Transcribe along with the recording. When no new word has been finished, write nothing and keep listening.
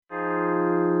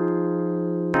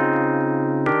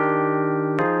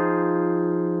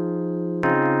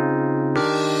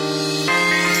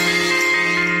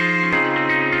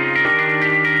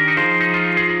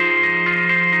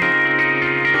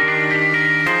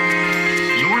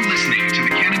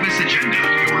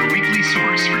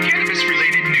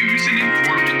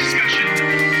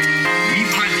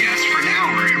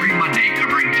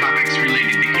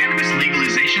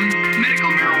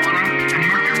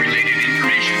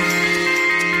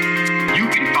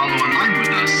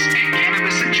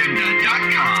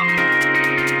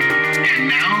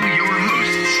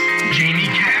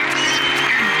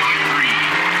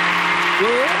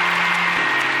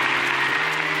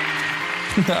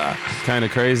Kind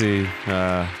of crazy.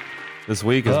 This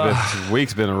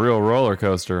week's been a real roller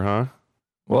coaster, huh?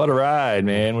 What a ride,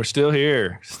 man. We're still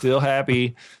here, still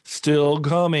happy, still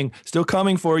coming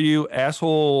for you,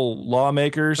 asshole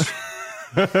lawmakers.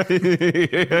 I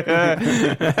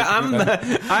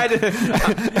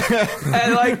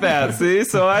like that. See,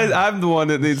 so I'm the one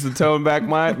that needs to tone back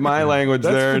my language.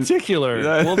 That's particular.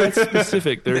 Well, that's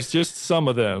specific. There's just some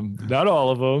of them, not all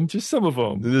of them, just some of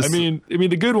them. I mean,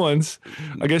 the good ones,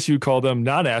 I guess you call them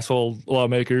non-asshole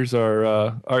lawmakers,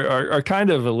 are kind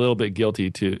of a little bit guilty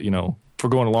to for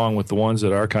going along with the ones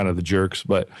that are kind of the jerks.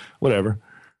 But whatever.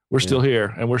 We're still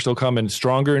here, and we're still coming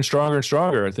stronger and stronger and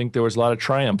stronger. I think there was a lot of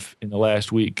triumph in the last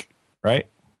week, right?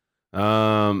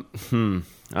 I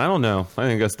don't know. I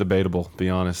think that's debatable, to be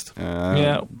honest.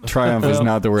 Yeah. Triumph is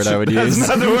not the word I would use. That's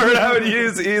not the word I would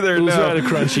use either. It was rather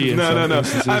crunchy. No.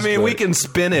 I mean, we can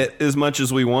spin it as much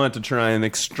as we want to try and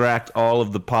extract all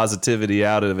of the positivity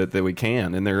out of it that we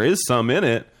can, and there is some in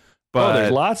it. But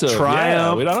there's lots of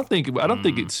triumph. Yeah, I don't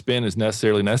think its spin is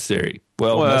necessarily necessary.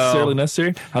 Well, necessarily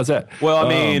necessary. How's that? Well, I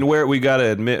mean, where we got to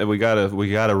admit, we got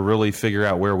to really figure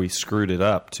out where we screwed it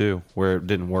up too, where it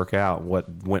didn't work out, what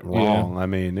went wrong. Yeah. I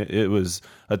mean, it was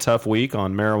a tough week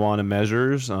on marijuana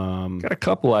measures. Got a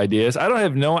couple ideas. I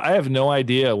have no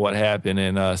idea what happened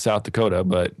in South Dakota,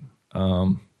 but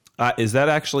is that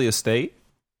actually a state?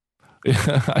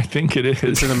 I think it is.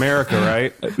 It's in America,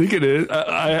 right? I think it is.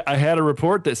 I had a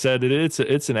report that said that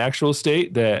it's an actual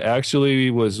state that actually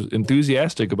was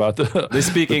enthusiastic about the. They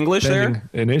speak English there?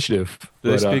 Initiative. Do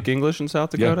they speak English in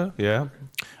South Dakota? Yeah.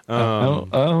 I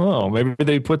don't know. Maybe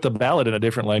they put the ballot in a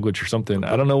different language or something.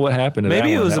 I don't know what happened.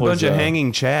 Maybe it was a bunch of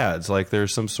hanging chads. Like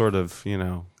there's some sort of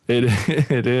It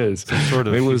is.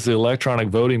 It was the electronic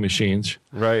voting machines.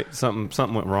 Right.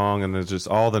 Something went wrong, and there's just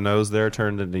all the no's there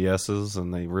turned into yeses,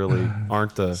 and they really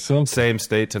aren't the same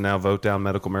state to now vote down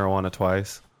medical marijuana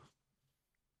twice.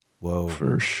 Whoa.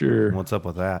 For sure. What's up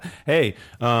with that? Hey,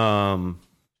 we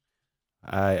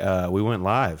went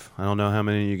live. I don't know how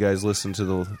many of you guys listened to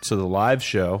the live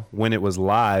show when it was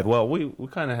live. Well, we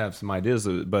kind of have some ideas,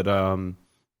 but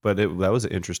that was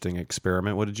an interesting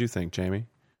experiment. What did you think, Jamie?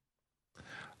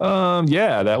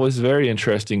 Yeah, that was a very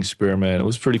interesting experiment. It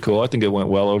was pretty cool. I think it went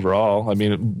well overall. I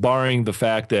mean, barring the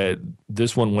fact that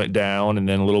this one went down, and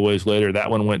then a little ways later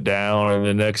that one went down, and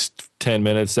the next 10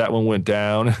 minutes that one went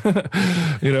down.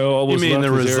 You mean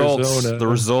the results? Arizona. The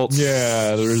results?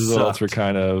 Yeah, the results were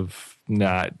kind of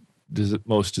not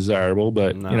most desirable,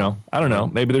 but I don't know.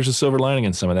 Maybe there's a silver lining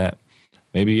in some of that.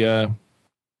 Maybe it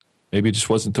just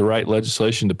wasn't the right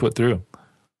legislation to put through.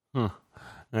 Huh.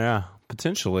 Yeah.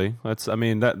 Potentially,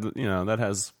 that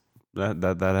has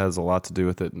a lot to do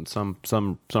with it in some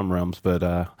realms, but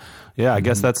I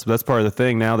guess that's part of the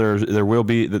thing. Now there will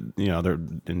be there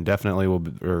definitely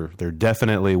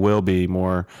will be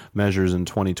more measures in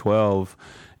 2012.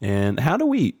 And how do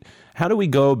we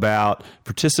go about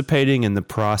participating in the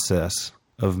process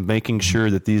of making sure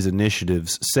that these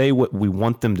initiatives say what we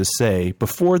want them to say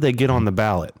before they get on the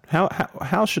ballot? How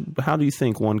do you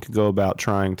think one could go about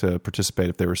trying to participate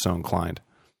if they were so inclined?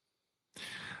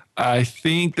 I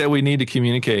think that we need to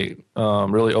communicate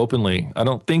really openly. I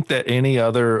don't think that any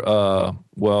other, at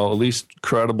least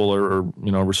credible or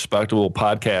respectable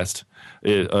podcast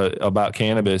about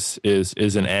cannabis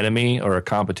is an enemy or a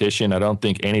competition. I don't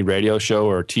think any radio show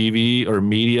or TV or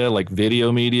media, like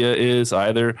video media, is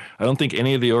either. I don't think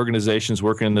any of the organizations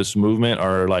working in this movement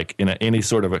are like in any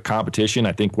sort of a competition.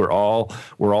 I think we're all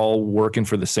working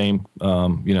for the same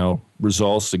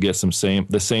results to get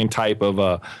the same type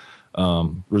of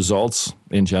results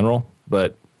in general.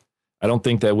 But I don't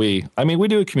think that we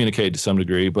do communicate to some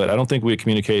degree, but I don't think we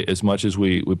communicate as much as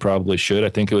we probably should. I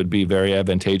think it would be very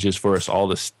advantageous for us all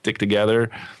to stick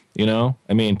together.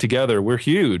 Together we're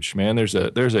huge, man. There's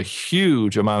a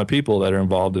huge amount of people that are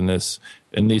involved in these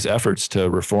efforts to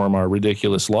reform our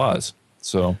ridiculous laws.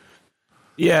 So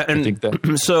yeah, and I think that,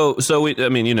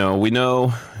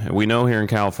 we know here in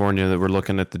California that we're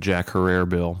looking at the Jack Herrera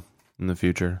bill in the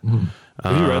future. Mm-hmm.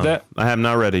 Have you read that? I have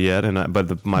not read it yet,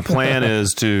 but my plan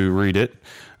is to read it.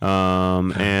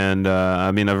 I've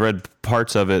read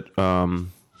parts of it in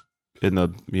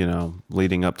the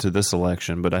leading up to this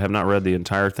election, but I have not read the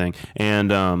entire thing.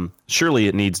 And surely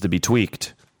it needs to be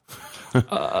tweaked.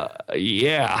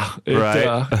 Yeah.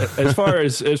 Right. As far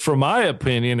as from my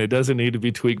opinion, it doesn't need to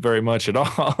be tweaked very much at all.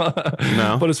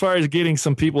 No. But as far as getting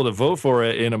some people to vote for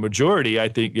it in a majority, I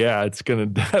think, it's going to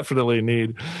definitely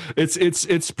need.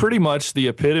 It's pretty much the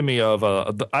epitome of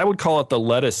I would call it the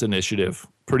lettuce initiative.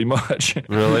 pretty much.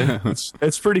 Really?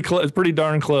 It's pretty close. It's pretty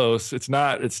darn close. It's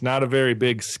not a very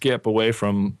big skip away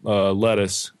from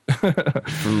lettuce.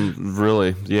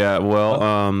 Really? Yeah.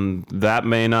 Well, that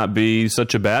may not be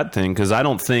such a bad thing, because I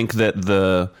don't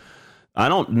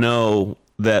know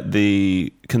that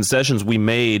the concessions we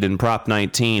made in Prop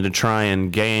 19 to try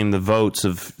and gain the votes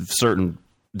of certain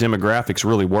demographics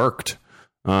really worked.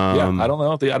 Yeah, I don't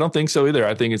know. I don't think so either.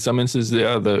 I think in some instances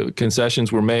the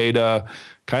concessions were made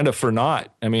kind of for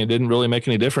naught. I mean, it didn't really make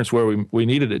any difference where we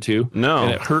needed it to. No,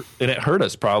 and it hurt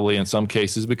us probably in some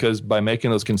cases, because by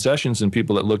making those concessions, and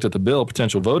people that looked at the bill,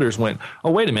 potential voters went, "Oh,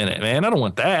 wait a minute, man, I don't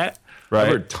want that." Right. I've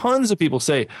heard tons of people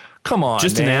say, "Come on,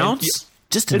 just man. an ounce."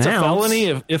 Just it's an a ounce.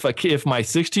 felony if my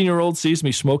 16-year-old sees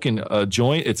me smoking a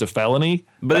joint. It's a felony.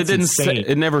 But That's it didn't. insane.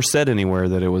 It never said anywhere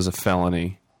that it was a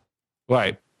felony.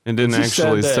 Right. It didn't It just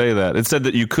actually said say that. It said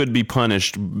that you could be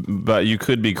punished, but you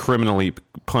could be criminally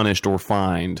punished or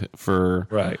fined for,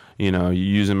 right.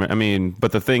 Using. I mean,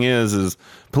 but the thing is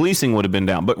policing would have been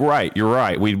down. But right, you're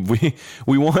right. We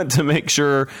want to make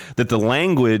sure that the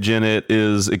language in it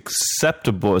is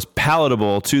acceptable, is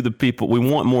palatable to the people. We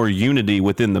want more unity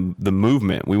within the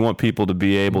movement. We want people to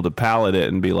be able to palate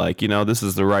it and be like, this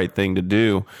is the right thing to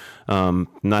do.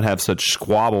 Not have such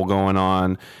squabble going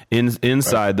on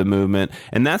inside the movement.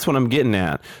 And that's what I'm getting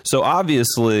at. So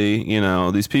obviously,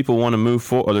 these people want to move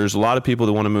forward. There's a lot of people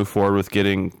that want to move forward with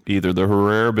getting either the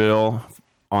Herrera bill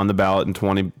on the ballot in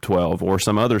 2012 or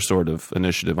some other sort of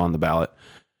initiative on the ballot.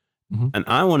 Mm-hmm. And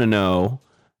I want to know,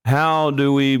 how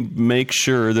do we make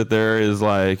sure that there is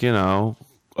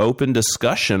open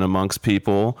discussion amongst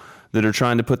people that are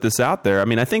trying to put this out there? I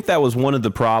mean, I think that was one of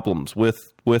the problems with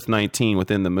 19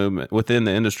 within the movement, within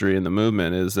the industry and the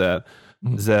movement, is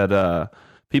that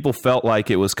people felt like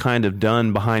it was kind of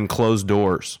done behind closed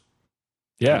doors.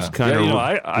 Yeah, it was kind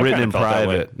of written in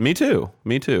private. Me too.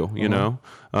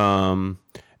 Mm-hmm.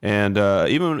 And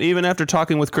even after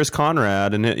talking with Chris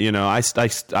Conrad, and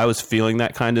I was feeling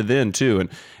that kind of then too,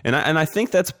 and I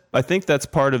think that's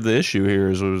part of the issue here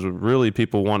is really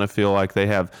people want to feel like they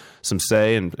have some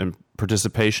say and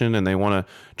participation, and they want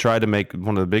to try to make,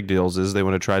 one of the big deals is they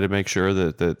want to try to make sure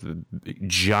that the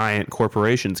giant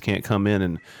corporations can't come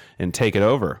in and take it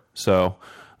over. So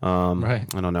right.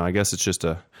 I don't know. I guess it's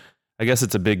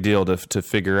a big deal to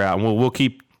figure out. And we'll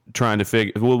keep trying to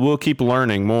figure. We'll keep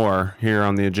learning more here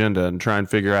on the agenda and try and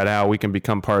figure out how we can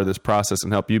become part of this process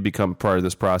and help you become part of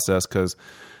this process. Because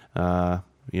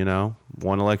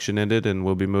one election ended, and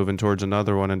we'll be moving towards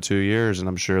another one in 2 years, and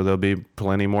I'm sure there'll be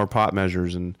plenty more pot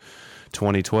measures in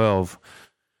 2012.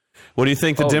 What do you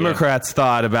think the Democrats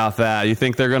thought about that? You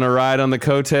think they're going to ride on the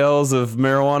coattails of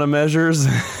marijuana measures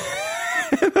in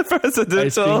the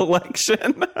presidential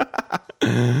election?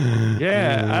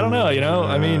 Yeah, I don't know.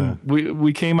 I mean,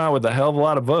 we came out with a hell of a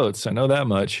lot of votes. I know that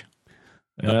much.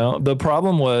 The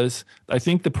problem was, I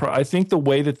think the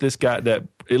way that this got, that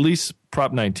at least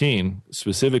Prop 19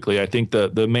 specifically, I think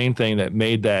the main thing that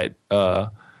made that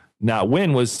not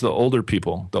win was the older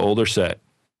people, the older set.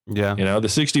 Yeah. The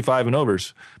 65 and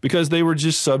overs, because they were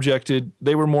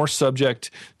more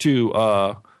subject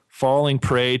to falling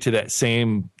prey to that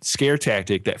same scare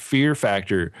tactic, that fear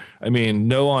factor. I mean,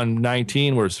 No on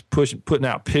 19 was putting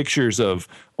out pictures of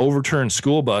overturned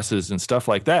school buses and stuff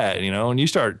like that, and you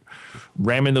start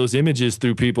ramming those images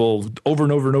through people over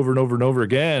and over and over and over and over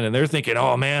again, and they're thinking,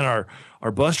 oh man,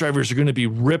 our bus drivers are going to be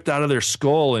ripped out of their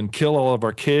skull and kill all of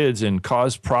our kids and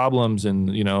cause problems,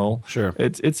 and sure,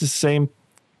 it's the same.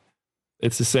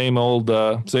 It's the same old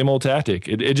tactic.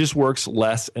 It just works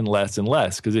less and less and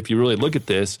less, because if you really look at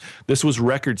this was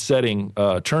record-setting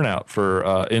turnout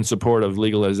for in support of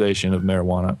legalization of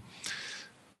marijuana.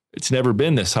 It's never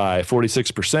been this high,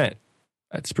 46%.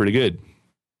 That's pretty good.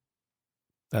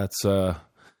 That's I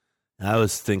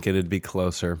was thinking it'd be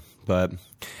closer, but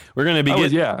we're going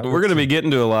to be getting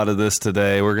to a lot of this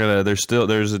today.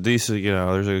 There's a decent,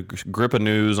 there's a grip of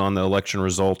news on the election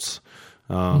results.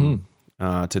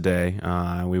 Today.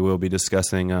 We will be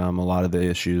discussing a lot of the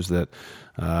issues that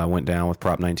went down with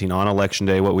Prop 19 on Election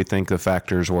Day, what we think the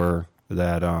factors were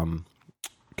that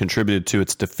contributed to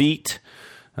its defeat.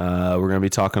 We're going to be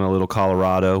talking a little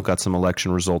Colorado, got some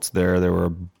election results there. There were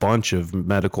a bunch of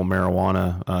medical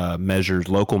marijuana measures,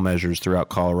 local measures throughout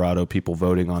Colorado, people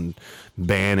voting on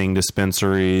banning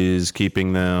dispensaries,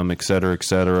 keeping them, et cetera, et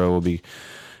cetera. We'll be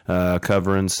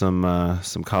covering some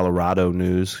Colorado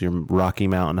news, your Rocky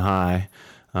Mountain High.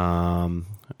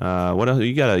 What else?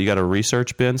 You got a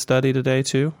research bin study today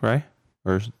too, right?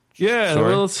 Or Yeah, Sorry?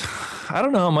 well, I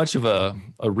don't know how much of a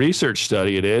research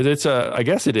study it is. I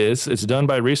guess it is. It's done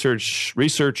by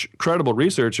credible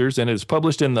researchers, and it's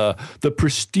published in the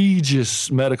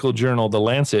prestigious medical journal, The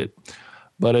Lancet.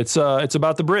 But it's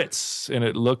about the Brits, and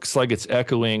it looks like it's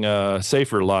echoing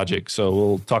safer logic. So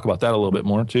we'll talk about that a little bit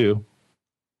more too.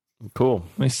 Cool.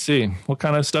 Let me see what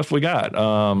kind of stuff we got.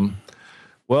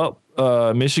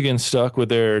 Michigan stuck with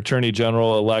their Attorney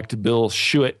General-elect Bill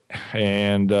Schuett,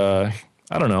 and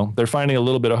I don't know. They're finding a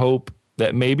little bit of hope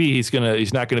that maybe he's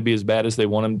not gonna be as bad as they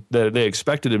want him, that they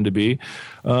expected him to be.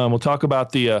 We'll talk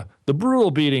about the brutal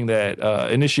beating that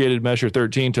initiated Measure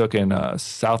 13 took in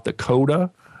South Dakota.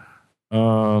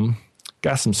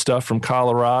 Got some stuff from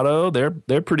Colorado.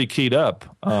 They're pretty keyed up.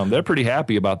 They're pretty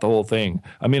happy about the whole thing.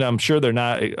 I mean, I'm sure they're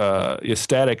not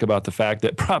ecstatic about the fact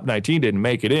that Prop 19 didn't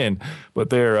make it in, but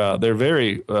they're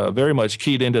very very much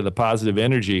keyed into the positive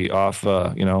energy off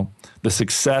the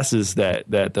successes that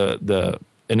the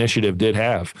initiative did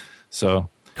have. So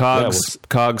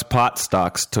Cog's pot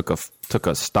stocks took a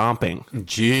stomping.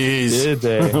 Jeez. Did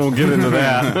they? We'll get into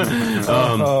that.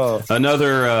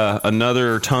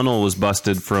 Another tunnel was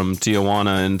busted from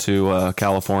Tijuana into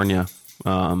California.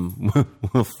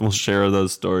 We'll share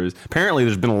those stories. Apparently,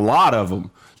 there's been a lot of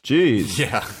them. Jeez.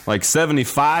 Yeah. Like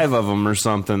 75 of them or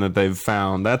something that they've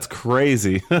found. That's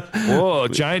crazy. Whoa,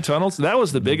 giant tunnels? That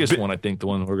was the biggest one, I think, the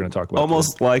one we're going to talk about.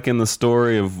 Almost today. like in the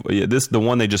story of the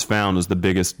one they just found was the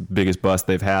biggest bust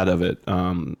they've had of it.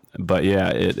 But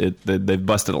yeah, they've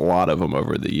busted a lot of them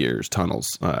over the years,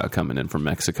 tunnels coming in from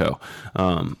Mexico.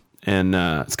 And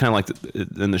it's kind of like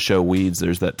in the show Weeds,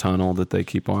 there's that tunnel that they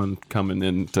keep on coming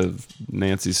into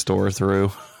Nancy's store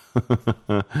through.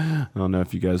 I don't know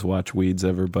if you guys watch Weeds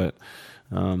ever, but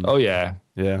oh yeah,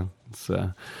 it's,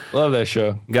 love that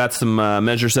show. Got some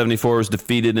Measure 74 was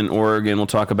defeated in Oregon. We'll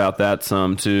talk about that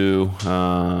some too.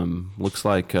 Looks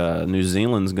like New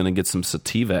Zealand's going to get some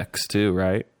Sativex too,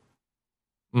 right?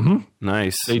 Mm-hmm.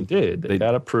 Nice. They did. They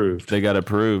got approved. They got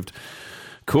approved.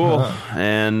 Cool.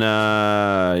 And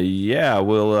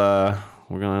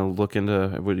we're going to look into,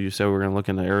 what you said, we're going to look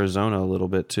into Arizona a little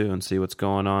bit too and see what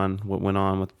went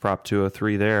on with Prop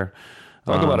 203 there.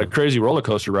 Talk about a crazy roller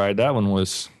coaster ride. That one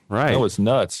was right. That was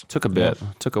nuts. Took a bit. Yeah.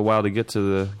 Took a while to get to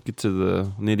the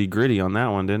nitty gritty on that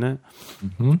one, didn't it?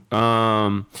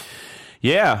 Mm-hmm.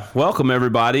 Yeah, welcome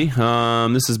everybody.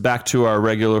 This is back to our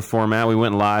regular format. We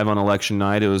went live on election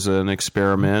night. It was an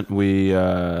experiment. We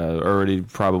already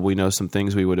probably know some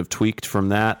things we would have tweaked from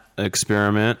that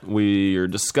experiment. We are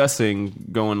discussing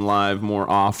going live more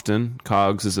often.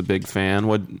 Cogs is a big fan.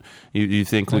 What you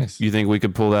think? Nice. You think we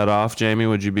could pull that off, Jamie?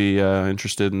 Would you be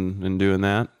interested in doing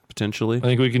that? Potentially, I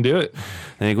think we can do it.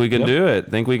 Think we could do it.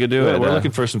 We're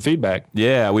looking for some feedback.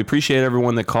 Yeah, we appreciate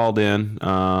everyone that called in.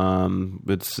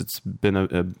 It's been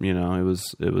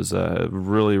it was a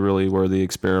really really worthy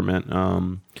experiment. I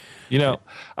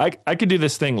could do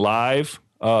this thing live.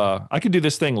 I could do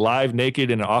this thing live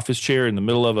naked in an office chair in the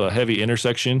middle of a heavy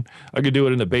intersection. I could do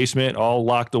it in the basement, all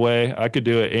locked away. I could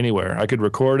do it anywhere. I could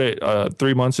record it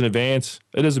 3 months in advance.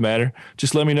 It doesn't matter.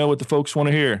 Just let me know what the folks want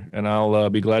to hear, and I'll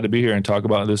be glad to be here and talk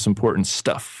about this important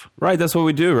stuff. Right, that's what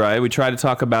we do, right? We try to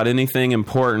talk about anything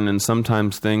important and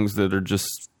sometimes things that are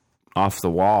just off the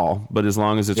wall. But as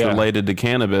long as it's related to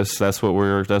cannabis, that's what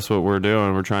we're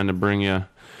doing. We're trying to bring you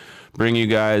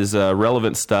guys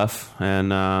relevant stuff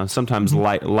and sometimes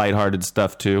lighthearted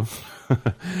stuff too.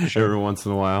 Every once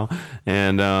in a while,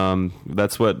 and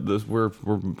that's what we're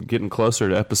getting closer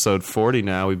to episode 40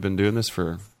 now. We've been doing this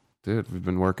we've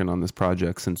been working on this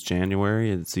project since January.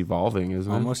 It's evolving,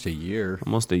 isn't it? Almost a year.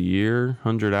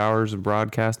 100 hours of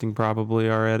broadcasting probably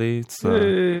already. It's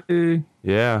it's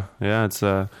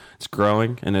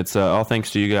growing, and it's all thanks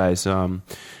to you guys.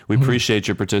 We appreciate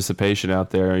your participation out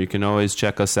there. You can always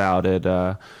check us out at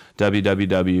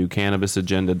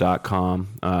www.cannabisagenda.com.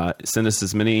 Send us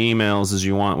as many emails as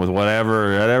you want with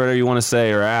whatever you want to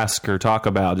say or ask or talk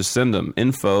about. Just send them.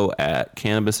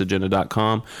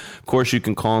 info@cannabisagenda.com. Of course, you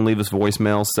can call and leave us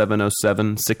voicemail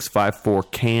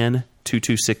 707-654-CAN.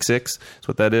 2266 is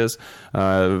what that is.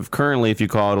 Currently, if you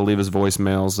call, it'll leave us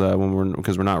voicemails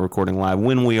because we're not recording live.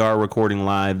 When we are recording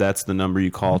live, that's the number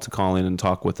you call in and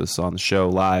talk with us on the show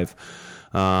live.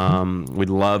 We'd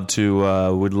love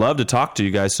to talk to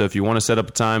you guys. So if you want to set up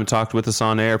a time and talk with us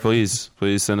on air, please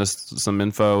send us some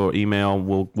info or email.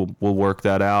 We'll work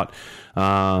that out.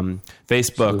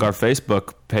 Facebook, our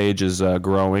Facebook page is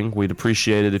growing. We'd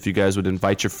appreciate it if you guys would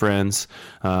invite your friends.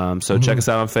 So check us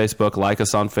out on Facebook, like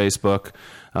us on Facebook.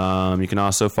 You can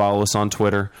also follow us on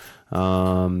Twitter.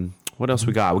 What else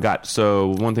we got?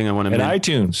 So one thing I want to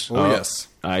mention. iTunes. Oh, yes.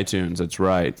 iTunes. That's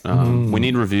right. We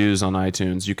need reviews on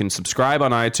iTunes. You can subscribe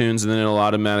on iTunes, and then it'll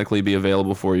automatically be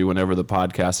available for you whenever the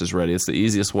podcast is ready. It's the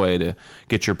easiest way to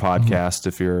get your podcast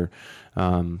if you're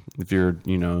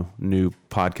new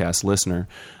podcast listener.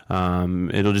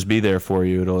 It'll just be there for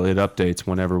you. It updates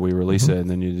whenever we release it, and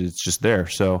then it's just there.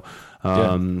 So.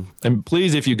 And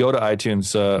please, if you go to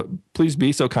iTunes, please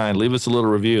be so kind. Leave us a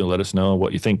little review and let us know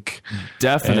what you think.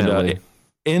 Definitely. And,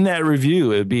 in that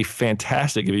review, it'd be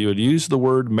fantastic if you would use the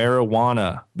word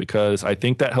marijuana, because I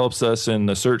think that helps us in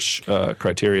the search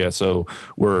criteria. So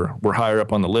we're higher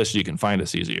up on the list. You can find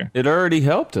us easier. It already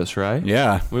helped us, right?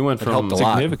 Yeah. We went from helped a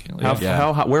lot. Significantly.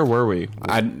 How where were we?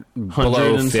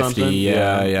 Below 50, something?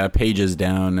 yeah, pages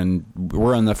down, and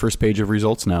we're on the first page of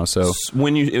results now. So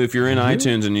If you're in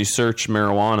iTunes and you search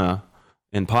marijuana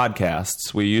in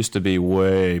podcasts, we used to be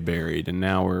way buried, and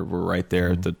now we're right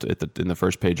there at in the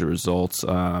first page of results.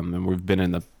 And we've been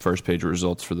in the first page of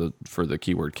results for the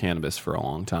keyword cannabis for a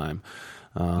long time.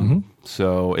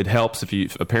 So it helps if you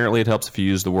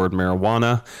use the word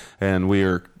marijuana, and we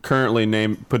are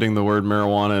currently putting the word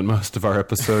marijuana in most of our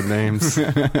episode names.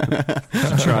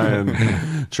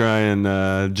 try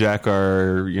and jack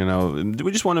our,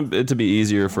 we just want it to be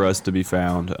easier for us to be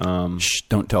found. Shh,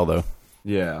 don't tell though.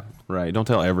 Yeah, right. Don't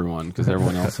tell everyone, because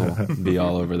everyone else will be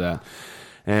all over that.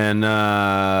 And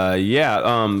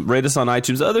rate us on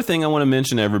iTunes. The other thing I want to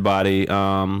mention to everybody, Matt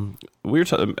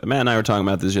and I were talking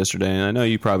about this yesterday, and I know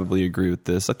you probably agree with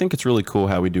this. I think it's really cool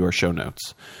how we do our show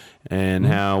notes and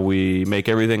how we make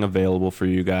everything available for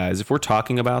you guys. If we're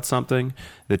talking about something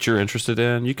that you're interested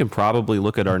in, you can probably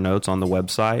look at our notes on the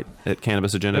website at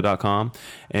cannabisagenda.com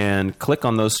and click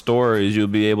on those stories. You'll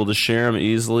be able to share them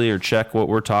easily or check what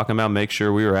we're talking about, make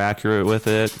sure we were accurate with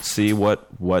it, see what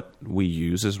we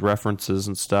use as references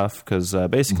and stuff, because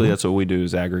basically that's what we do,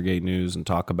 is aggregate news and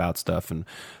talk about stuff and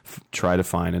try to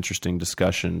find interesting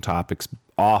discussion topics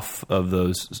off of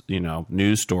those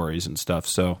news stories and stuff.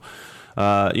 So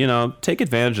take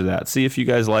advantage of that. See if you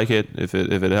guys like it, if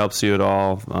it helps you at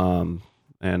all.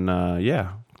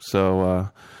 So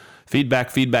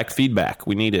feedback. We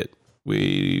need it.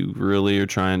 We really are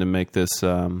trying to make this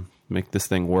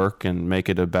thing work and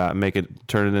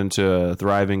turn it into a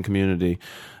thriving community.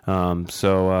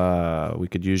 So we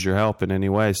could use your help in any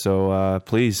way. So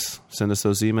please send us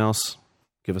those emails,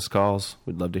 give us calls.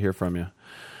 We'd love to hear from you.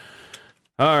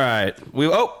 All right.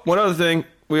 One other thing.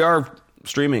 We are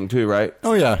streaming too, right?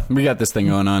 Oh yeah, we got this thing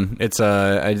going on. It's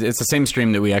the same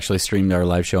stream that we actually streamed our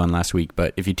live show on last week.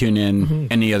 But if you tune in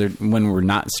when we're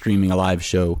not streaming a live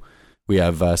show, we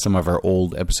have some of our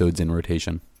old episodes in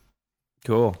rotation.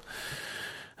 Cool.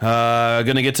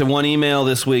 Gonna get to one email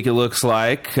this week. It looks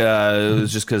like it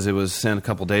was just because it was sent a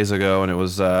couple days ago, and it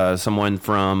was someone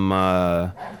from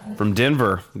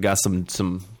Denver. Got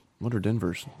some. What are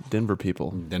Denver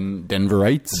people?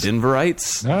 Denverites?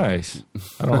 Denverites? Nice.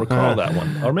 I don't recall that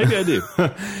one. Or maybe I do.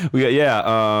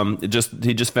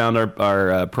 He just found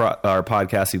our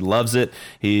podcast. He loves it.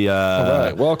 He all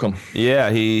right. Welcome.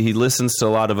 Yeah, he listens to a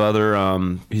lot of other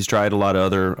he's tried a lot of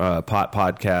other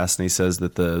podcasts, and he says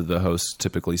that the hosts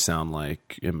typically sound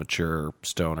like immature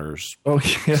stoners. Oh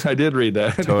yeah, I did read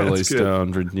that. Totally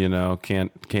stoned,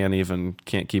 can't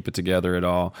keep it together at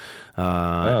all.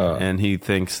 And he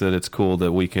thinks that it's cool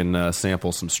that we can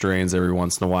sample some strains every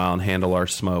once in a while and handle our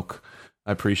smoke.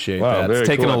 I appreciate that. It's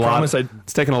taken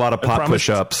it's taken a lot of pot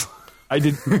push-ups. I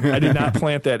did not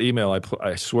plant that email.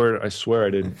 I swear I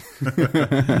didn't.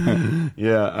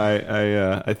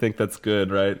 Yeah, I think that's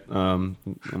good, right?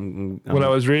 When I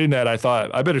was reading that, I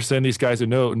thought I better send these guys a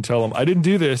note and tell them I didn't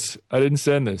do this. I didn't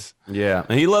send this. Yeah,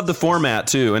 and he loved the format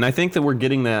too, and I think that we're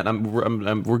getting that.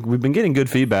 We've been getting good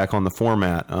feedback on the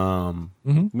format.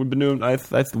 We've been doing.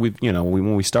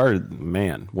 When we started,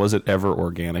 man, was it ever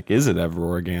organic? Is it ever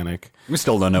organic? We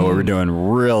still don't know what we're doing,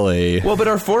 really. Well, but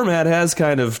our format has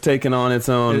kind of taken on its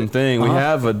own thing. We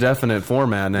have a definite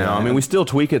format now. Yeah. I mean, we still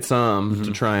tweak it some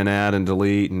to try and add and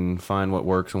delete and find what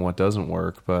works and what doesn't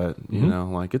work. But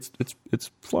it's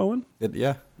flowing.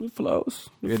 It flows.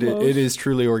 It is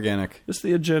truly organic. It's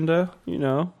the agenda.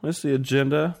 It's the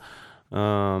agenda.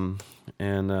 We'll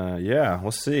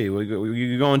see.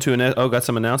 You're going to got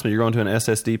some announcement. You're going to an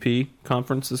SSDP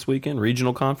conference this weekend,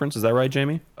 regional conference. Is that right,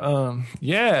 Jamie?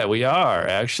 Yeah, we are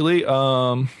actually.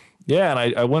 And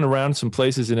I went around some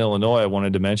places in Illinois I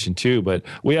wanted to mention too, but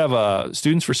we have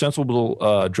Students for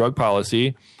Sensible Drug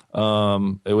Policy. We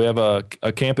have a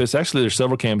campus. Actually, there's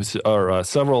several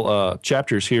several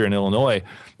chapters here in Illinois,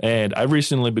 and I've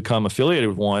recently become affiliated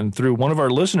with one through one of our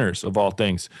listeners of all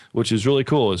things, which is really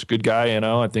cool. It's a good guy,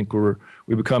 I think we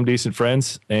we become decent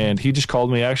friends. And he just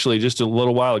called me actually just a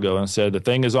little while ago and said, the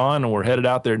thing is on and we're headed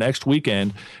out there next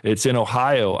weekend. It's in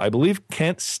Ohio. I believe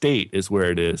Kent State is where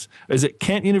it is. Is it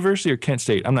Kent University or Kent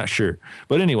State? I'm not sure.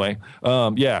 But anyway,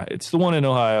 yeah, it's the one in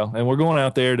Ohio. And we're going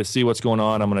out there to see what's going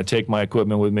on. I'm going to take my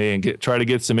equipment with me and try to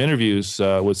get some interviews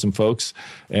with some folks.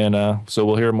 And so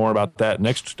we'll hear more about that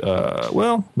next,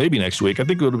 maybe next week. I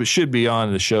think it should be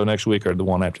on the show next week or the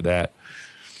one after that.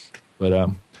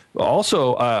 But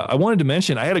also, I wanted to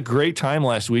mention I had a great time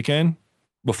last weekend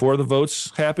before the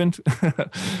votes happened.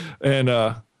 And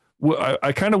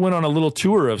I kind of went on a little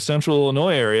tour of Central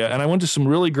Illinois area, and I went to some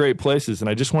really great places. And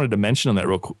I just wanted to mention them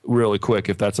that really quick,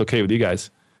 if that's okay with you guys.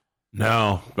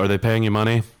 No. Are they paying you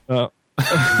money? No,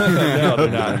 they're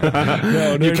not.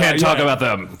 No, you can't talk about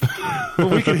them. But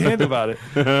we can hint about it.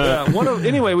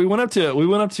 Anyway, we went up to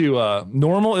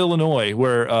Normal, Illinois,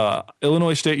 where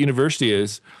Illinois State University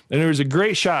is, and there was a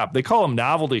great shop. They call them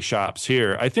novelty shops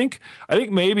here. I think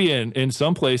maybe in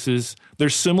some places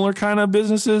there's similar kind of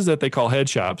businesses that they call head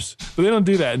shops, but they don't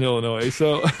do that in Illinois.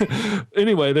 So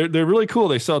anyway, they're really cool.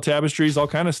 They sell tapestries, all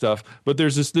kind of stuff. But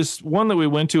there's this one that we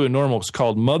went to in Normal. It's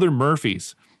called Mother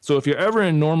Murphy's. So if you're ever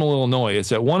in Normal, Illinois,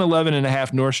 it's at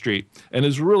 111.5 North Street, and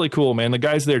it's really cool, man. The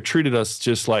guys there treated us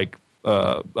just like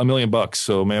 $1 million.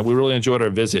 So, man, we really enjoyed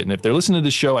our visit. And if they're listening to the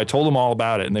show, I told them all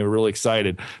about it, and they were really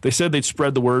excited. They said they'd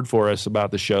spread the word for us about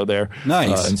the show there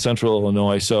in Central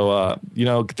Illinois. So,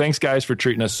 thanks, guys, for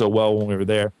treating us so well when we were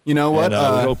there. You know what?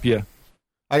 And, we hope you.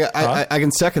 I can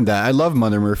second that. I love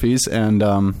Mother Murphy's, and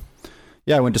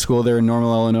I went to school there in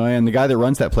Normal, Illinois, and the guy that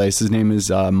runs that place, his name is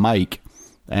Mike.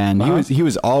 And he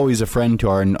was always a friend to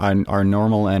our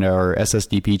Normal and our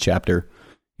SSDP chapter.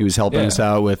 He was helping us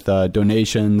out with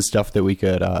donations, stuff that we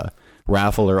could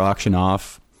raffle or auction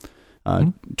off.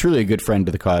 Truly a good friend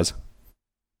to the cause.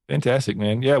 Fantastic,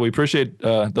 man. Yeah, we appreciate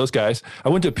those guys. I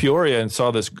went to Peoria and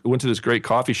went to this great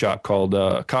coffee shop called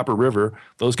Copper River.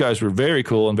 Those guys were very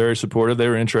cool and very supportive. They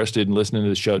were interested in listening to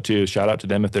the show too. Shout out to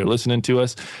them if they're listening to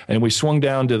us. And we swung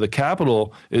down to the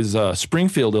capital is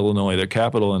Springfield, Illinois, their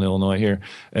capital in Illinois here.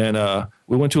 And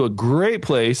we went to a great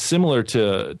place similar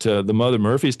to the Mother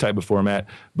Murphy's type of format,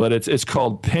 but it's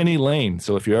called Penny Lane.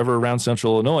 So if you're ever around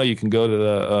Central Illinois, you can go to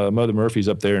the Mother Murphy's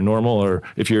up there in Normal, or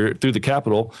if you're through the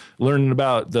capital, learning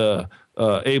about the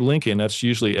Abe Lincoln. That's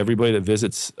usually everybody that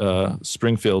visits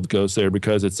Springfield goes there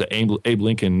because it's the Abe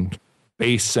Lincoln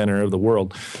base center of the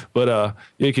world. But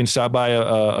you can stop by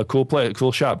a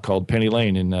cool shop called Penny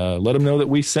Lane and let them know that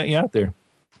we sent you out there.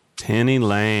 Penny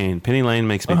Lane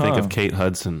makes me think of Kate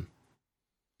Hudson.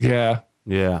 Yeah.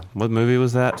 What movie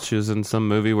was that? She was in some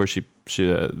movie where she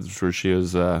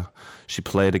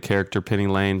played a character, Penny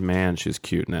Lane. Man, she was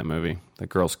cute in that movie. That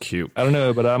girl's cute. I don't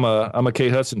know, but I'm a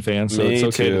Kate Hudson fan, so it's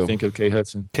okay to think of Kate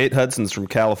Hudson. Kate Hudson's from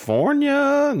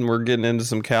California, and we're getting into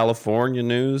some California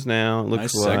news now. It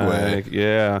looks nice segue.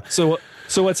 Yeah. So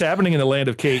what's happening in the land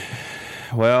of Kate?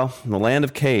 Well, in the land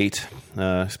of Kate,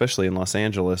 especially in Los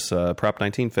Angeles, Prop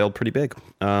 19 failed pretty big.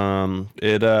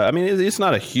 It's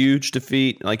not a huge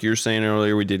defeat. Like you were saying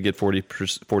earlier, we did get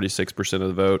 46% of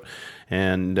the vote,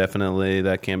 and definitely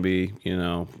that can be,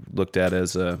 looked at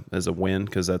as a win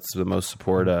because that's the most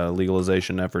support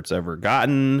legalization efforts ever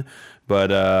gotten.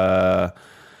 But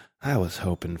I was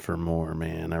hoping for more,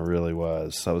 man. I really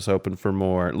was. I was hoping for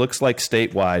more. It looks like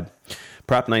statewide,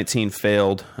 Prop 19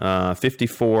 failed.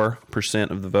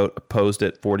 54% of the vote opposed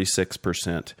it.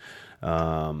 46%.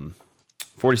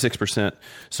 46%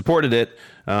 supported it.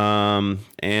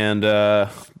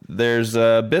 There's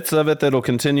bits of it that'll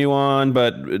continue on,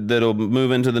 but that'll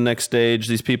move into the next stage.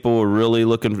 These people are really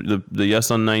looking. The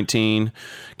Yes on 19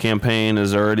 campaign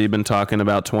has already been talking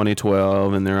about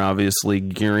 2012, and they're obviously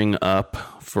gearing up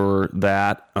for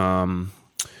that.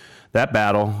 That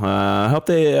battle. I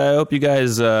hope you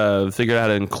guys figure out how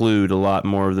to include a lot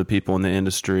more of the people in the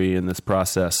industry in this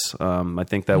process. I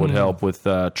think that would help with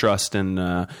trust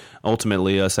and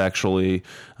ultimately us actually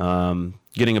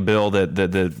getting a bill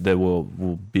that will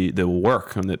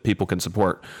work and that people can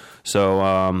support. So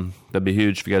that'd be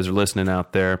huge if you guys are listening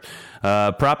out there.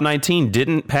 Prop 19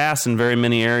 didn't pass in very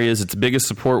many areas. Its biggest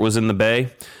support was in the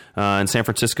Bay. In San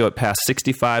Francisco, it passed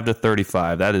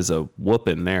 65-35. That is a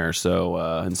whooping there.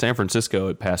 So in San Francisco,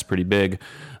 it passed pretty big.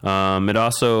 It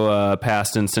also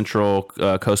passed in central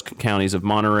coast counties of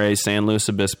Monterey, San Luis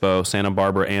Obispo, Santa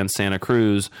Barbara, and Santa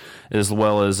Cruz, as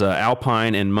well as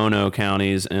Alpine and Mono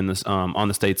counties on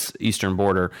the state's eastern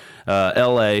border.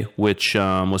 L.A., which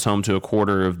was home to a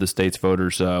quarter of the state's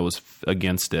voters, was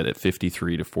against it at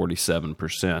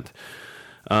 53-47%.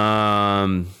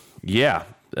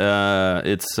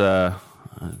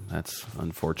 That's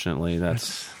unfortunately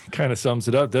that's kind of sums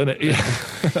it up, doesn't it?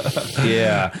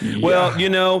 yeah. Well,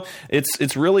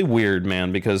 it's really weird,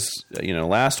 man, because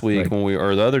last week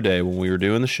or the other day when we were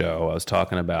doing the show, I was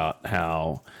talking about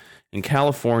how in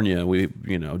California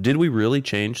did we really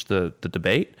change the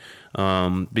debate?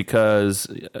 Because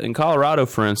in Colorado,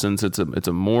 for instance, it's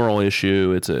a moral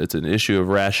issue. It's an issue of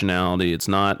rationality.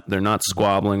 They're not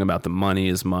squabbling about the money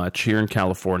as much. Here in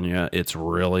California, it's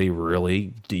really,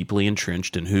 really deeply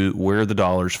entrenched in where the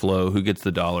dollars flow, who gets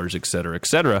the dollars, et cetera, et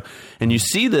cetera. And you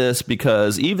see this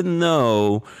because even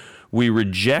though we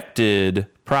rejected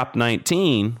Prop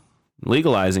 19,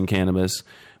 legalizing cannabis,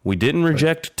 we didn't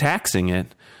reject taxing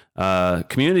it.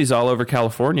 Communities all over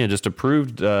California just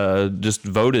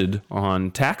voted on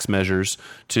tax measures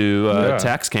to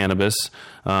tax cannabis.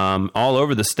 All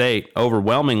over the state,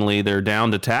 overwhelmingly, they're down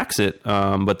to tax it,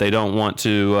 but they don't want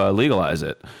to legalize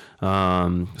it.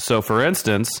 So, for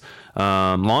instance,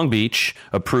 Long Beach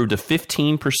approved a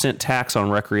 15% tax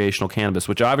on recreational cannabis,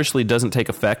 which obviously doesn't take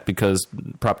effect because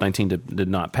Prop 19 did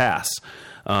not pass.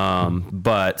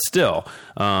 But still,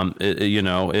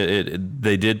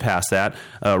 they did pass that.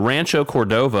 Rancho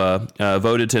Cordova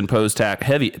voted to impose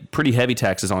pretty heavy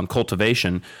taxes on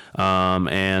cultivation,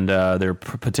 and there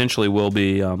potentially will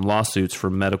be lawsuits for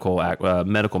medical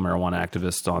marijuana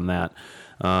activists on that.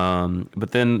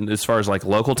 But then as far as like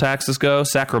local taxes go,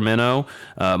 Sacramento,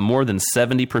 more than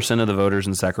 70% of the voters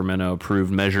in Sacramento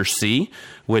approved Measure C,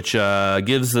 which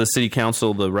gives the city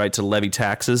council the right to levy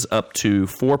taxes up to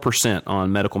 4%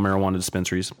 on medical marijuana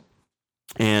dispensaries.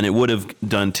 And it would have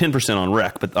done 10% on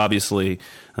rec, but obviously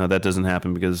that doesn't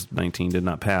happen because 19 did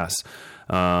not pass.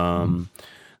 In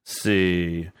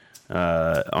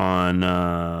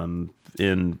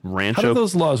Rancho, how do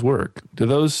those laws work?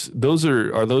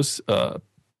 Are those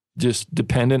just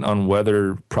dependent on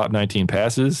whether Prop 19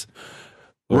 passes?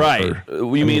 Right.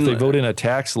 If they vote in a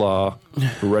tax law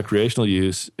for recreational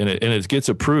use and it gets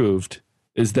approved,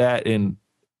 is that in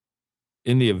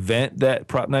the event that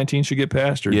Prop 19 should get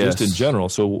passed, or just in general?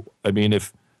 So,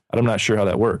 I'm not sure how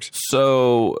that works.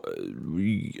 So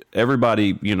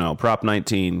everybody, Prop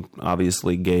 19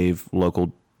 obviously gave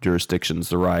local jurisdictions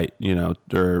the right,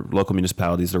 or local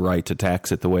municipalities the right to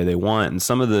tax it the way they want. And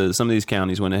some of these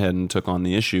counties went ahead and took on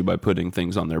the issue by putting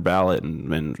things on their ballot.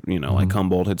 And like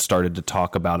Humboldt had started to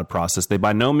talk about a process. They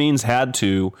by no means had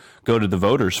to go to the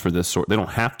voters for this sort. They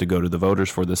don't have to go to the voters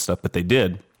for this stuff, but they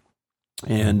did.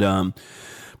 And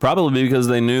probably because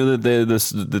they knew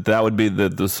that that would be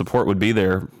the support would be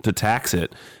there to tax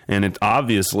it. And it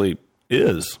obviously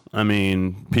is.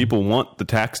 People want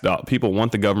the people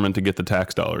want the government to get the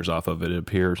tax dollars off of it. It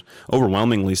appears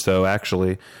overwhelmingly so,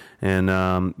 actually.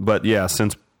 And but yeah,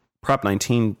 since Prop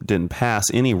 19 didn't pass,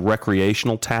 any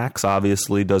recreational tax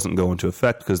obviously doesn't go into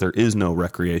effect because there is no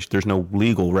recreation. There's no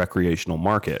legal recreational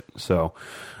market. So,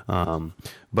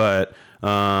 they.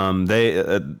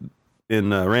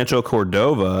 In Rancho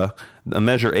Cordova,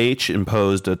 Measure H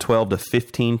imposed a 12 to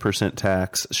 15%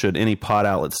 tax should any pot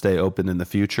outlet stay open in the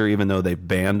future, even though they've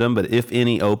banned them. But if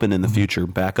any open in the future,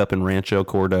 back up in Rancho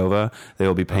Cordova, they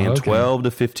will be paying 12 to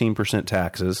 15%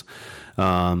 taxes.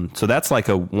 So that's like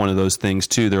one of those things,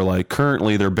 too. They're like,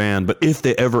 currently they're banned, but if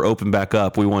they ever open back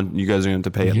up, you guys are going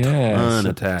to pay a ton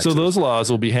of taxes. So those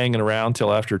laws will be hanging around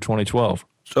till after 2012.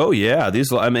 Oh yeah,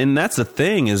 that's the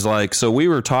thing is like, so we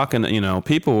were talking, a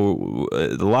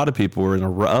lot of people were in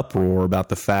an uproar about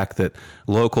the fact that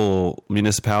local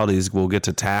municipalities will get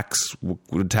to tax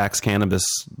cannabis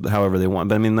however they want.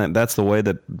 But that's the way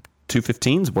that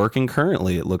 215 is working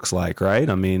currently, it looks like, right?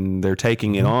 They're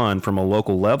taking it on from a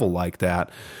local level like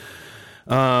that.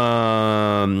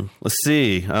 Let's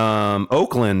see.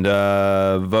 Oakland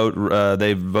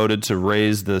they voted to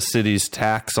raise the city's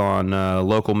tax on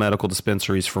local medical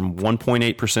dispensaries from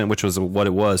 1.8%, which was what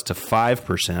it was, to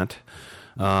 5%.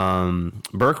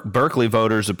 Berkeley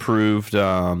voters approved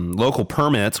local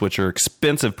permits, which are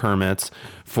expensive permits,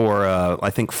 for I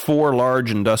think 4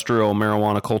 large industrial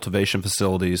marijuana cultivation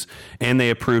facilities, and they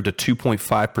approved a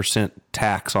 2.5%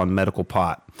 tax on medical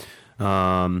pot.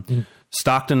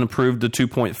 Stockton approved the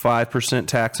 2.5%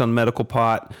 tax on medical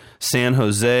pot. San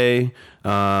Jose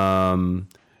opted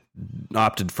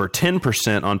for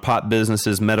 10% on pot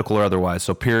businesses, medical or otherwise.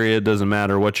 So period, doesn't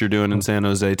matter what you're doing in San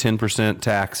Jose, 10%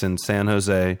 tax in San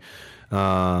Jose.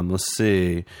 Let's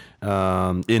see.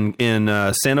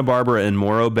 In Santa Barbara and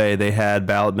Morro Bay, they had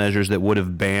ballot measures that would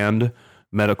have banned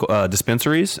medical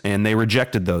dispensaries, and they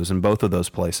rejected those in both of those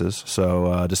places.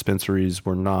 So dispensaries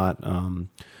were not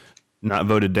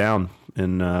voted down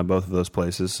in both of those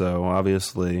places. So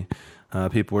obviously,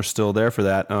 people were still there for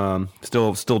that.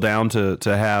 Still down to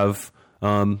have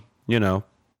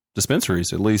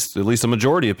dispensaries. At least a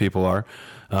majority of people are,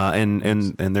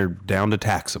 and they're down to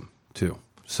tax them too.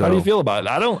 So how do you feel about it?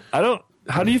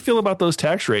 How do you feel about those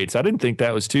tax rates? I didn't think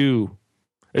that was too.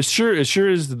 It sure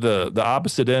is the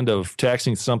opposite end of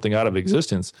taxing something out of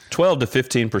existence. 12 to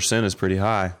 15% is pretty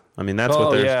high. I mean, that's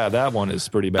what they're. Yeah, that one is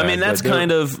pretty bad. I mean, that's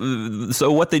kind of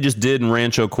so. What they just did in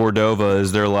Rancho Cordova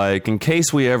is they're like, in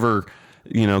case we ever,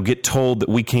 get told that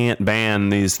we can't ban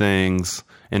these things,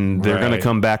 and they're going to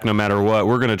come back no matter what.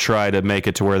 We're going to try to make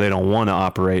it to where they don't want to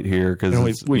operate here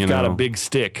because we've got a big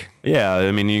stick. Yeah,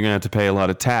 I mean, you're going to have to pay a lot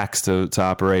of tax to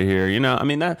operate here. I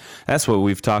mean, that's what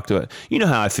we've talked about. You know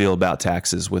how I feel about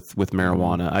taxes with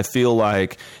marijuana. I feel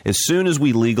like as soon as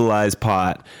we legalize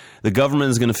pot, the government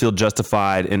is going to feel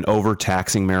justified in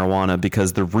overtaxing marijuana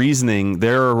because the reasoning,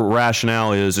 their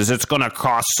rationale is it's going to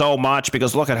cost so much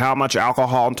because look at how much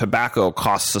alcohol and tobacco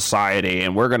costs society,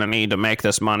 and we're going to need to make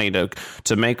this money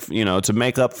to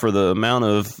make up for the amount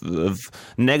of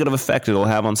negative effect it'll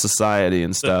have on society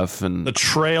and stuff. And the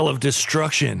trail of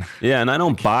destruction. Yeah, and I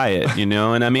don't buy it,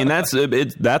 and I mean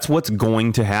that's what's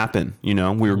going to happen.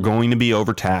 We're going to be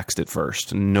overtaxed at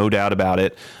first, no doubt about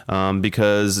it,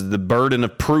 because the burden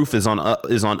of proof is on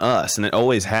us, and it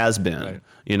always has been. Right.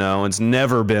 It's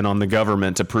never been on the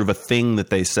government to prove a thing that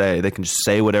they say. They can just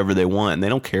say whatever they want, and they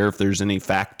don't care if there's any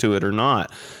fact to it or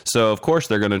not. So of course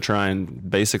they're going to try and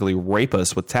basically rape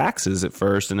us with taxes at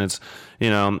first, and it's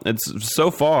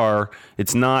so far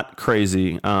it's not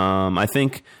crazy. I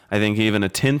think even a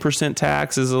 10%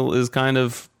 tax is kind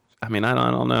of. I mean, I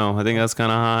don't know. I think that's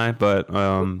kind of high, but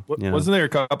wasn't there a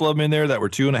couple of them in there that were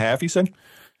 2.5? You said.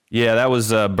 Yeah, that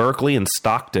was Berkeley and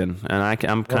Stockton, and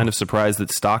I'm kind of surprised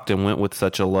that Stockton went with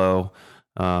such a low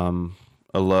thing.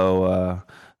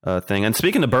 And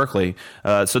speaking of Berkeley,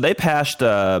 so they passed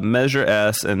Measure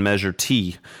S and Measure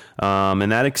T,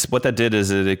 and what that did is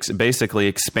it basically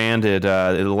expanded.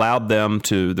 It allowed them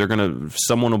to.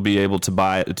 Someone will be able to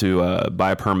buy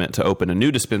a permit to open a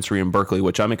new dispensary in Berkeley,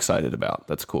 which I'm excited about.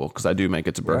 That's cool because I do make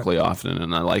it to Berkeley often,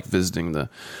 and I like visiting the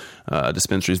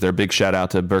dispensaries there. Big shout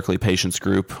out to Berkeley Patients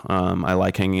Group. I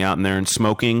like hanging out in there and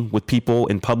smoking with people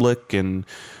in public, and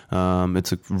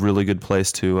it's a really good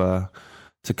place to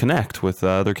connect with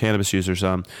other cannabis users.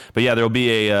 But yeah, there'll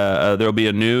be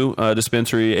a new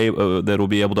dispensary that will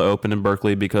be able to open in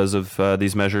Berkeley because of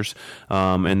these measures,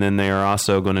 and then they are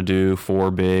also going to do 4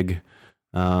 big.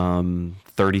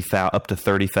 30,000 up to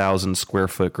 30,000 square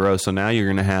foot grows. So now you're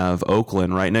going to have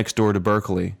Oakland right next door to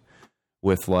Berkeley.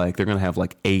 With they're going to have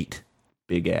 8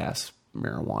 big ass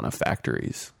marijuana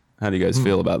factories. How do you guys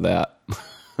feel about that?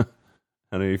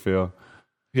 How do you feel?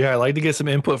 Yeah, I'd like to get some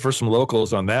input for some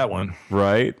locals on that one.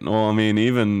 Right. Well, I mean,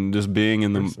 even just being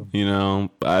in the,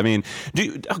 I mean,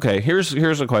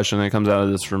 here's a question that comes out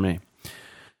of this for me.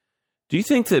 Do you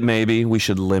think that maybe we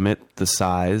should limit the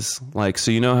size?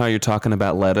 So how you're talking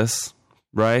about lettuce,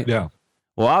 right? Yeah.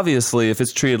 Well, obviously, if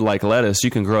it's treated like lettuce,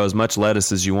 you can grow as much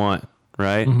lettuce as you want,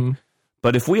 right? Mm-hmm.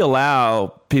 But if we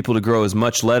allow people to grow as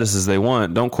much lettuce as they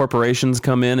want, don't corporations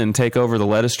come in and take over the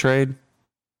lettuce trade?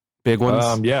 Big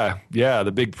ones? Yeah,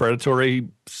 the big predatory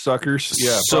suckers.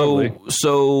 Yeah,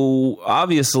 so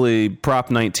obviously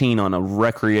Prop 19 on a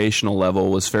recreational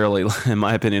level was fairly, in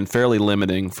my opinion, fairly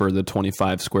limiting for the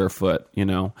 25 square foot,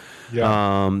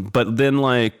 Yeah. But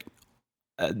then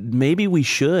maybe we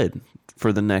should,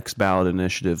 for the next ballot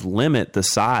initiative, limit the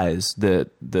size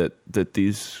that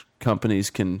these companies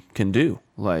can do.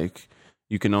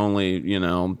 You can only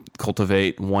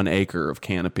cultivate 1 acre of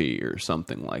canopy or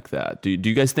something like that. Do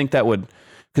you guys think that would?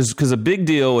 Because a big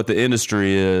deal with the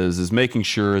industry is making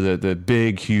sure that the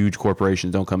big huge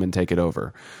corporations don't come and take it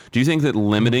over. Do you think that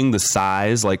limiting the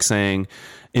size, saying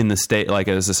in the state,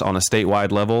 is this on a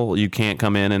statewide level, you can't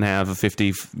come in and have a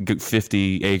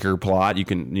 50 acre plot, you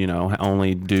can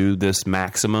only do this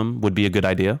maximum, would be a good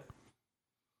idea?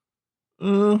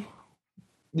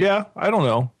 Yeah, I don't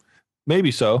know.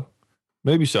 Maybe so.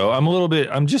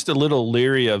 I'm just a little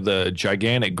leery of the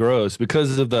gigantic grows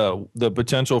because of the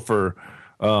potential for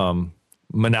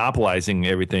monopolizing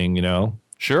everything,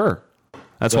 Sure.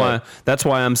 That's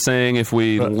why I'm saying if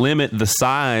we limit the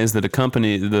size that a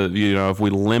company, if we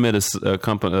limit a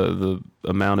company, the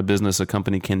amount of business a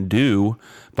company can do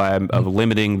by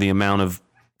limiting the amount of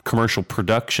commercial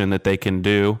production that they can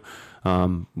do,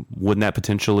 wouldn't that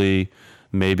potentially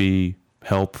maybe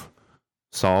help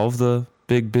solve the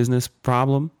big business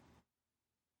problem?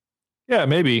 Yeah,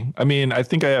 maybe. I mean, I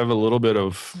think I have a little bit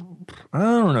of, I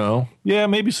don't know. Yeah,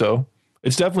 maybe so.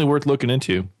 It's definitely worth looking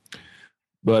into.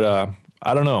 But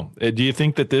I don't know. Do you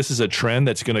think that this is a trend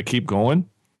that's going to keep going?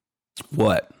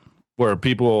 What? where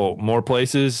more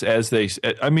places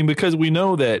because we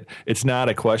know that it's not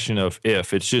a question of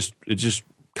if, it's just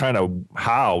kind of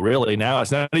how really now.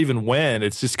 It's not even when,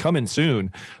 it's just coming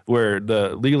soon, where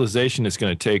the legalization is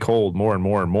going to take hold more and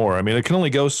more and more. I mean, it can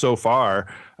only go so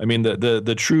far. I mean,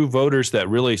 the true voters that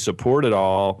really support it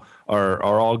all are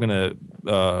all going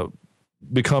to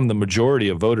become the majority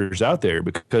of voters out there,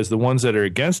 because the ones that are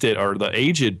against it are the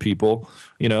aged people,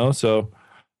 so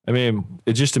I mean,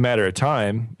 it's just a matter of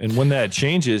time. And when that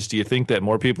changes, do you think that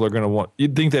more people are going to you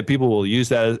think that people will use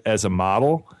that as a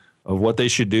model of what they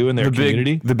should do in their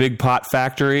community? The big pot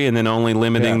factory, and then only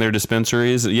limiting their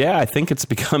dispensaries. Yeah, I think it's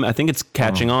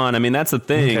catching on. I mean, that's the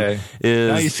thing. Okay.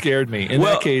 Is now you scared me. In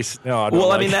that case, no. I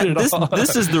don't I mean,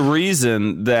 this is the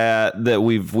reason that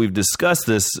we've discussed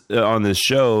this on this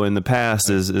show in the past.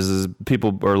 Is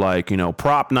people are like,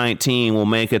 Prop 19 will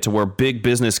make it to where big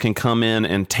business can come in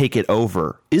and take it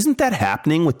over. Isn't that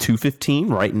happening with 215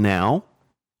 right now?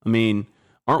 I mean,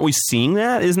 aren't we seeing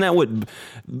that? Isn't that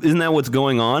what's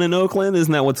going on in Oakland?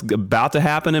 Isn't that what's about to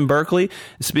happen in Berkeley?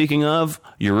 Speaking of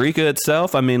Eureka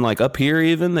itself, I mean, like up here,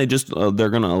 even they're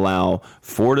going to allow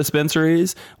 4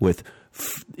 dispensaries with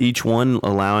each one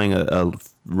allowing a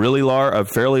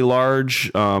fairly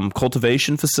large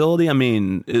cultivation facility. I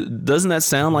mean, doesn't that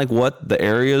sound like what the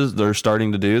areas they're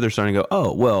starting to do? They're starting to go,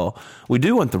 oh, well, we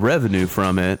do want the revenue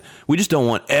from it. We just don't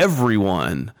want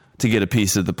everyone to get a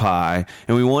piece of the pie,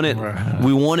 and we want it. Right.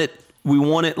 We want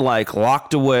it like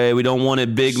locked away. We don't want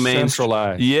it big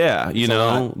centralized. Yeah,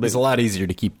 it's a lot easier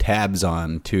to keep tabs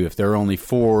on too. If there are only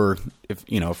 4,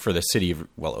 for the city of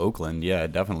Oakland, yeah,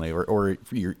 definitely, or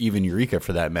even Eureka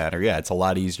for that matter, yeah, it's a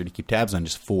lot easier to keep tabs on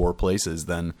just 4 places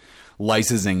than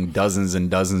licensing dozens and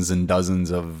dozens and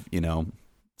dozens of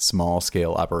small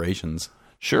scale operations.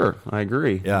 Sure, I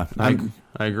agree. Yeah,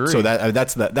 I agree. So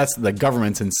that's the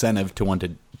government's incentive to want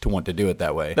to do it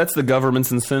that way. That's the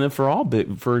government's incentive for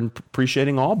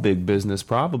appreciating all big business,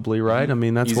 probably, right? I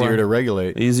mean, that's easier to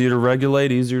regulate, easier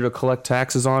to collect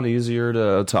taxes on, easier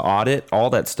to audit,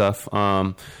 all that stuff.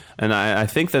 And I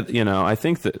think that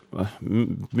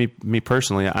me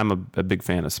personally, I'm a big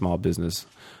fan of small business,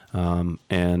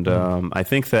 I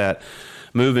think that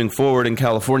moving forward in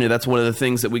California, that's one of the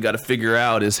things that we got to figure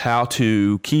out is how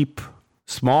to keep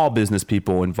small business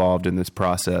people involved in this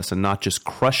process and not just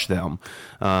crush them.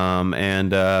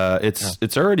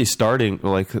 It's already starting.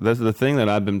 Like that's the thing that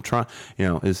I've been trying,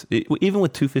 even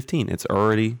with 215, it's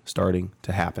already starting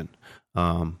to happen.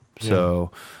 I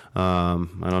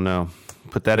don't know.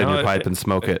 Put that in your pipe and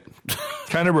smoke it.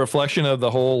 Kind of reflection of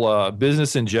the whole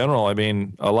business in general. I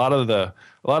mean, a lot of the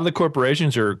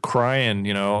corporations are crying,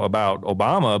 about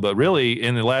Obama, but really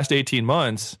in the last 18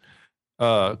 months,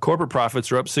 corporate profits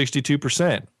are up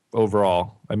 62%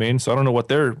 overall. I mean, so I don't know what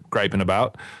they're griping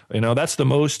about. That's the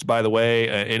most, by the way,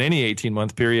 in any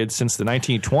 18-month period since the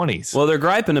 1920s. Well, they're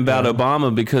griping about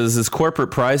Obama because his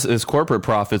corporate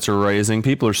profits are raising.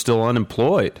 People are still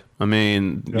unemployed. I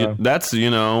mean, that's,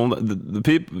 the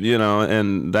people,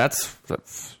 and that's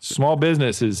small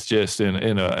business is just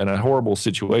in a horrible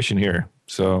situation here.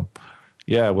 So,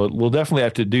 yeah, we'll definitely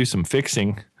have to do some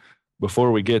fixing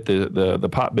before we get the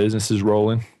pot businesses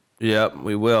rolling. Yep,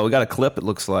 we will. We got a clip, it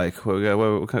looks like. What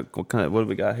do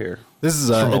we got here? This is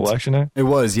from Election Night? It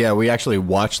was, yeah. We actually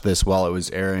watched this while it was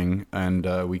airing, and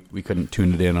we couldn't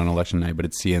tune it in on Election Night, but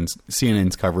it's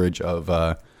CNN's coverage of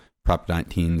Prop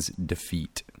 19's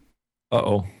defeat.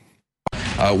 Uh-oh.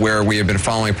 Where we have been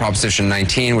following Proposition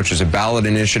 19, which is a ballot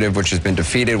initiative which has been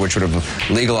defeated, which would have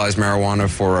legalized marijuana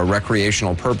for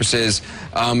recreational purposes.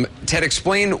 Ted,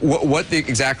 explain what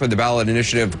exactly the ballot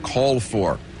initiative called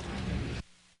for.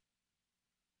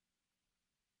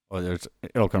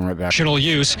 It'll come right back.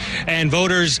 Use, and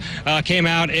voters came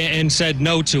out and said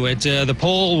no to it. The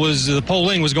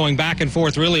polling was going back and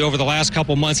forth really over the last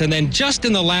couple months, and then just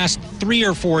in the last 3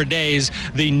 or 4 days,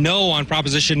 the no on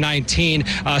Proposition 19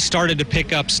 started to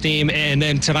pick up steam. And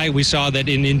then tonight we saw that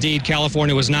indeed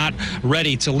California was not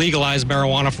ready to legalize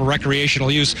marijuana for recreational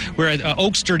use. We're at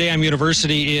Oaksterdam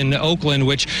University in Oakland,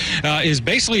 which is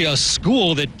basically a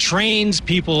school that trains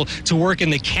people to work in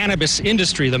the cannabis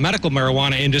industry, the medical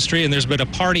marijuana industry. And there's been a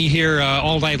party here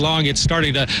all night long. It's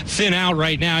starting to thin out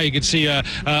right now. You can see a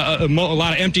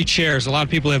lot of empty chairs. A lot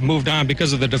of people have moved on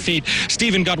because of the defeat.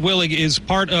 Stephen Gutwillig is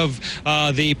part of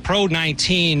the Pro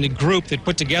 19 group that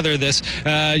put together this.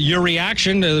 Your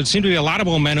reaction? There seemed to be a lot of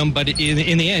momentum, but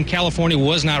in the end, California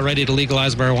was not ready to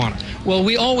legalize marijuana. Well,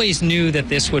 we always knew that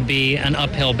this would be an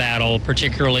uphill battle,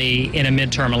 particularly in a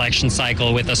midterm election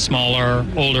cycle with a smaller,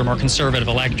 older, more conservative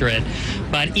electorate.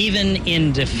 But even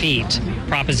in defeat,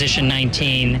 Proposition Proposition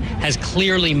 19 has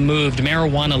clearly moved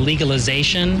marijuana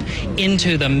legalization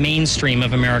into the mainstream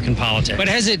of American politics. But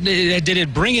did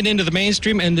it bring it into the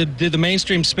mainstream, and did the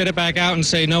mainstream spit it back out and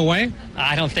say no way?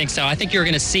 I don't think so. I think you're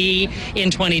going to see in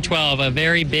 2012, a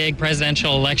very big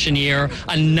presidential election year,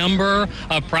 a number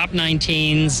of Prop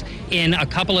 19s in a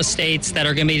couple of states that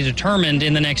are going to be determined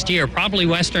in the next year, probably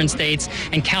Western states,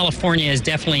 and California is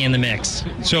definitely in the mix.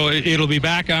 So it'll be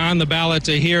back on the ballot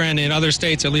here and in other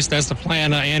states. At least that's the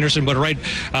plan, Anderson. But right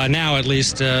now, at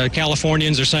least,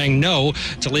 Californians are saying no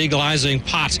to legalizing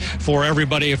pot for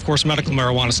everybody. Of course, medical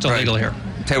marijuana is still legal here.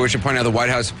 Ted, we should point out the White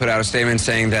House put out a statement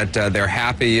saying that they're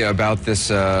happy about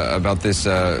this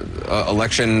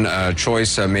election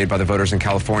choice made by the voters in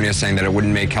California, saying that it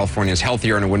wouldn't make Californians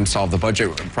healthier and it wouldn't solve the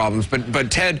budget problems.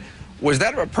 But Ted, was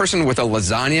that a person with a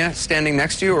lasagna standing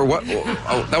next to you, or what?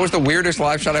 Oh, that was the weirdest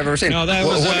live shot I've ever seen. No, that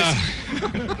was.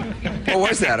 What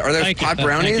was that? Are those pot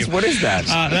brownies? What is that?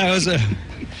 That was.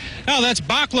 Oh, that's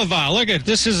baklava. Look at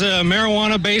this is a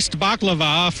marijuana-based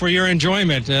baklava for your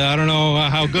enjoyment. I don't know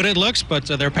how good it looks, but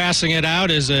they're passing it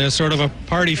out as a sort of a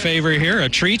party favor here, a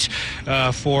treat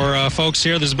for folks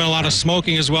here. There's been a lot of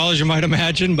smoking as well, as you might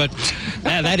imagine, but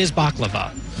that is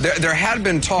baklava. There had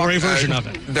been talk. Or a version of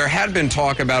it. There had been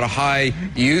talk about a high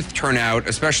youth turnout,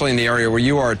 especially in the area where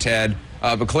you are, Ted.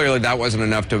 But clearly, that wasn't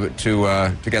enough to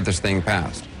get this thing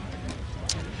passed.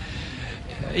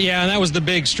 Yeah, and that was the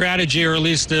big strategy, or at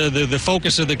least the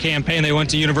focus of the campaign. They went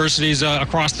to universities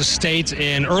across the state,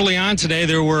 and early on today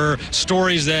there were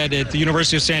stories that at the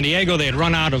University of San Diego they had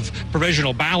run out of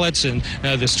provisional ballots, and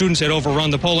the students had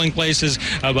overrun the polling places,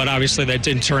 but obviously that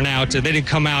didn't turn out. They didn't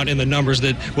come out in the numbers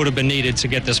that would have been needed to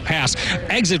get this passed.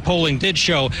 Exit polling did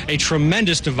show a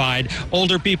tremendous divide.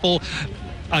 Older people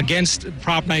against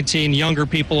Prop 19, younger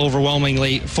people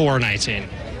overwhelmingly for 19.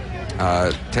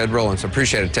 Ted Rollins,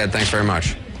 appreciate it, Ted. Thanks very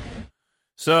much.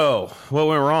 So, what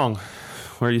went wrong?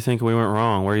 Where do you think we went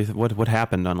wrong? What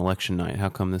happened on election night? How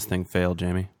come this thing failed,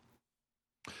 Jamie?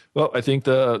 Well, I think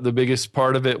the biggest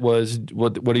part of it was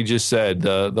what he just said.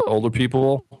 The older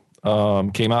people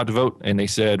came out to vote, and they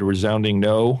said resounding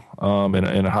no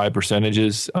in high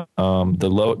percentages.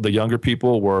 The younger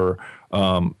people were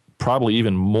probably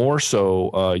even more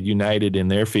so united in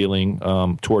their feeling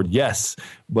toward yes,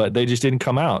 but they just didn't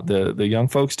come out. The young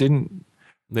folks didn't.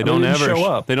 They don't ever show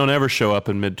up. They don't ever show up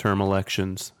in midterm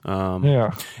elections.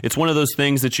 Yeah, it's one of those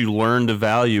things that you learn to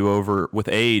value over with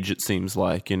age. It seems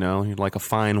like you're like a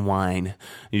fine wine.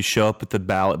 You show up at the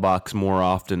ballot box more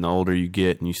often the older you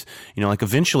get, and like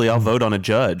eventually I'll vote on a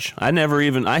judge.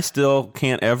 I still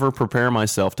can't ever prepare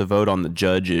myself to vote on the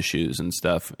judge issues and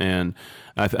stuff. And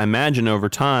I imagine over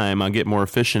time I'll get more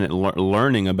efficient at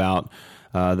learning about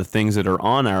the things that are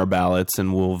on our ballots,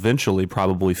 and will eventually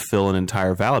probably fill an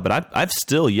entire ballot. But I've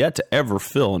still yet to ever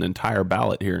fill an entire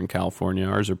ballot here in California.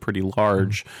 Ours are pretty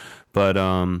large, but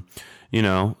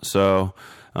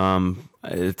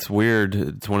it's weird.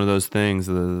 It's one of those things.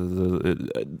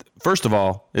 First of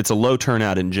all, it's a low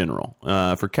turnout in general.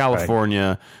 For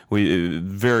California, we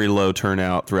very low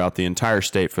turnout throughout the entire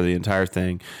state for the entire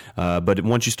thing. But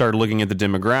once you start looking at the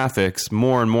demographics,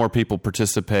 more and more people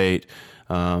participate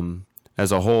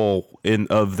as a whole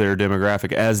of their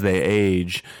demographic as they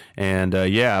age. And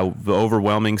the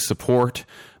overwhelming support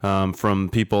from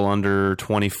people under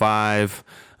 25.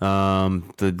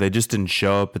 They just didn't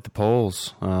show up at the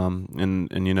polls.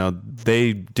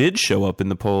 They did show up in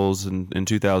the polls in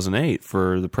 2008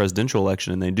 for the presidential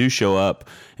election, and they do show up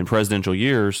in presidential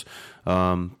years.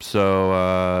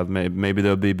 So maybe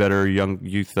there'll be better young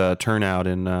youth turnout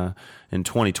in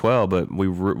 2012, but we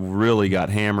really got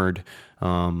hammered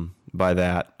by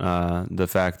that, the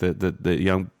fact that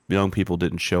the young people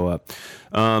didn't show up.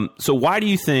 So why do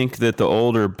you think that the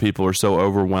older people are so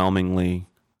overwhelmingly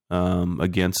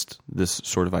against this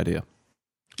sort of idea?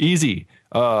 Easy.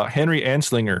 Henry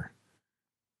Anslinger.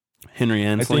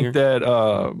 I think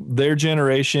that their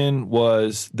generation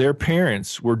their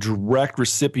parents were direct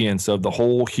recipients of the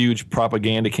whole huge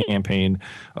propaganda campaign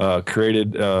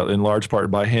created in large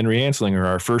part by Henry Anslinger,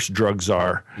 our first drug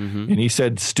czar. Mm-hmm. And he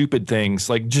said stupid things,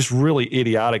 like just really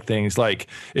idiotic things, like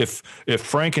if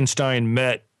Frankenstein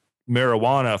met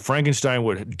marijuana, Frankenstein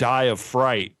would die of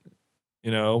fright,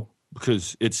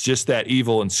 because it's just that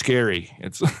evil and scary.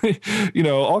 It's,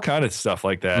 all kind of stuff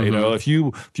like that. Mm-hmm.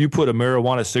 If you put a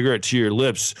marijuana cigarette to your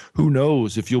lips, who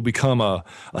knows if you'll become a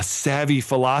savvy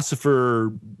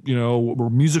philosopher, or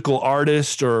musical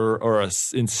artist or a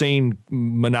insane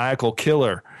maniacal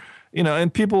killer.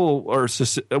 and people are,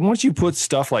 once you put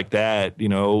stuff like that,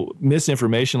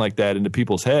 misinformation like that into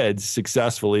people's heads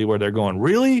successfully, where they're going,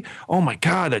 really? Oh my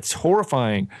God, that's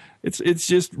horrifying. It's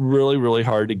just really, really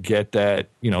hard to get that,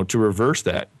 to reverse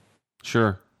that.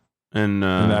 Sure. And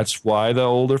that's why the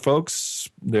older folks,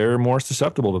 they're more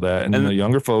susceptible to that. And the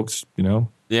younger folks,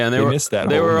 yeah, and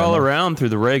they were all around through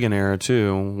the Reagan era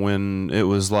too, when it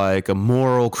was like a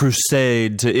moral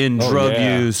crusade to end drug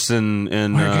use, and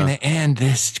we're gonna end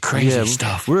this crazy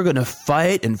stuff. We're gonna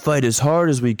fight as hard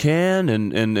as we can,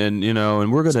 and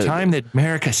we're gonna. It's time that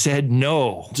America said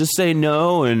no. Just say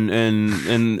no, and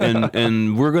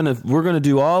we're gonna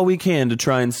do all we can to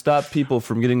try and stop people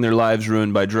from getting their lives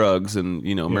ruined by drugs, and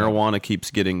marijuana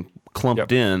keeps getting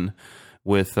clumped in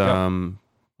with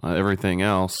everything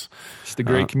else. It's the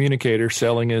great communicator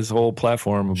selling his whole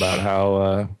platform about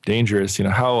how dangerous,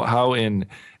 how in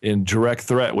direct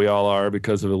threat we all are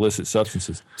because of illicit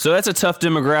substances. So that's a tough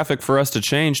demographic for us to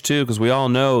change too, because we all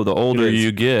know the older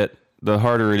you get, the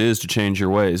harder it is to change your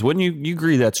ways. Wouldn't you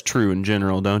agree that's true in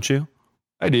general, don't you?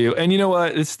 I do. And you know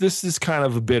what? This is kind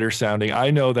of bitter sounding. I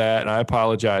know that, and I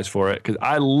apologize for it, because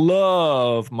I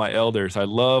love my elders. I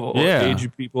love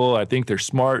aged people. I think they're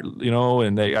smart,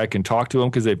 and I can talk to them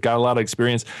because they've got a lot of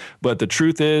experience. But the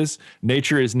truth is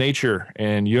nature,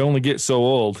 and you only get so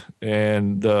old.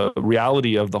 And the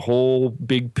reality of the whole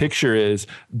big picture is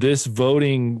this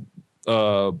voting,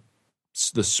 the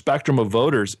spectrum of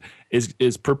voters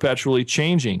is perpetually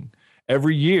changing.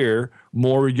 Every year,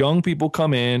 more young people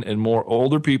come in and more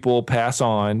older people pass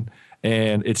on,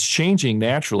 and it's changing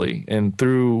naturally. And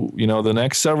through, the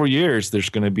next several years, there's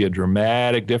going to be a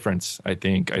dramatic difference, I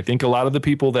think. I think a lot of the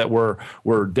people that were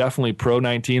definitely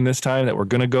pro-19 this time, that were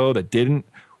going to go, that didn't,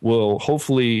 will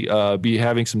hopefully be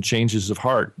having some changes of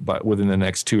heart within the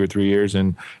next 2 or 3 years,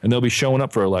 and they'll be showing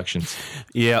up for elections.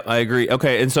 Yeah, I agree.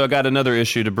 Okay, and so I got another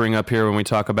issue to bring up here when we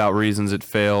talk about reasons it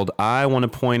failed. I want to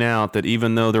point out that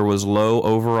even though there was low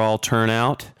overall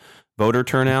voter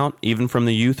turnout, even from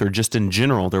the youth, or just in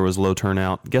general there was low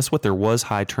turnout, guess what? There was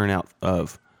high turnout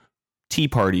of Tea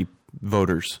Party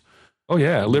voters. Oh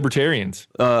yeah, libertarians.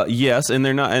 Yes, and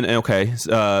they're not. And okay,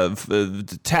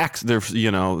 they're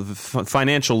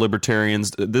financial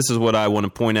libertarians. This is what I want to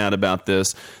point out about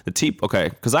this.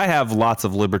 Because I have lots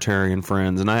of libertarian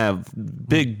friends, and I have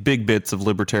big bits of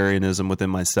libertarianism within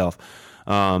myself.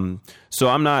 So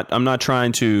I'm not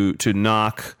trying to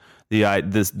knock the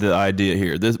idea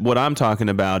here. What I'm talking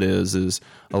about is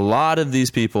a lot of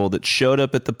these people that showed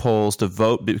up at the polls to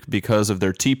vote because of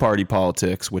their Tea Party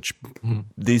politics, which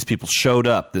these people showed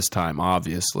up this time,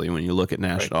 obviously, when you look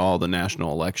at all the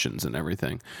national elections and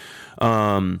everything.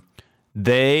 I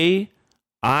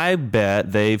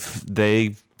bet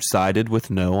they sided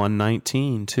with no on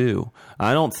 19 too.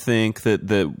 I don't think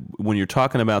that when you're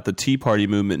talking about the Tea Party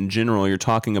movement in general, you're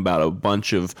talking about a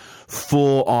bunch of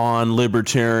full-on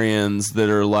libertarians that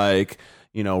are like,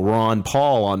 Ron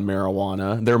Paul on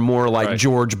marijuana. They're more like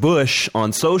George Bush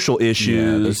on social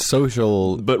issues,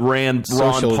 but Ron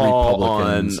Paul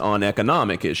on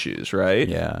economic issues, right?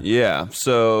 Yeah.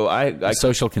 So I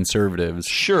social conservatives,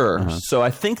 sure. So I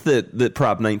think that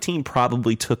Prop 19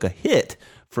 probably took a hit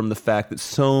from the fact that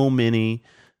so many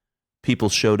people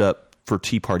showed up for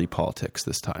Tea Party politics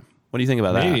this time. What do you think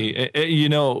about that?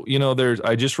 Maybe.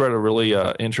 I just read a really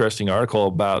interesting article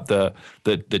about the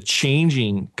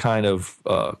changing kind of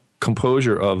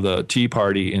composure of the Tea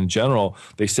Party in general.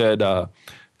 They said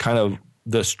kind of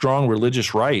the strong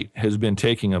religious right has been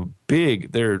taking a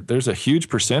there's a huge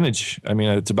percentage. I mean,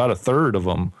 it's about a third of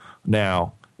them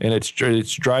now. And it's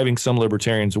driving some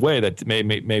libertarians away that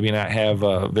maybe not have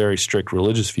very strict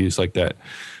religious views like that.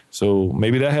 So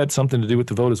maybe that had something to do with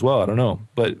the vote as well. I don't know,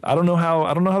 but I don't know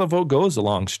how the vote goes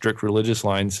along strict religious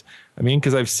lines. I mean,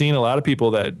 because I've seen a lot of people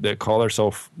that call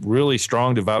themselves really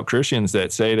strong, devout Christians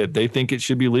that say that they think it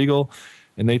should be legal,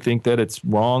 and they think that it's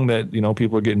wrong that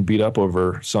people are getting beat up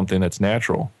over something that's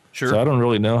natural. Sure. So I don't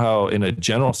really know how, in a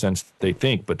general sense, they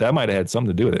think, but that might have had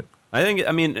something to do with it.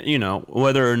 I mean,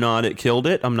 whether or not it killed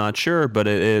it, I'm not sure, but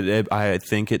I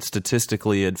think it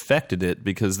statistically affected it,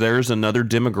 because there's another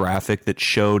demographic that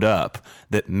showed up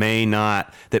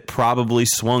that probably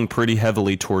swung pretty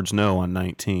heavily towards no on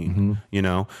 19,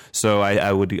 So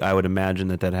I would imagine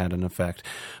that had an effect.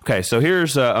 Okay, so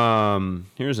here's an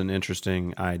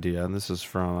interesting idea, and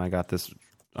I got this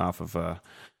off of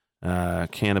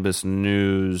Cannabis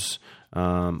News.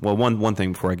 One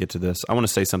thing before I get to this, I want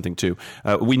to say something too.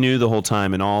 We knew the whole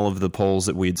time in all of the polls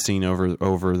that we had seen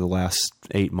over the last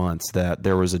 8 months that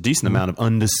there was a decent amount of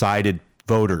undecided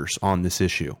voters on this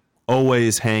issue,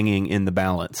 always hanging in the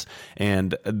balance.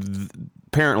 And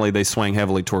apparently they swang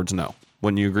heavily towards no.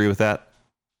 Wouldn't you agree with that?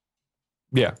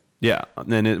 Yeah. Yeah,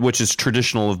 and which is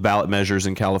traditional of ballot measures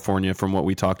in California from what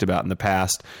we talked about in the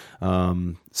past.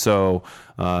 So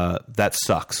that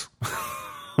sucks.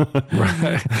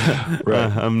 Right.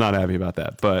 I'm not happy about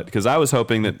that, but because I was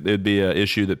hoping that it'd be an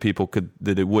issue that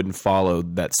that it wouldn't follow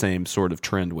that same sort of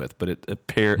trend with, but it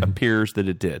appears that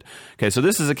it did. Okay, so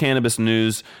this is a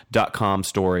cannabisnews.com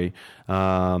story,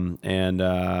 and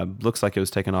looks like it was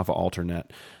taken off of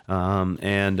Alternet.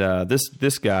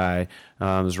 This guy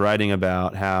was writing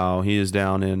about how he is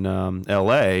down in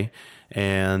L.A.,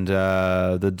 and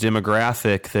the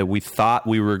demographic that we thought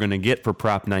we were going to get for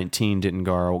Prop 19 didn't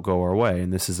go our way.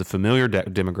 And this is a familiar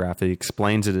demographic. He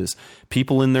explains it as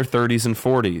people in their 30s and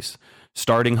 40s,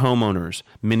 starting homeowners,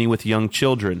 many with young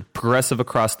children, progressive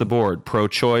across the board,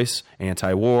 pro-choice,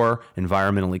 anti-war,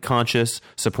 environmentally conscious,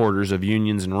 supporters of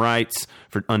unions and rights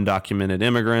for undocumented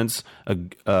immigrants,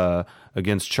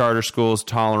 against charter schools,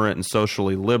 tolerant and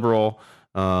socially liberal.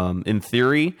 In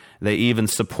theory, they even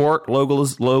support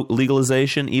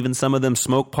legalization. Even some of them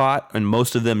smoke pot, and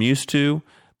most of them used to.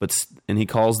 And he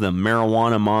calls them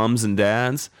marijuana moms and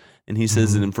dads. And he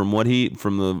says that from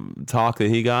the talk that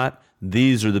he got,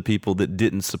 these are the people that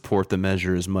didn't support the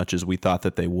measure as much as we thought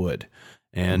that they would.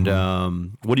 And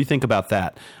what do you think about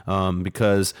that?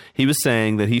 Because he was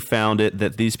saying that he found it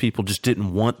that these people just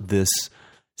didn't want this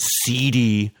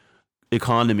seedy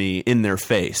economy in their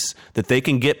face, that they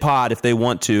can get pot if they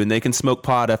want to, and they can smoke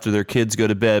pot after their kids go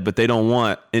to bed, but they don't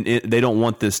want they don't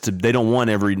want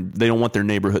their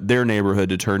neighborhood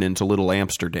to turn into little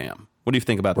Amsterdam. What do you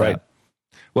think about that?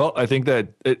 Well, I think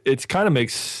that it's kind of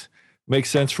makes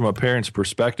sense from a parent's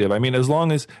perspective. I mean, as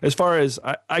far as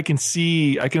I can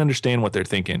understand what they're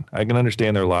thinking. I can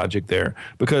understand their logic there,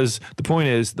 because the point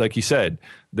is, like you said,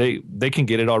 they can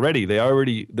get it already. They're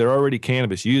already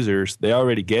cannabis users. They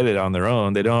already get it on their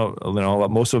own. They don't,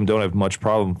 most of them don't have much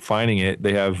problem finding it.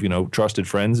 They have, trusted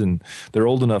friends, and they're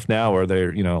old enough now where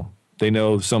they're, they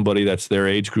know somebody that's their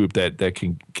age group that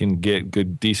can get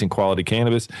good, decent quality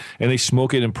cannabis, and they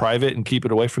smoke it in private and keep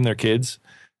it away from their kids.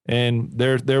 And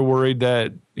they're worried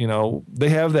that, they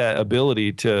have that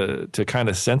ability to kind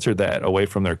of censor that away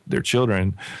from their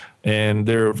children. And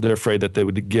they're afraid that they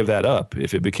would give that up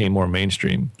if it became more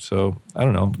mainstream. So I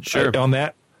don't know. Sure. On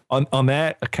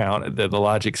that account, the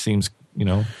logic seems,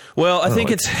 Well, I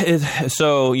think it's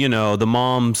so, the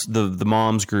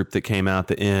moms group that came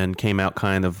out came out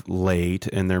kind of late,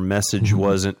 and their message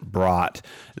wasn't brought.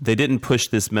 They didn't push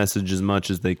this message as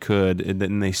much as they could, and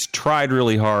then they tried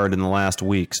really hard in the last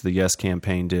weeks. The Yes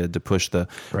campaign did to push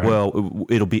well,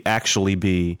 it'll be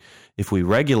if we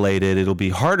regulate it, it'll be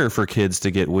harder for kids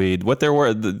to get weed. What they're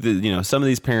worried, some of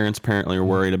these parents apparently are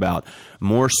worried about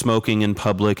more smoking in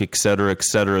public, et cetera,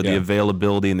 the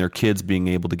availability, and their kids being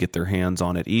able to get their hands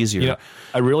on it easier.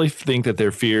 I really think that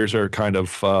their fears are kind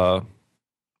of,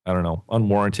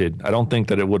 unwarranted. I don't think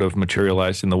that it would have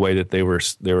materialized in the way that they were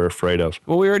afraid of.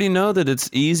 Well, we already know that it's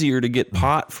easier to get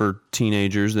pot for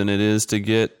teenagers than it is to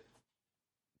get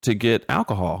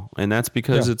alcohol, and that's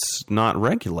because it's not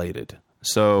regulated.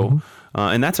 So,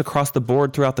 and that's across the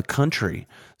board throughout the country.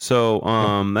 So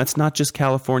that's not just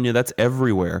California, that's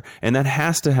everywhere. And that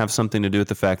has to have something to do with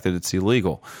the fact that it's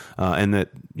illegal, and that,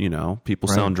 people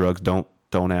selling drugs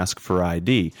don't ask for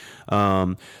ID.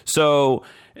 So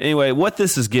anyway, what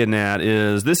this is getting at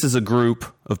is this is a group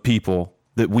of people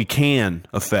that we can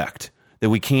affect,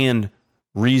 that we can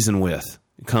reason with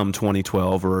come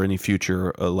 2012 or any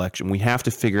future election. We have to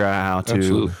figure out how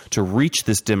to reach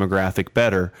this demographic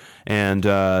better, and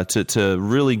to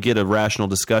really get a rational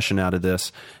discussion out of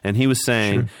this. And he was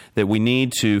saying that we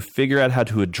need to figure out how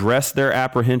to address their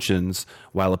apprehensions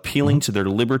while appealing to their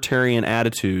libertarian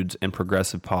attitudes and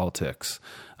progressive politics.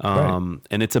 And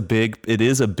it is a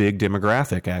big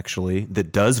demographic, actually,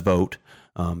 that does vote,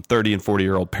 30 and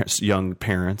 40-year-old young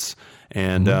parents,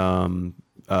 and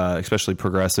especially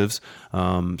progressives.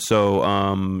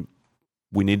 So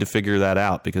we need to figure that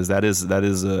out, because that is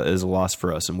a loss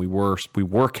for us, and we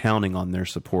were counting on their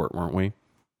support, weren't we?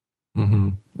 Mm-hmm.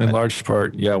 In large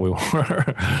part, yeah, we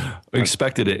were. We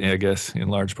expected it, I guess, in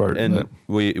large part. And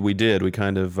we did. We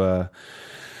kind of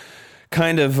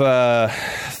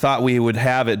thought we would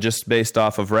have it just based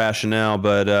off of rationale,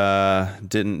 but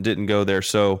didn't go there.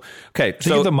 So okay,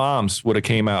 think if the moms would have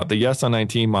came out, the Yes on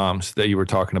 19 moms that you were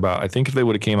talking about, I think if they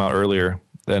would have came out earlier,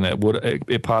 then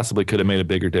it possibly could have made a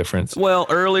bigger difference. Well,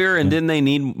 earlier, and didn't they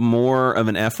need more of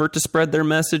an effort to spread their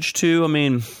message too? I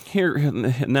mean, here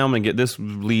now I'm going to get this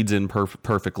leads in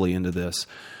perfectly into this.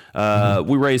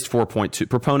 We raised 4.2.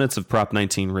 Proponents of Prop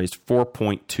 19 raised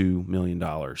 $4.2 million,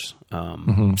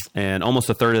 and almost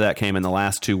a third of that came in the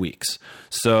last 2 weeks.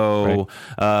 So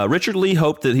Richard Lee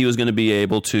hoped that he was going to be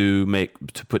able to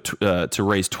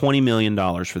raise $20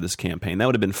 million for this campaign. That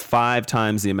would have been 5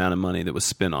 times the amount of money that was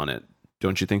spent on it.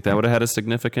 Don't you think that would have had a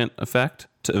significant effect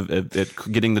at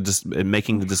making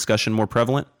the discussion more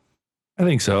prevalent? I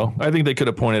think so. I think they could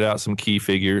have pointed out some key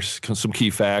figures, some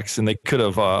key facts, and they could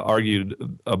have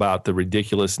argued about the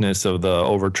ridiculousness of the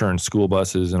overturned school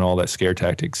buses and all that scare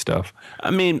tactic stuff. I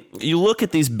mean, you look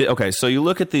at these big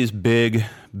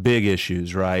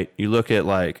issues, right? You look at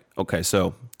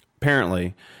so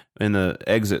apparently in the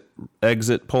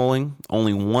exit polling,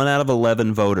 only 1 out of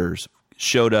 11 voters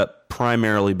showed up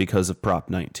primarily because of Prop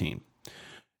 19.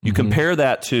 You compare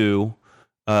that to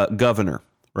governor.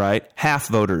 Right?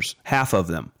 Half of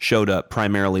them showed up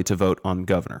primarily to vote on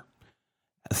governor.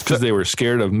 Because they were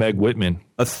scared of Meg Whitman.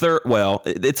 A third. Well,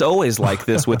 it's always like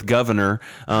this with governor.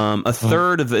 A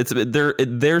third of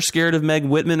they're scared of Meg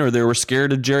Whitman, or they were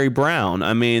scared of Jerry Brown.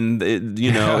 I mean,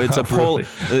 it's a poll.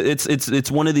 It's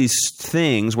one of these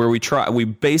things where we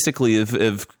basically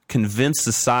have convinced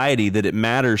society that it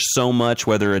matters so much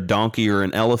whether a donkey or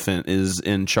an elephant is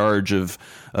in charge of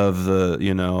the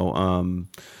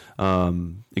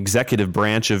executive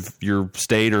branch of your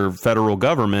state or federal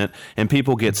government, and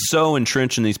people get so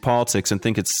entrenched in these politics and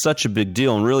think it's such a big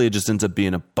deal, and really it just ends up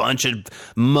being a bunch of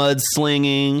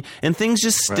mudslinging, and things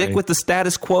just stick with the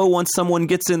status quo once someone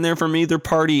gets in there from either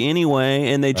party anyway,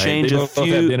 and they change they a both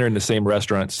few. Have dinner in the same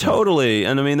restaurants. Totally,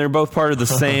 and I mean they're both part of the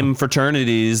same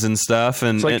fraternities and stuff,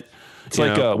 and it's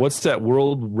like what's that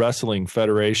World Wrestling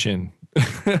Federation?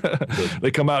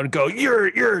 They come out and go, you're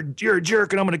a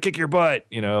jerk, and I'm going to kick your butt,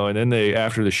 and then they,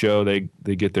 after the show, they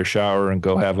get their shower and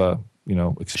go have a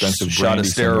expensive shot of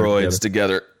steroids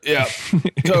together. Yeah,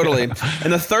 totally.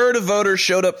 And a third of voters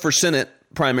showed up for Senate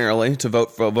primarily to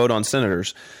vote on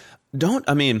senators.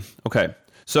 Okay.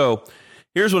 So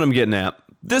here's what I'm getting at.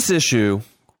 This issue,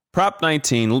 Prop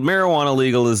 19, marijuana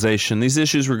legalization, these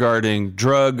issues regarding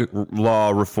drug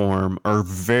law reform are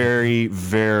very,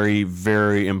 very,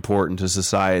 very important to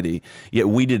society, yet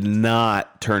we did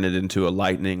not turn it into a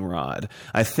lightning rod.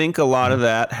 I think a lot of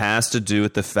that has to do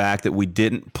with the fact that we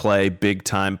didn't play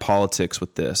big-time politics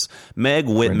with this. Meg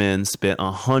Whitman spent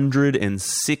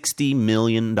 $160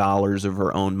 million of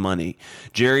her own money.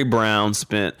 Jerry Brown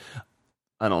spent...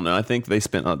 I don't know. I think they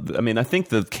spent. I think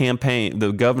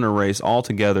the governor race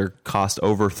altogether cost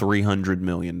over $300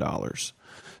 million.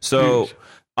 So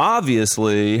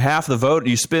obviously, half the vote,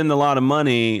 you spend a lot of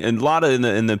money, and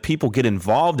and the people get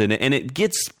involved in it, and it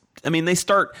gets. They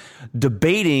start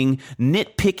debating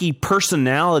nitpicky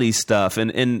personality stuff,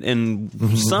 and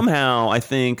somehow I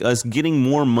think us getting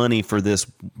more money for this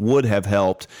would have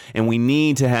helped, and we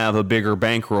need to have a bigger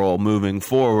bankroll moving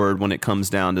forward when it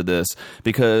comes down to this,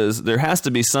 because there has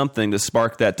to be something to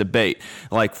spark that debate.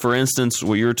 Like, for instance,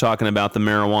 what you're talking about, the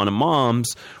marijuana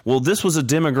moms, well, this was a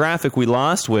demographic we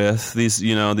lost with these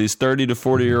 30 to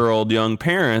 40-year-old young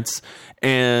parents,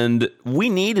 and we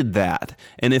needed that.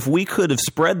 And if we could have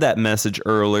spread that message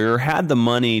earlier, had the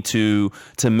money to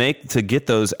get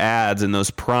those ads in those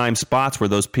prime spots where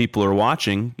those people are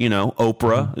watching,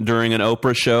 Oprah during an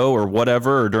Oprah show or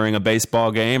whatever, or during a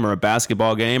baseball game or a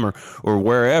basketball game or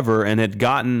wherever, and had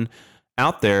gotten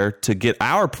out there to get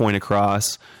our point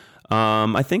across,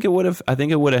 I think it would have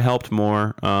helped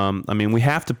more. We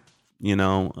have to,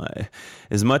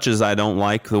 as much as I don't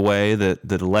like the way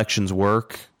that elections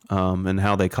work, and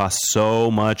how they cost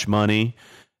so much money,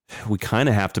 we kind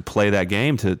of have to play that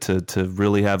game to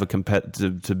really have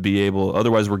to be able.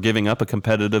 Otherwise, we're giving up a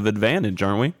competitive advantage,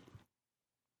 aren't we?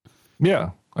 Yeah,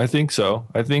 I think so.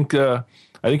 I think you're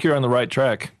on the right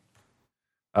track.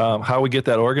 How we get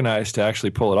that organized to actually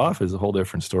pull it off is a whole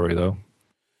different story, though.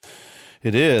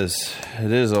 It is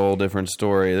a whole different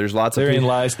story. There's lots of. Therein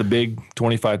lies the big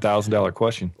 $25,000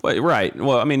 question. Right.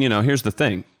 Well, here's the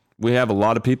thing. We have a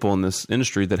lot of people in this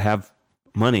industry that have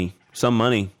some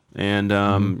money, and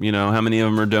how many of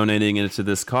them are donating it to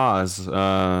this cause?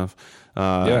 That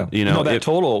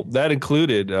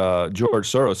included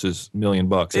George Soros's $1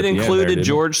 million. It included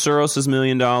George Soros's $1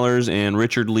 million and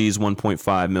Richard Lee's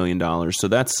 $1.5 million. So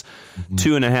that's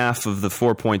 2.5 of the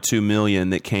 4.2 million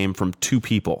that came from 2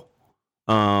 people.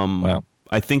 Wow.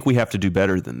 I think we have to do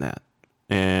better than that.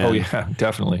 And,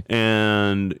 definitely.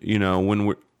 And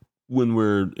when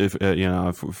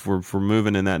if we're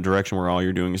moving in that direction where all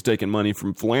you're doing is taking money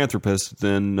from philanthropists,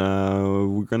 then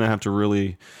we're going to have to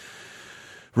really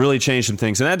change some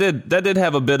things. And that did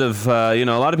have a bit of a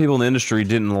lot of people in the industry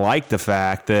didn't like the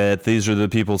fact that these are the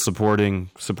people supporting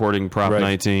Prop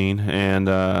 19, and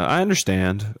I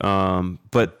understand,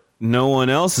 but no one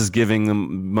else is giving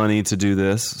them money to do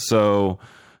this, so.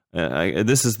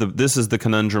 This is the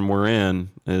conundrum we're in.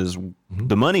 Is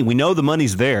the money? We know the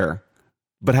money's there,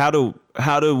 but how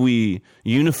do we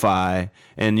unify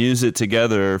and use it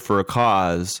together for a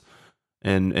cause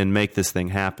and make this thing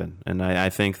happen? And I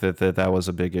think that was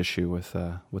a big issue with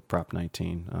Prop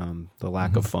 19. The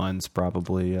lack of funds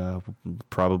probably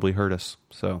hurt us.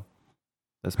 So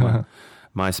that's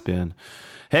my spin.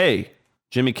 Hey,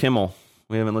 Jimmy Kimmel.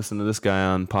 We haven't listened to this guy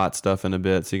on pot stuff in a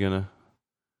bit. Is he gonna?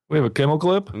 We have a Kimmel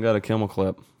clip? We got a Kimmel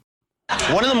clip.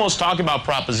 One of the most talked about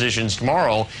propositions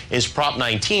tomorrow is Prop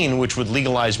 19, which would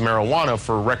legalize marijuana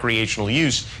for recreational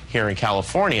use here in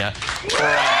California. For a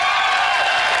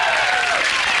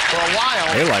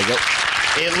while, They like it.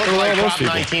 it looked like Prop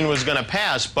 19 was going to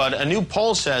pass, but a new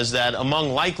poll says that among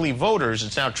likely voters,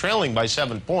 it's now trailing by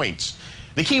 7 points.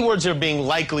 The key words are being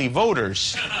likely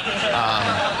voters.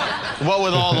 What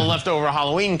with all the leftover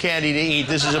Halloween candy to eat,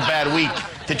 this is a bad week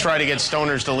to try to get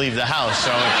stoners to leave the house.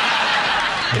 So,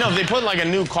 if they put like a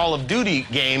new Call of Duty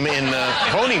game in the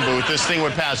voting booth, this thing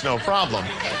would pass no problem.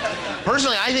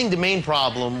 Personally, I think the main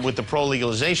problem with the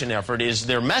pro-legalization effort is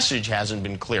their message hasn't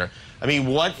been clear. I mean,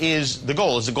 what is the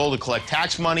goal? Is the goal to collect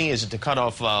tax money? Is it to cut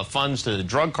off funds to the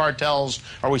drug cartels?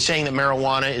 Are we saying that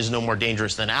marijuana is no more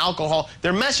dangerous than alcohol?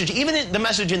 Their message, even the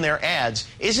message in their ads,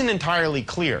 isn't entirely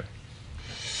clear.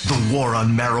 The war on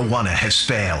marijuana has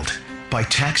failed. By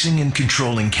taxing and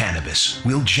controlling cannabis,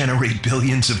 we'll generate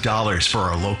billions of dollars for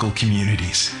our local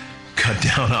communities, cut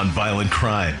down on violent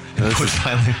crime, and put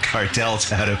violent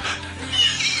cartels out of...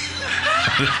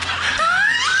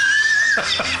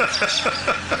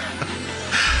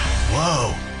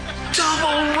 Whoa!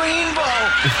 Double rainbow!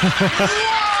 Double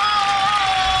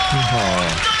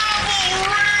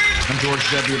rainbow! I'm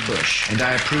George W. Bush, and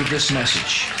I approve this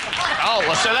message. Oh,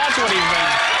 well, so that's what he's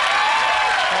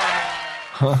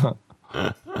been...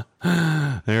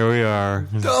 There we are.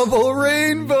 Double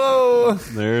rainbow.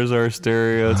 There's our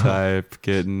stereotype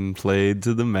getting played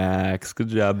to the max. Good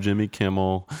job, Jimmy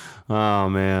Kimmel. Oh,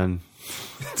 man.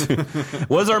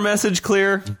 Was our message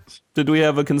clear? Did we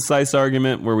have a concise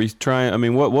argument where we try? I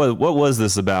mean, what was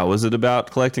this about? Was it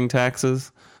about collecting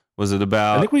taxes? Was it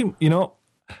about? I think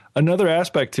another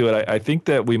aspect to it. I think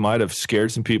that we might have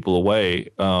scared some people away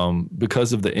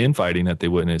because of the infighting that they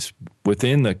witnessed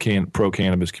within the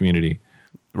pro-cannabis community.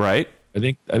 Right. I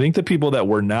think the people that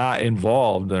were not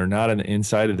involved, that are not on the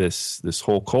inside of this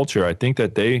whole culture, I think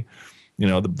that they,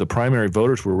 the primary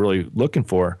voters were really looking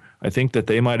for. I think that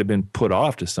they might have been put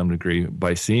off to some degree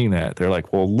by seeing that. They're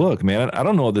like, well, look, man, I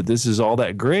don't know that this is all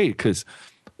that great, because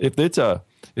if it's a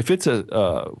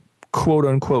quote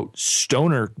unquote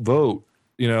stoner vote,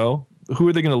 who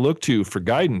are they going to look to for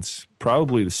guidance?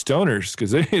 Probably the stoners,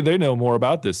 because they know more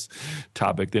about this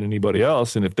topic than anybody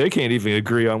else. And if they can't even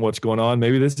agree on what's going on,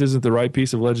 maybe this isn't the right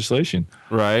piece of legislation.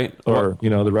 Right. Or,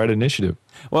 the right initiative.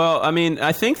 Well, I mean,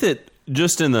 I think that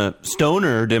just in the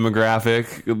stoner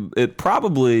demographic, it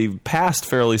probably passed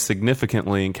fairly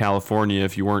significantly in California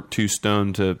if you weren't too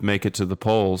stoned to make it to the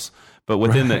polls. But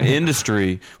within the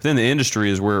industry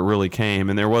is where it really came,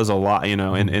 and there was a lot,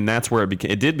 and that's where it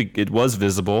became. It was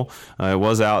visible. It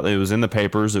was out. It was in the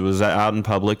papers. It was out in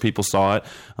public. People saw it.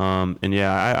 And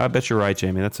yeah, I bet you're right,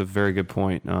 Jamie. That's a very good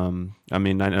point. I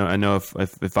mean, I know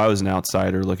if I was an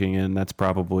outsider looking in, that's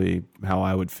probably how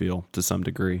I would feel to some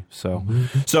degree. So,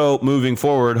 so moving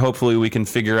forward, hopefully we can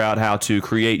figure out how to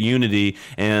create unity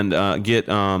and get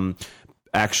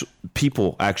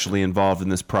people actually involved in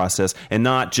this process, and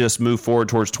not just move forward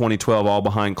towards 2012 all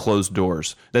behind closed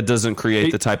doors. That doesn't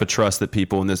create the type of trust that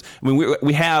people in this. I mean,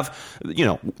 we have,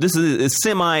 this is a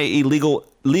semi-illegal,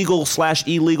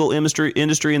 legal/illegal industry,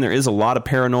 and there is a lot of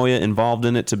paranoia involved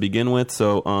in it to begin with.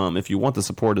 So, if you want the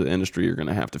support of the industry, you're going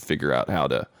to have to figure out how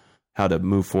to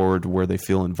move forward where they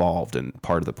feel involved and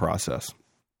part of the process.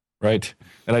 Right.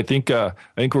 And I think we're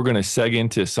going to seg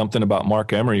into something about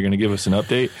Mark Emery. You're going to give us an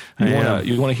update.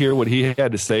 You want to hear what he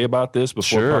had to say about this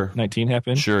before Prop 19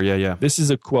 happened? Sure, yeah. This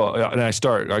is a quote, and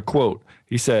I quote,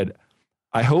 he said,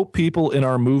 "I hope people in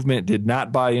our movement did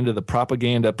not buy into the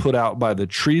propaganda put out by the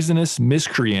treasonous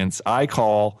miscreants I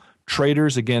call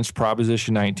traitors against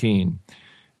Proposition 19.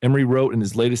 Emery wrote in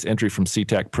his latest entry from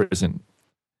SeaTac prison.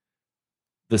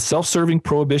 The self-serving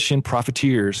prohibition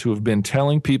profiteers who have been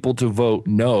telling people to vote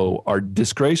no are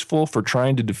disgraceful for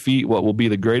trying to defeat what will be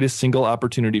the greatest single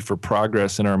opportunity for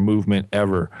progress in our movement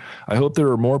ever. I hope there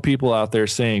are more people out there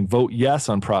saying vote yes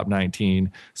on Prop 19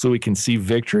 so we can see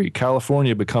victory.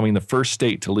 California becoming the first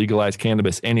state to legalize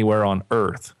cannabis anywhere on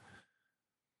earth.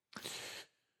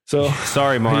 So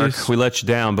sorry, Mark, we let you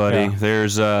down, buddy. Yeah.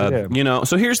 There's,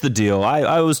 so here's the deal.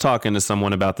 I was talking to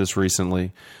someone about this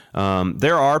recently.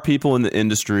 There are people in the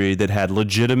industry that had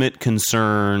legitimate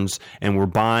concerns and were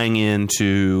buying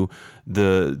into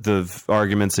the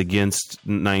arguments against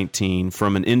 19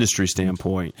 from an industry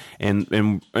standpoint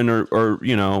and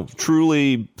are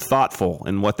truly thoughtful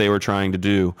in what they were trying to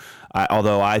do.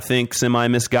 Although I think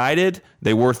semi-misguided,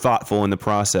 they were thoughtful in the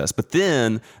process. But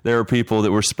then there are people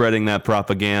that were spreading that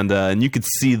propaganda, and you could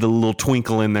see the little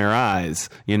twinkle in their eyes,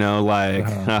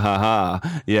 ha ha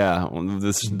ha, yeah,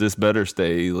 this better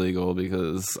stay illegal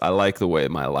because I like the way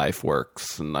my life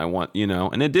works, and I want,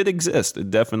 and it did exist.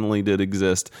 It definitely did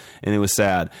exist, and it was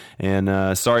sad.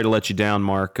 And sorry to let you down,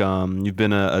 Mark. You've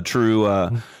been a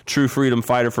true freedom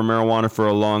fighter for marijuana for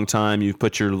a long time. You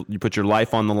put your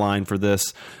life on the line for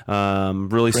this.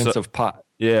 Really, Prince of Pot.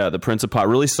 Yeah, the Prince of Pot.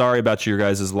 Really sorry about your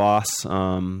guys' loss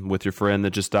with your friend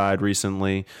that just died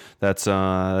recently. That's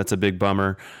a big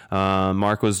bummer.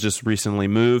 Mark was just recently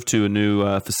moved to a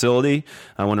new facility.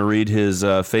 I want to read his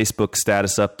Facebook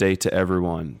status update to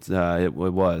everyone. It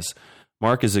was,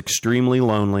 Mark is extremely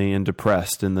lonely and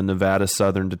depressed in the Nevada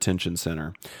Southern Detention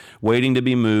Center, waiting to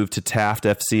be moved to Taft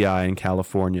FCI in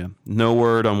California. No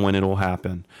word on when it will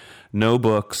happen. No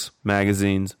books,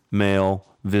 magazines, mail,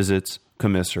 visits,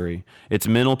 commissary. It's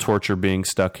mental torture being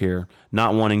stuck here,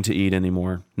 not wanting to eat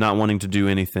anymore, not wanting to do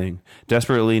anything.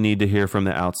 Desperately need to hear from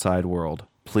the outside world.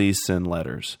 Please send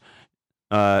letters.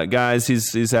 Guys,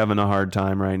 he's having a hard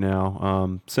time right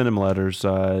now. Send him letters.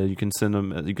 You can send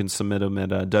them. You can submit them at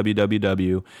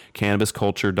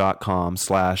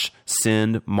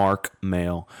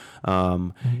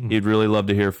www.cannabisculture.com/sendmarkmail. He'd really love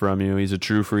to hear from you. He's a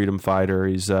true freedom fighter.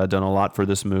 He's done a lot for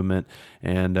this movement,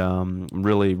 and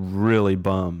really, really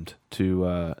bummed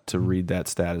to read that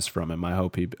status from him. I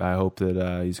hope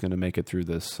that he's going to make it through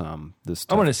this. I'm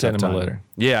going to send him a letter.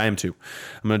 Yeah, I am too.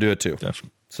 I'm going to do it too.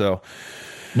 Definitely. So.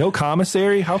 No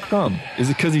commissary? How come? Is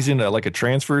it because he's in a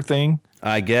transfer thing?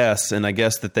 I guess, and I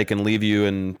guess that they can leave you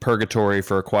in purgatory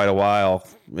for quite a while.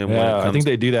 Yeah, I think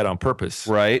they do that on purpose.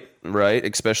 Right,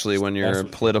 especially when you're a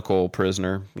political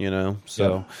prisoner, So,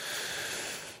 yeah.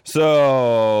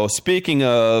 So speaking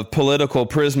of political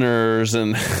prisoners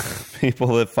and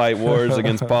people that fight wars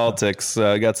against politics,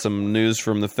 I got some news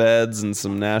from the feds and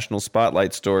some national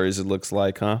spotlight stories, it looks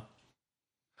like, huh?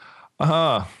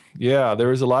 Yeah, there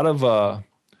was a lot of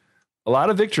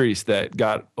victories that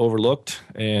got overlooked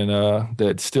and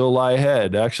that still lie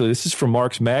ahead. Actually, this is from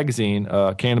Mark's magazine,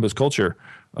 Cannabis Culture.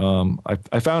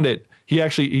 I found it.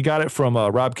 He got it from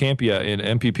Rob Campia in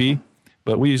MPP,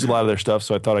 but we use a lot of their stuff,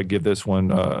 so I thought I'd get this one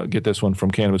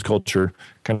from Cannabis Culture,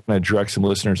 kind of direct some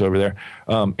listeners over there.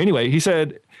 Anyway, he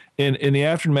said in the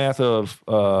aftermath of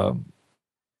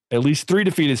at least 3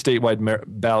 defeated statewide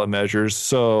ballot measures.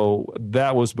 So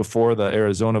that was before the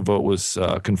Arizona vote was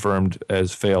confirmed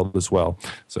as failed as well.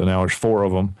 So now there's 4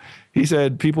 of them. He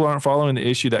said people aren't following the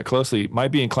issue that closely,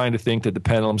 might be inclined to think that the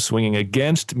pendulum's swinging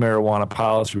against marijuana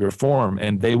policy reform,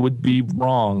 and they would be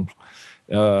wrong.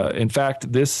 In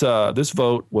fact, this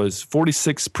vote was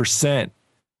 46%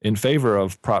 in favor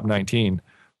of Prop 19,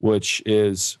 which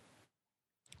is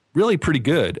really pretty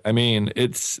good. I mean,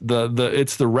 it's the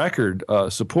record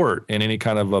support in any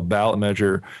kind of a ballot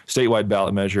measure, statewide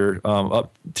ballot measure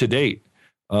up to date.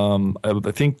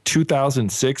 I think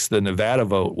 2006, the Nevada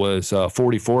vote was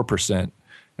 44%.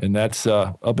 And that's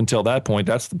up until that point,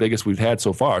 that's the biggest we've had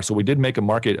so far. So we did make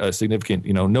a significant,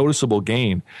 noticeable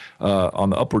gain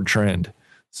on the upward trend.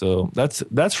 So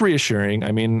that's reassuring.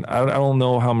 I mean, I don't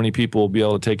know how many people will be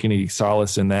able to take any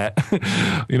solace in that,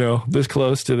 this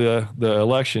close to the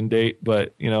election date.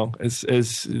 But,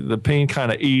 as the pain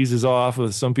kind of eases off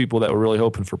of some people that were really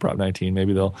hoping for Prop 19,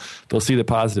 maybe they'll see the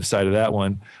positive side of that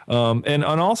one. And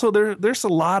also there's a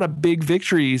lot of big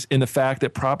victories in the fact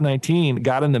that Prop 19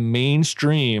 got in the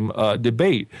mainstream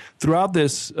debate. Throughout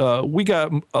this, we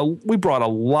brought a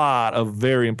lot of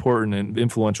very important and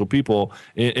influential people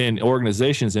in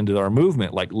organizations into our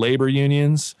movement, like labor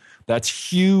unions.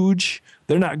 That's huge.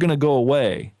 They're not going to go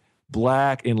away.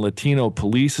 Black and Latino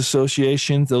police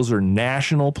associations, those are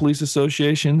national police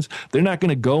associations. They're not going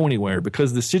to go anywhere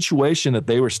because the situation that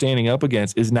they were standing up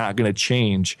against is not going to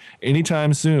change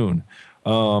anytime soon.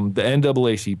 The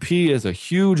NAACP is a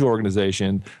huge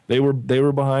organization. They were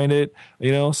behind it,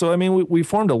 So I mean, we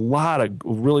formed a lot of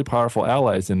really powerful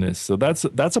allies in this. So that's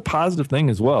a positive thing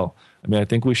as well. I mean, I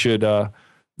think we should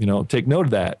take note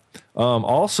of that.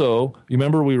 Also, you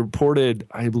remember we reported,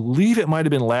 I believe it might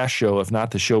have been last show, if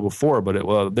not the show before,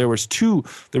 but there were two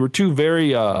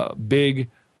very big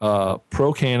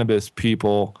pro-cannabis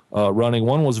people running.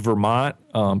 One was Vermont,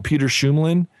 Peter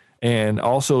Shumlin, and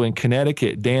also in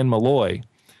Connecticut, Dan Malloy,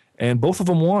 and both of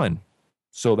them won.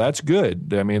 So that's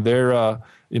good. I mean, they're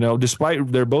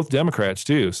they're both Democrats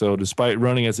too. So despite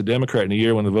running as a Democrat in a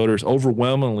year when the voters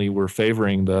overwhelmingly were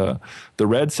favoring the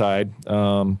red side,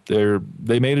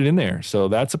 they made it in there. So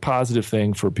that's a positive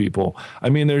thing for people. I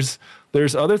mean, there's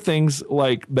other things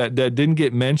like that didn't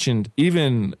get mentioned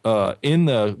even in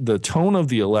the tone of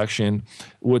the election,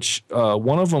 which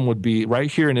one of them would be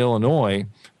right here in Illinois.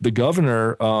 The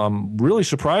governor really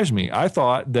surprised me. I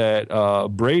thought that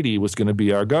Brady was going to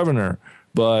be our governor,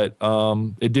 but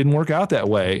it didn't work out that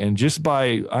way. And just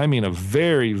by, a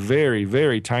very, very,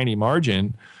 very tiny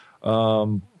margin,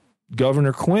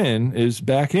 Governor Quinn is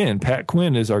back in. Pat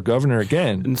Quinn is our governor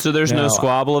again. And so there's no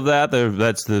squabble of that?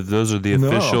 Those are the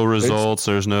official results.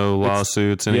 There's no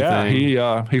lawsuits, anything?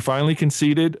 Yeah, he finally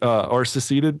conceded or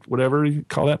seceded, whatever you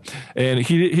call that. And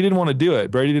he didn't want to do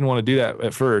it. Brady didn't want to do that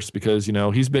at first because,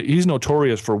 he's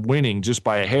notorious for winning just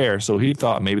by a hair. So he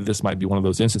thought maybe this might be one of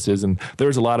those instances. And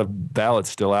there's a lot of ballots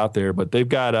still out there, but they've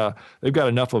got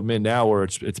enough of them in now where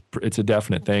it's a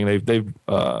definite thing.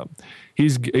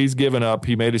 He's given up.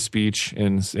 He made a speech,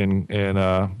 and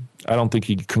I don't think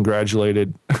he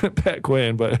congratulated Pat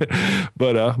Quinn,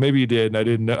 but maybe he did, and I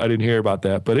didn't hear about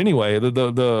that. But anyway,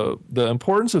 the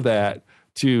importance of that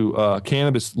to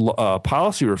cannabis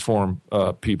policy reform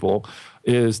people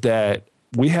is that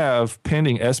we have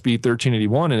pending SB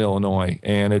 1381 in Illinois,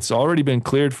 and it's already been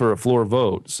cleared for a floor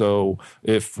vote. So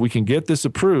if we can get this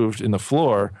approved in the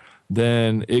floor,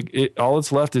 then all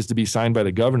that's left is to be signed by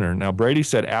the governor. Now, Brady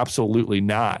said absolutely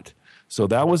not. So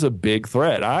that was a big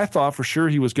threat. I thought for sure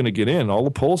he was going to get in. All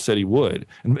the polls said he would.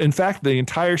 In fact, the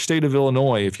entire state of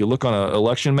Illinois, if you look on an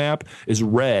election map, is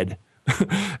red.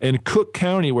 And Cook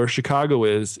County, where Chicago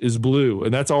is blue.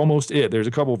 And that's almost it. There's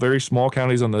a couple of very small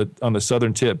counties on the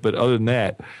southern tip. But other than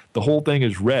that, the whole thing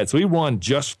is red. So he won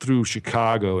just through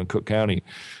Chicago and Cook County.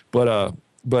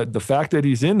 But the fact that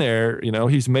he's in there,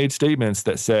 he's made statements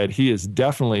that said he is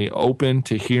definitely open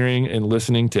to hearing and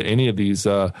listening to any of these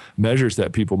measures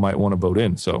that people might want to vote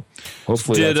in. So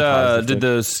hopefully did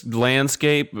the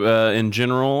landscape in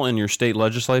general in your state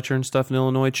legislature and stuff in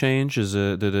Illinois change?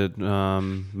 Did it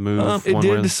move? It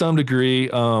did to some degree.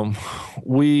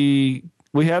 We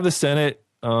have the Senate.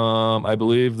 I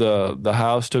believe the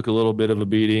House took a little bit of a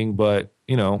beating, but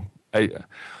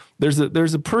there's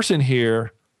a person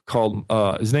here called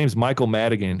his name's Michael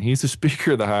Madigan. He's the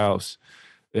Speaker of the House,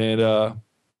 and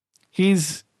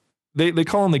they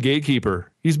call him the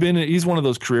gatekeeper. He's one of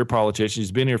those career politicians.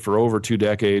 He's been here for over 2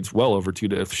 decades, well over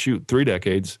 3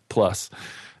 decades plus.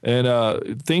 And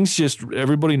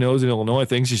everybody knows in Illinois,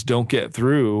 things just don't get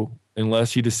through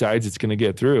unless he decides it's going to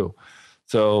get through.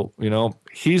 So,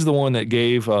 he's the one that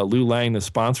gave Lou Lang, the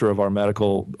sponsor of our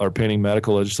pending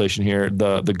medical legislation here,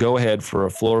 the go-ahead for a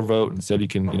floor vote, and said he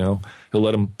can, he'll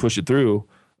let him push it through.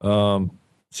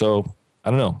 So, I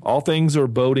don't know. All things are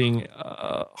boding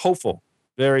hopeful,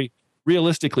 very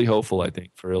realistically hopeful, I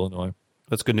think, for Illinois.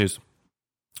 That's good news.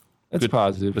 That's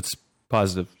positive. It's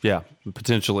positive, yeah,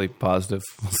 potentially positive.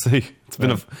 We'll see. It's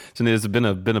been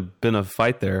a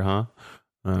fight there, huh?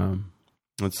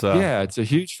 It's a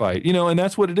huge fight, and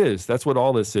that's what it is. That's what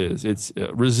all this is. It's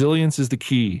resilience is the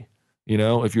key.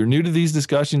 If you're new to these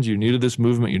discussions, you're new to this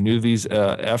movement, you're new to these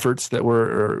efforts that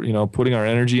we're, putting our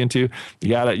energy into.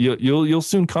 You'll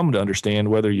soon come to understand,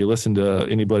 whether you listen to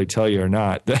anybody tell you or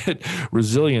not, that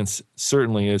resilience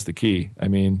certainly is the key. I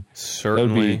mean,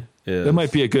 certainly that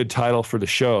might be a good title for the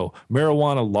show.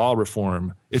 Marijuana law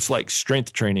reform. It's like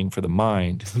strength training for the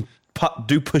mind.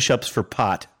 Do push-ups for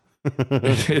pot.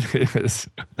 It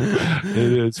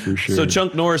is for sure. So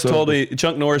Chuck Norris told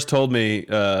me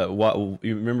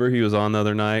you remember he was on the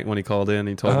other night when he called in.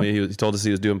 He told me he told us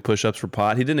he was doing push-ups for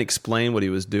pot. He didn't explain what he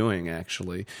was doing.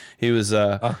 Actually, he was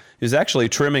actually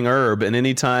trimming herb, and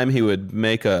anytime he would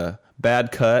make a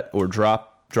bad cut or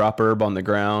drop herb on the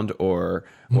ground or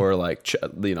like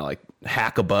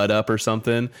hack a bud up or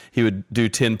something, he would do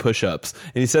 10 push-ups.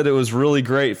 And he said it was really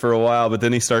great for a while, but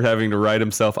then he started having to write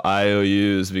himself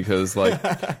IOUs because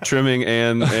like trimming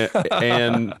and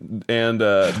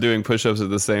doing push-ups at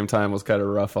the same time was kind of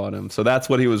rough on him. So that's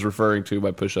what he was referring to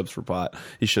by push-ups for pot.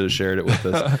 He should have shared it with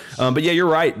us. But yeah, you're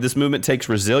right. This movement takes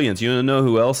resilience. You know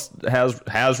who else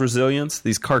has resilience?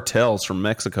 These cartels from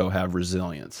Mexico have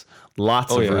resilience.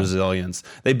 Lots of resilience.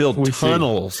 They build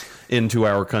tunnels into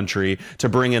our country to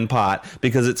bring in pot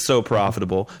because it's so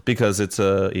profitable, because it's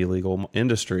a illegal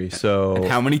industry. So and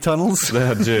how many tunnels?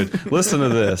 Dude, listen to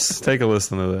this. Take a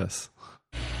listen to this.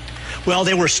 Well,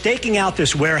 they were staking out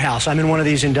this warehouse. I'm in one of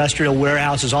these industrial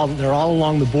warehouses. They're all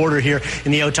along the border here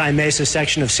in the Otay Mesa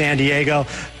section of San Diego.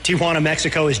 Tijuana,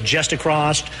 Mexico is just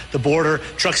across the border.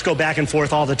 Trucks go back and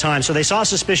forth all the time. So they saw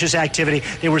suspicious activity.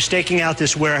 They were staking out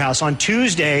this warehouse. On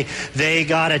Tuesday, they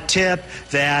got a tip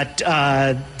that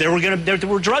there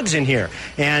were drugs in here.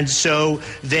 And so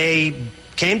they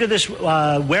came to this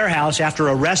warehouse after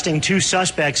arresting 2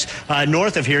 suspects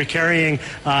north of here carrying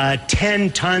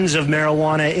 10 tons of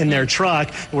marijuana in their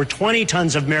truck. There were 20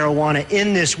 tons of marijuana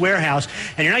in this warehouse,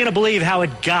 and you're not going to believe how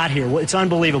it got here. It's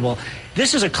unbelievable.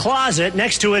 This is a closet.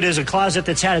 Next to it is a closet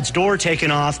that's had its door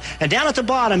taken off. And down at the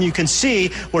bottom, you can see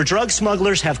where drug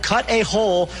smugglers have cut a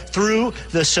hole through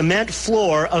the cement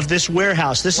floor of this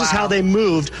warehouse. This is how they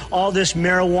moved all this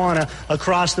marijuana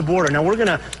across the border. Now, we're going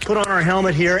to put on our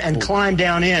helmet here and climb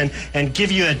down in and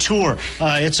give you a tour.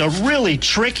 It's a really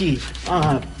tricky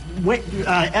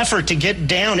effort to get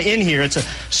down in here. It's a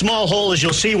small hole, as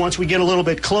you'll see once we get a little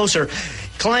bit closer.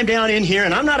 Climb down in here,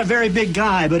 and I'm not a very big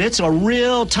guy, but it's a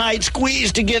real tight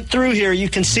squeeze to get through here. You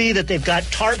can see that they've got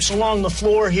tarps along the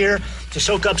floor here to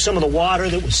soak up some of the water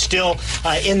that was still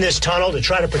in this tunnel to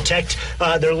try to protect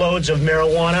their loads of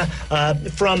marijuana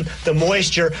from the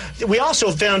moisture. We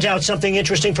also found out something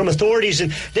interesting from authorities,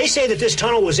 and they say that this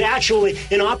tunnel was actually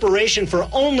in operation for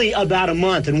only about a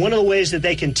month. And one of the ways that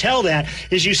they can tell that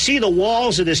is you see the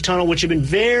walls of this tunnel, which have been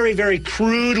very, very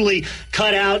crudely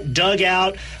cut out, dug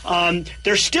out.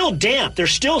 They're still damp.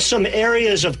 There's still some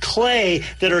areas of clay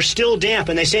that are still damp,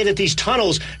 and they say that these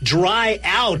tunnels dry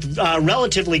out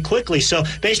relatively quickly. So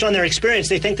based on their experience,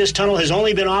 they think this tunnel has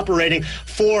only been operating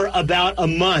for about a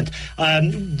month.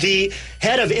 The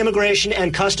head of Immigration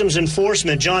and Customs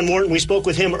Enforcement, John Morton, we spoke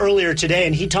with him earlier today,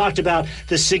 and he talked about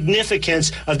the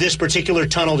significance of this particular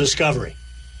tunnel discovery.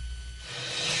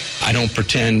 I don't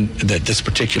pretend that this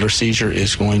particular seizure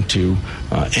is going to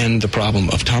end the problem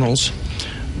of tunnels,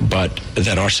 but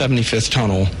that our 75th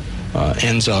tunnel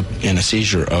ends up in a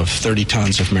seizure of 30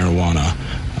 tons of marijuana,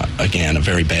 again, a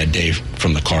very bad day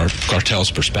from the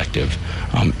cartel's perspective,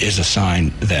 is a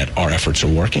sign that our efforts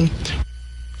are working.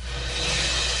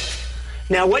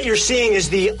 Now, what you're seeing is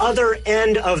the other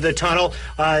end of the tunnel.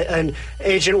 An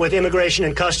agent with Immigration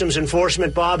and Customs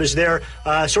Enforcement, Bob, is there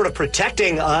sort of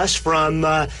protecting us from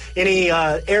any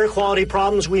air quality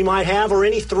problems we might have or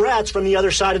any threats from the other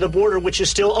side of the border, which is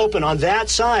still open. On that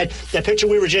side, that picture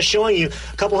we were just showing you,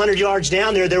 a couple hundred yards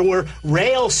down there, there were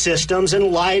rail systems and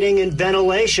lighting and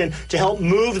ventilation to help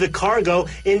move the cargo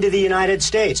into the United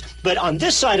States. But on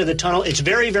this side of the tunnel, it's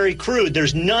very, very crude.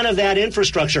 There's none of that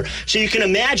infrastructure. So you can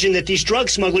imagine that these drug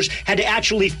smugglers had to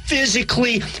actually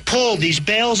physically pull these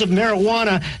bales of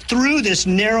marijuana through this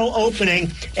narrow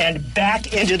opening and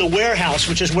back into the warehouse,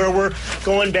 which is where we're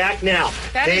going back now.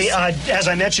 They, as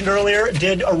I mentioned earlier,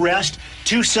 did arrest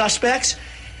 2 suspects,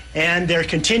 and they're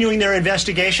continuing their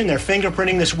investigation. They're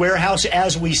fingerprinting this warehouse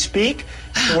as we speak.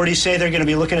 Authorities say they're going to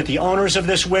be looking at the owners of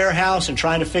this warehouse and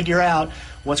trying to figure out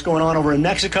what's going on over in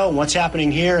Mexico and what's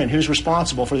happening here and who's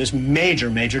responsible for this major,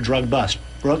 major drug bust.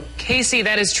 Brooke? Casey,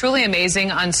 that is truly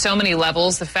amazing on so many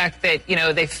levels. The fact that,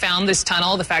 they found this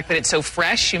tunnel, the fact that it's so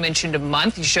fresh. You mentioned a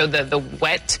month. You showed the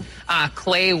wet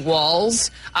clay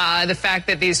walls. The fact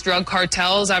that these drug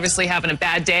cartels obviously having a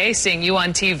bad day, seeing you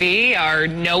on TV, are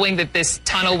knowing that this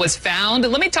tunnel was found.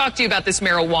 Let me talk to you about this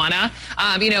marijuana.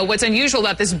 What's unusual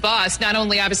about this bust, not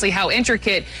only obviously how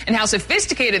intricate and how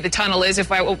sophisticated the tunnel is,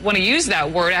 if I want to use that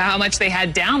word, how much they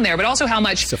had down there, but also how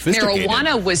much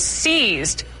marijuana was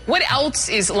seized. What else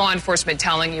is law enforcement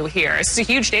telling you here? It's a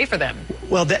huge day for them.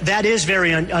 Well, that is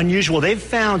very unusual. They've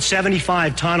found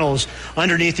 75 tunnels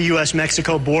underneath the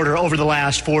U.S.-Mexico border over the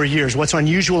last 4 years. What's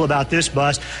unusual about this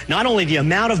bust, not only the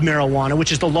amount of marijuana,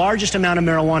 which is the largest amount of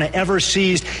marijuana ever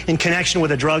seized in connection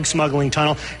with a drug smuggling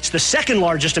tunnel, it's the second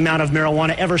largest amount of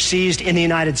marijuana ever seized in the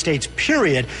United States,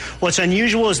 period. What's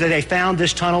unusual is that they found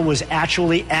this tunnel was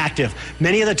actually active.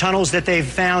 Many of the tunnels that they've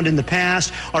found in the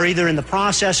past are either in the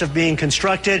process of being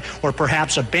constructed neglected or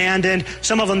perhaps abandoned.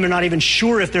 Some of them are not even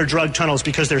sure if they're drug tunnels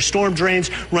because they're storm drains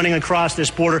running across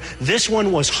this border. This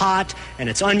one was hot, and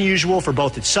it's unusual for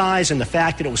both its size and the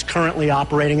fact that it was currently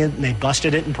operating, and they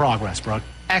busted it in progress, Brooke.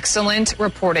 Excellent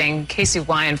reporting. Casey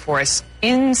Wyan for us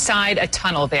inside a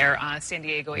tunnel there, San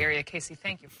Diego area. Casey,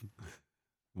 thank you.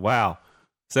 Wow.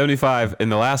 75. In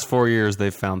the last 4 years,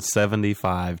 they've found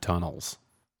 75 tunnels.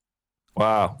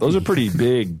 Wow. Those are pretty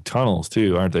big tunnels,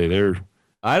 too, aren't they?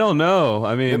 I don't know.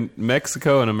 I mean,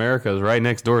 Mexico and America is right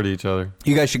next door to each other.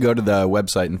 You guys should go to the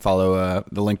website and follow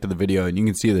the link to the video, and you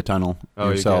can see the tunnel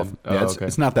yourself.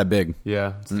 It's not that big.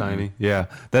 Yeah, it's tiny. Yeah,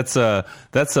 that's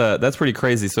pretty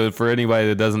crazy. So for anybody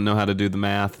that doesn't know how to do the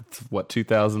math, it's what,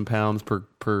 2,000 pounds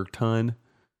per ton.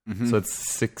 Mm-hmm. So it's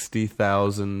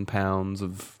 60,000 pounds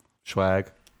of Schwag.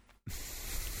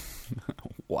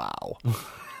 Wow.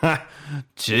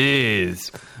 Jeez.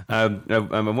 I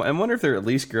wonder if they're at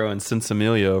least growing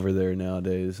Sinsemilla over there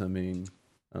nowadays. I mean,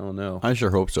 I don't know. I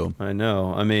sure hope so. I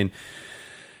know. I mean,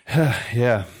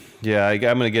 yeah. I'm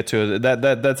going to get to it.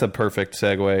 That's a perfect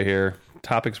segue here.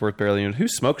 Topics worth barely. Who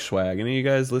smokes Schwag? Any of you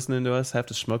guys listening to us have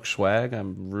to smoke Schwag? I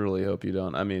really hope you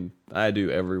don't. I mean, I do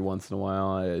every once in a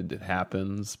while. It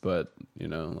happens, but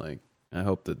I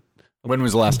hope that. When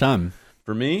was the last time?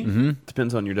 For me,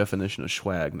 depends on your definition of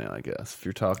Schwag now, I guess. If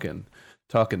you're talking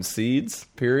seeds,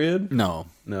 period. No.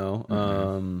 No,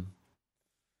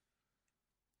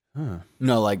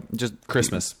 like just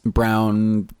Christmas.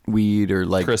 Brown weed or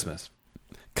like Christmas.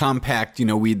 Compact,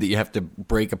 weed that you have to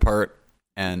break apart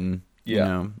and,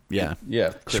 Yeah.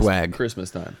 Schwag. Christmas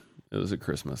time. It was at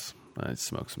Christmas. I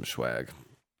smoked some Schwag.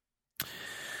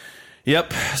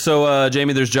 Yep. So,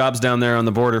 Jamie, there's jobs down there on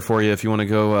the border for you if you want to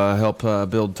go help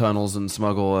build tunnels and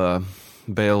smuggle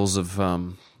bales of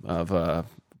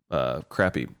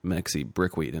crappy Mexi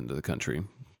brickweed into the country.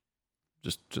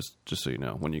 Just so you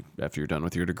know, after you're done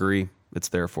with your degree, it's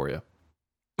there for you.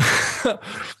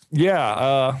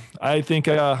 Yeah, I think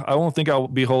I won't think I'll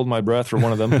be holding my breath for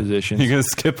one of them positions. You gonna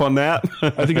skip on that?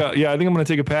 I think I'm going to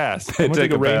take a pass. I'm going to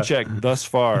take a rain check thus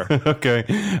far. Okay.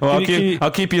 Well, I'll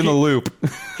keep you in the loop.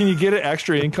 Can you get an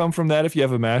extra income from that if you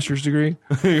have a master's degree?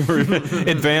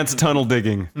 Advanced tunnel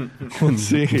digging. Let's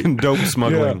see. Dope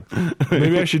smuggling. Yeah.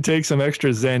 Maybe I should take some extra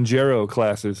Zanjero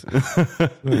classes.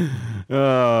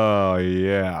 Oh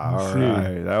yeah. All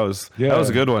right. That was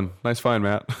a good one. Nice find,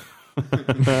 Matt.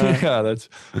 Yeah,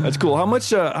 that's cool.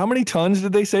 How many tons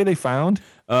did they say they found?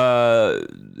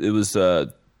 It was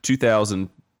 2,000.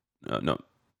 No.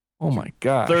 Oh my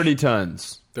god. 30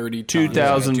 tons.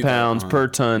 2,000 pounds per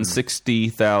ton.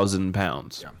 60,000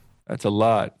 pounds. Yeah. That's a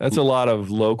lot. That's a lot of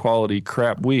low quality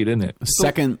crap weed, isn't it?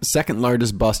 Second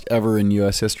largest bust ever in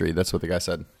U.S. history. That's what the guy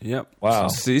said. Yep. Wow.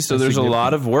 So there's a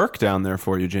lot of work down there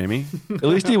for you, Jamie. At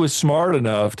least he was smart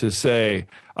enough to say,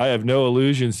 I have no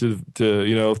illusions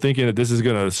to thinking that this is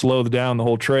going to slow down the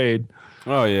whole trade.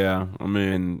 Oh yeah. I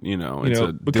mean,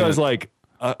 because like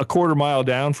a quarter mile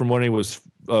down from when he was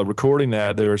recording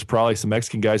that, there was probably some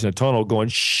Mexican guys in a tunnel going,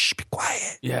 "Shh, be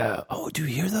quiet." Yeah. Oh, do you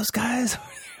hear those guys?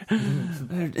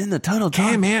 They're in the tunnel.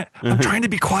 Hey, man, I'm trying to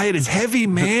be quiet. It's heavy,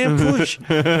 man. Push.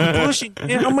 I'm pushing.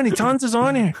 Man, how many tons is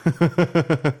on here?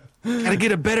 Gotta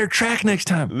get a better track next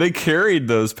time. They carried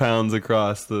those pounds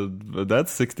across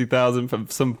that's 60,000.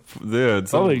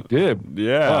 Oh, they did.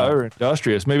 Yeah. Oh, they were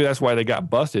industrious. Maybe that's why they got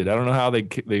busted. I don't know how they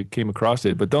came across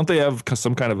it, but don't they have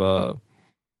some kind of a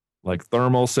like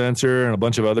thermal sensor and a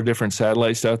bunch of other different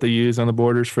satellite stuff they use on the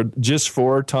borders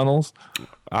for tunnels?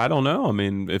 I don't know. I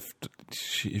mean, if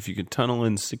you could tunnel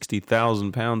in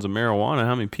 60,000 pounds of marijuana,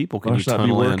 how many people can you tunnel in?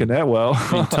 Not be working that well.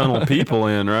 You tunnel people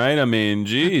in, right? I mean,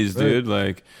 geez, dude.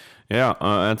 Like, yeah,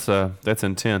 that's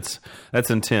intense. That's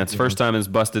intense. First time it's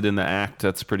busted in the act.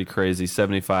 That's pretty crazy.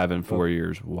 75 in 4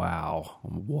 years. Wow.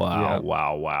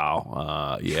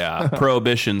 Yeah.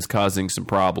 Prohibition's causing some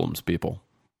problems, people.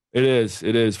 It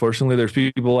is. Fortunately, there's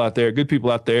people out there, good people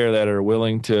out there that are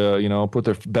willing to, put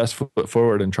their best foot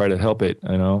forward and try to help it.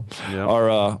 Yep.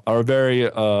 Our very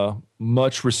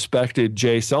much respected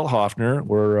Jay Selthoffner,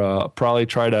 we're probably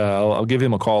I'll give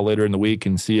him a call later in the week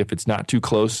and see if it's not too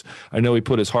close. I know he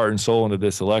put his heart and soul into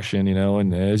this election,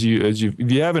 and if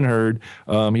you haven't heard,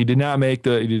 he did not make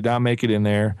it in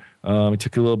there. He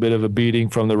took a little bit of a beating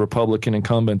from the Republican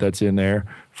incumbent that's in there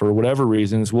for whatever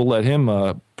reasons. We'll let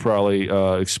him probably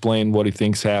explain what he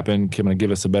thinks happened, and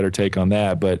give us a better take on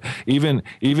that. But even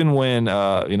when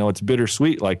it's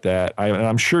bittersweet like that, and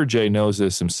I'm sure Jay knows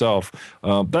this himself.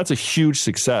 That's a huge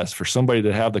success for somebody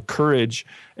to have the courage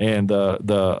and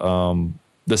the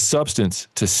substance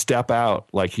to step out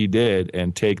like he did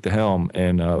and take the helm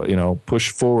and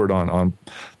push forward on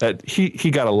that.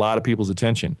 He got a lot of people's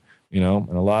attention. and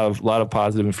a lot of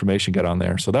positive information got on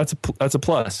there. So that's a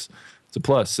plus. It's a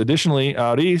plus. Additionally,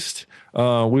 out east,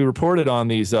 we reported on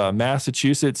these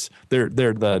Massachusetts. They're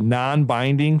the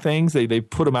non-binding things. They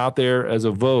put them out there as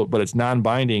a vote, but it's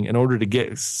non-binding in order to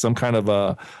get some kind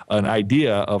of an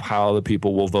idea of how the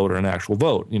people will vote or an actual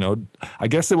vote. I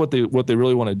guess that what they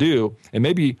really want to do, and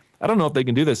maybe I don't know if they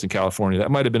can do this in California.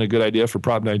 That might have been a good idea for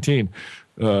Prop 19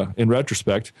 in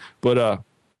retrospect, but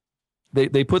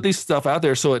they put these stuff out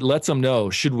there so it lets them know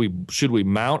should we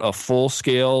mount a full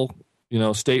scale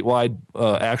statewide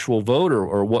actual vote,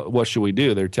 or what should we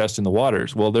do? They're testing the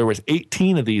waters. Well, there was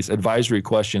 18 of these advisory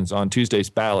questions on Tuesday's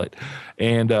ballot,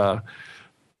 and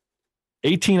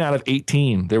 18 out of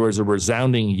 18, there was a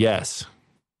resounding yes.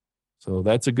 So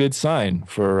that's a good sign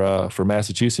for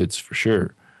Massachusetts for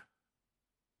sure.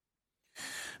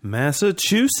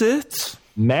 Massachusetts,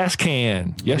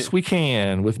 MassCan, yes we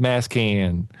can with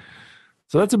MassCan.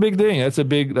 So that's a big thing. That's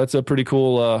a pretty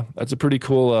cool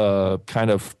kind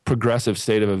of progressive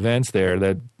state of events there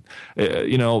that,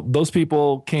 those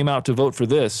people came out to vote for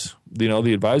this,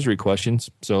 the advisory questions.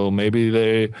 So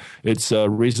maybe it's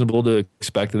reasonable to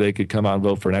expect that they could come out and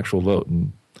vote for an actual vote.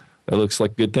 And that looks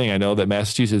like a good thing. I know that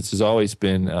Massachusetts has always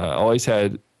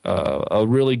had a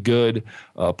really good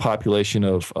population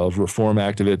of reform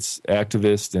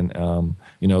activists and,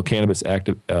 cannabis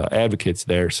advocates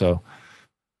there. So,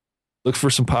 look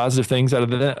for some positive things out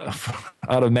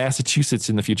of Massachusetts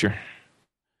in the future.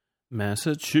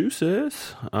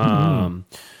 Massachusetts.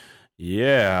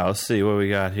 Yeah, let's see what we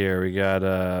got here. We got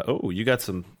you got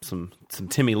some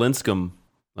Timmy Lincecum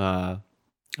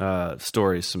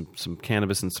stories, some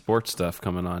cannabis and sports stuff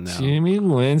coming on now. Timmy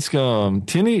Lincecum.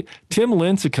 Tim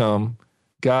Lincecum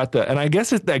got and I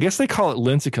guess they call it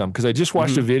Lincecum because I just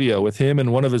watched a video with him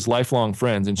and one of his lifelong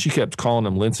friends, and she kept calling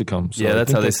him Lincecum. So yeah,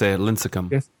 that's how they say it,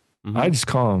 Lincecum. Yes. Mm-hmm. I just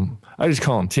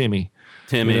call him Timmy.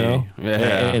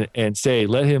 Yeah, and say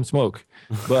let him smoke.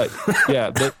 But yeah,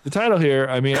 the title here.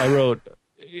 I mean, I wrote,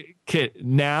 can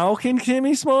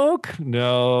Timmy smoke?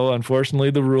 No, unfortunately,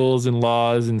 the rules and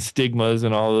laws and stigmas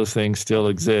and all those things still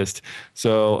exist.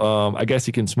 So I guess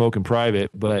he can smoke in private,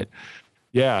 but.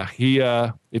 Yeah, he.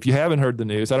 If you haven't heard the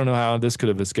news, I don't know how this could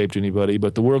have escaped anybody,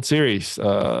 but the World Series,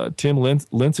 Tim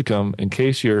Lincecum, in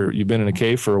case you've been in a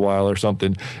cave for a while or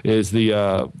something, is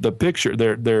the picture.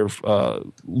 Their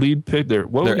lead pick. Their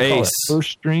ace.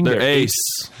 First string. Their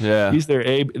ace. Yeah, he's their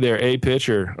A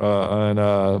pitcher on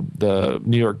the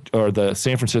New York or the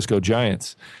San Francisco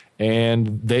Giants,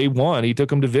 and they won. He took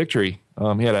them to victory.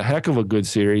 He had a heck of a good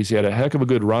series. He had a heck of a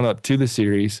good run up to the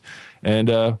series,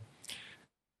 and.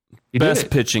 Best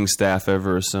pitching staff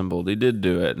ever assembled. He did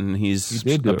do it, and he's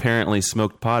apparently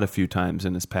smoked pot a few times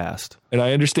in his past. And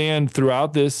I understand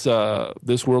throughout this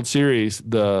World Series,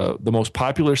 the most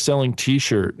popular selling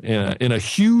T-shirt in a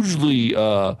hugely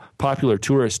popular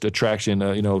tourist attraction,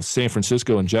 San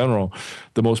Francisco in general,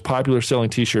 the most popular selling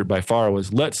T-shirt by far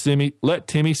was "Let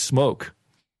Timmy Smoke."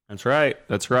 That's right.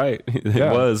 It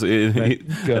was.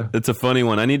 It's a funny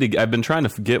one. I've been trying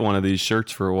to get one of these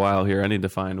shirts for a while here. I need to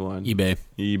find one.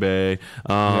 eBay.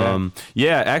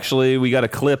 Actually, we got a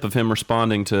clip of him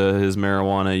responding to his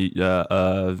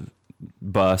marijuana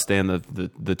bust and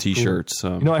the T-shirts.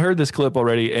 I heard this clip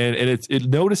already, and it's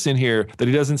notice in here that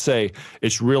he doesn't say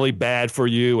it's really bad for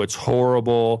you, it's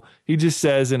horrible. He just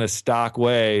says in a stock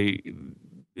way.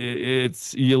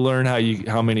 It's you learn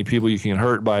how many people you can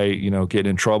hurt by getting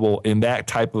in trouble in that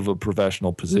type of a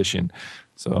professional position.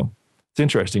 So it's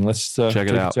interesting. Let's check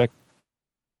it out. When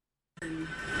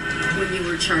you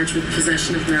were charged with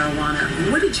possession of marijuana,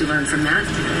 what did you learn from that?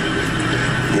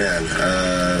 Man,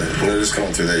 just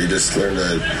going through that, you just learn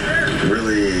to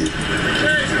really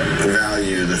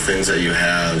value the things that you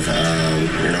have,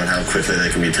 and how quickly they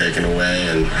can be taken away,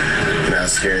 and how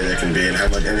scary they can be, and how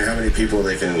many people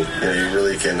they can,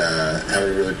 how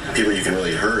many people you can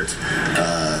really hurt.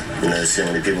 See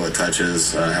how many people it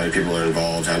touches, how many people are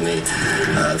involved, how many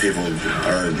people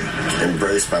are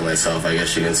embraced by myself, I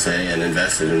guess you can say, and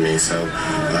invested in me. So,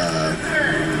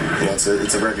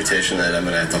 it's a reputation that I'm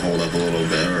going to have to hold up a little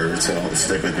bit, or it's going to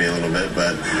stick with me a little bit,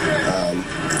 but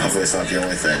hopefully it's not the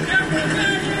only thing.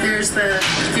 There's the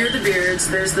Fear the Beards,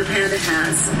 there's the Panda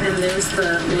hats, and there's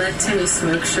the Let Timmy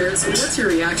Smoke shirts. What's your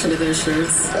reaction to those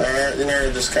shirts?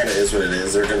 It just kind of is what it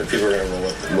is. People are going to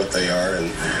know what they are, and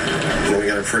we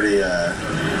got a pretty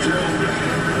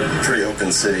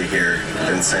open city here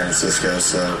in San Francisco,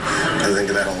 so I think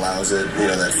that allows it,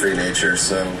 that free nature.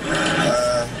 So,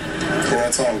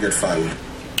 it's all in good fun.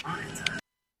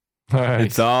 Right.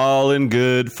 It's all in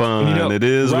good fun. It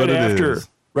is what it is.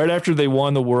 right after they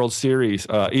won the World Series,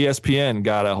 ESPN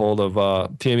got a hold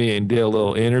of Timmy and did a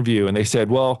little interview, and they said,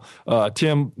 "Well,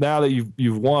 Tim, now that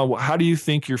you've won, how do you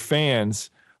think your fans?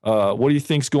 What do you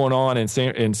think's going on in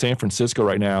San Francisco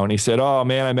right now?" And he said, "Oh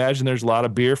man, I imagine there's a lot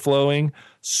of beer flowing,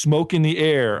 smoke in the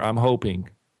air. I'm hoping."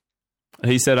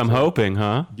 He said, "I'm hoping,"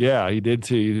 huh? Yeah, he did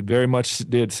too. He very much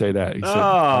did say that. He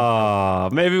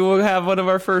said, maybe we'll have one of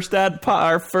our first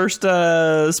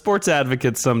sports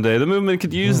advocates someday. The movement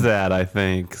could use that. I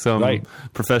think some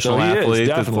professional athlete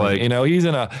that's like, he's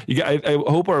in a. I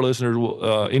hope our listeners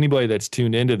will. Anybody that's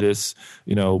tuned into this,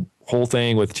 whole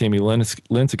thing with Timmy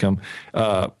Lincecum,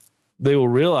 they will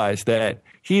realize that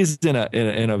he's in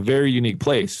a very unique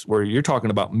place where you're talking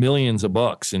about millions of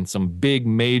bucks and some big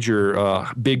major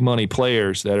big money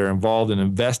players that are involved and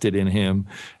invested in him.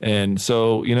 And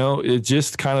so, it's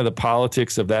just kind of the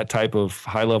politics of that type of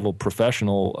high level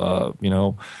professional,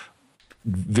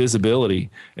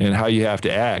 visibility and how you have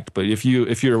to act. But if you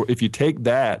take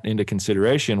that into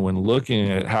consideration when looking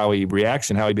at how he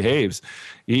reacts and how he behaves,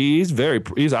 he's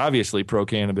obviously pro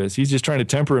cannabis. He's just trying to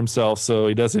temper himself so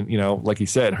he doesn't, like he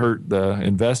said, hurt the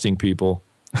investing people.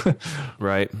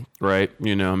 Right.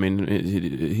 He doesn't want to.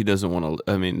 He doesn't want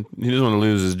to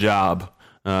lose his job.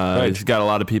 He's got a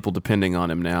lot of people depending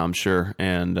on him now, I'm sure,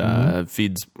 and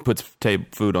puts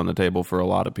food on the table for a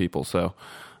lot of people. So.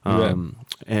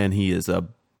 And he is a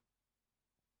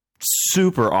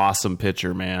super awesome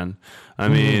pitcher, man. I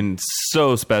mean,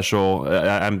 so special.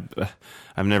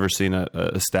 I've never seen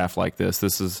a staff like this.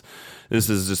 This is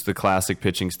just the classic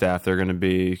pitching staff. They're going to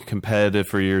be competitive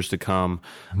for years to come.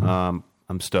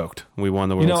 I'm stoked. We won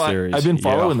the World Series. I've been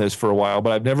following this for a while,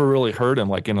 but I've never really heard him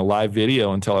like in a live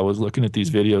video until I was looking at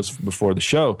these videos before the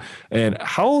show. And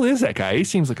how old is that guy? He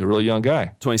seems like a really young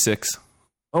guy. 26.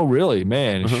 Oh, really?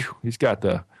 Man, he's got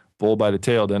the bull by the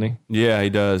tail, doesn't he? Yeah, he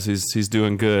does. He's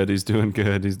doing good. He's doing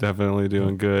good. He's definitely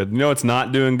doing good. It's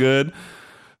not doing good?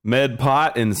 Med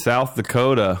Pot in South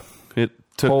Dakota.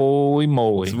 Holy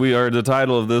moly. The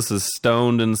title of this is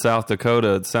Stoned in South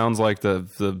Dakota. It sounds like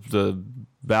the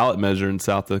ballot measure in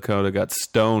South Dakota got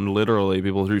stoned, literally.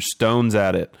 People threw stones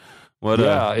at it.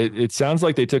 It sounds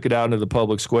like they took it out into the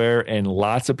public square and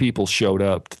lots of people showed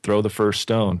up to throw the first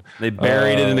stone. They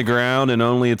buried it in the ground and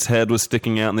only its head was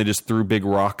sticking out and they just threw big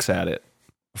rocks at it.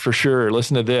 For sure.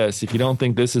 Listen to this. If you don't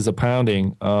think this is a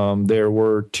pounding, there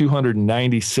were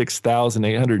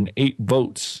 296,808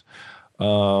 votes.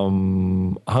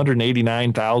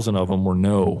 189,000 of them were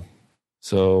no.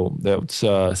 So that's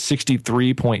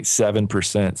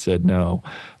 63.7% said no.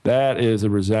 That is a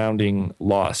resounding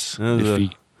loss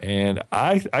defeat. And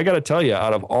I got to tell you,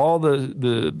 out of all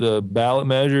the ballot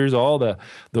measures, all the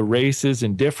races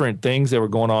and different things that were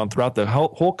going on throughout the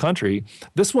whole country,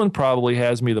 this one probably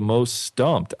has me the most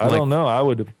stumped. I don't know.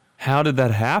 How did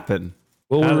that happen?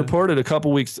 Well, we reported a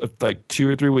couple weeks, like 2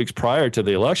 or 3 weeks prior to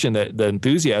the election, that the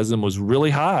enthusiasm was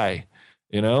really high,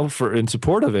 in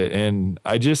support of it. And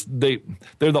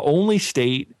they're the only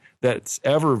state that's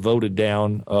ever voted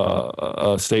down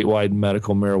a statewide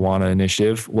medical marijuana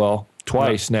initiative. Well,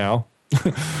 twice now.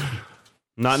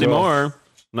 Not anymore.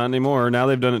 Now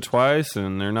they've done it twice,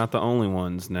 and they're not the only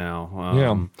ones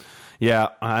now. Yeah,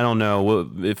 I don't know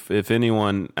if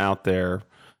anyone out there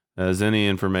has any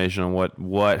information on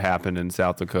what happened in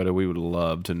South Dakota. We would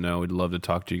love to know. We'd love to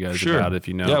talk to you guys about it if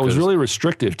you know. Yeah, it was really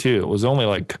restrictive too. It was only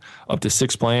like up to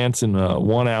 6 plants and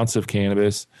 1 ounce of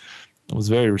cannabis. It was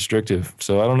very restrictive.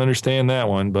 So I don't understand that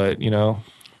one, but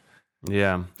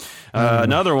Yeah.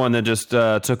 Another one that just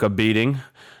took a beating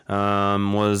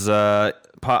was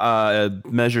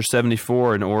Measure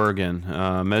 74 in Oregon.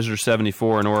 Measure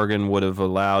 74 in Oregon would have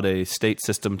allowed a state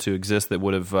system to exist that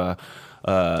would have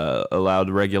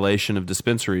allowed regulation of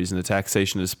dispensaries and the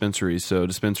taxation of dispensaries. So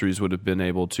dispensaries would have been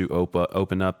able to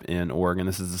open up in Oregon.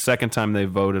 This is the second time they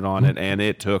voted on it, and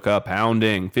it took a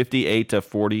pounding, 58 to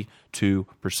 42%.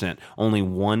 Only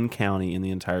one county in the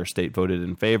entire state voted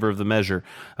in favor of the measure.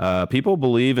 People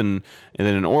believe in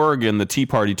Oregon, the Tea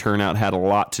Party turnout had a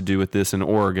lot to do with this in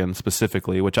Oregon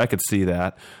specifically, which I could see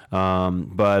that.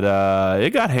 But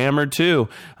it got hammered too.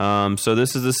 So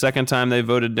this is the second time they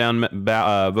voted down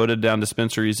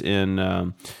dispensaries in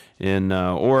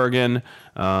Oregon.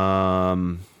 I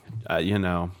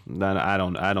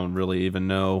don't really even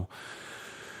know.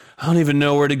 I don't even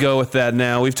know where to go with that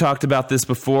now. We've talked about this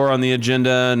before on the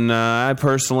agenda, and I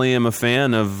personally am a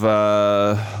fan of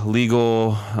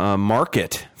legal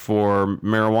market for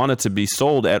marijuana to be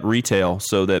sold at retail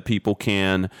so that people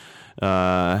can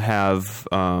have,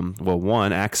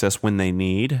 one, access when they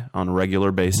need on a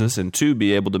regular basis, and 2,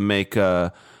 be able to make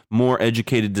more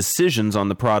educated decisions on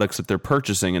the products that they're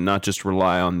purchasing and not just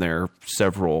rely on their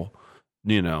several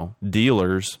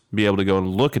dealers be able to go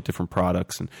and look at different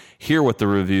products and hear what the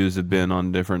reviews have been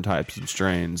on different types of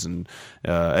strains and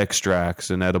extracts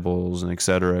and edibles and et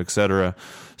cetera, et cetera.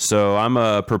 So I'm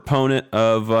a proponent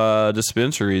of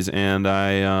dispensaries, and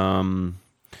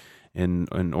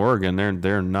in Oregon,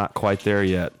 they're not quite there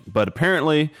yet. But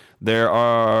apparently there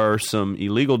are some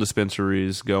illegal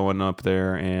dispensaries going up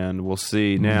there, and we'll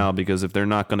see now, because if they're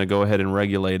not going to go ahead and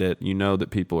regulate it, that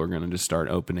people are going to just start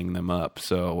opening them up.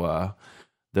 So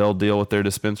they'll deal with their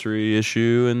dispensary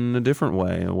issue in a different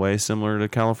way, a way similar to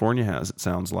California has, it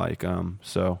sounds like.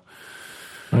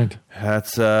 Right.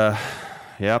 That's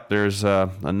yep. There's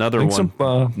another one. Some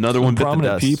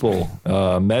prominent people,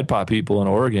 MedPop people in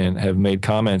Oregon, have made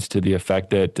comments to the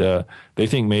effect that they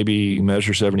think maybe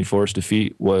Measure 74's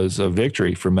defeat was a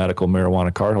victory for medical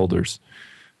marijuana cardholders.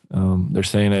 They're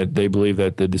saying that they believe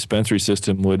that the dispensary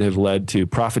system would have led to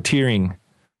profiteering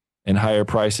and higher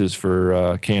prices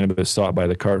for cannabis sought by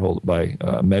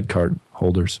the med card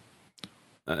holders.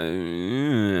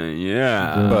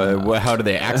 Yeah. But how do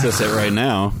they access it right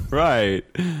now? Right.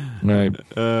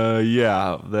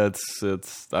 Yeah,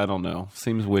 it's I don't know.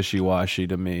 Seems wishy-washy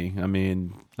to me. I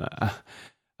mean,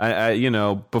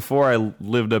 I before I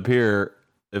lived up here,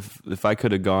 if I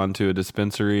could have gone to a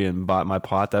dispensary and bought my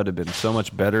pot, that would have been so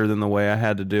much better than the way I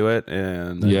had to do it.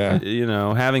 And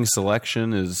having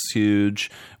selection is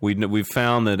huge. We've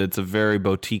found that it's a very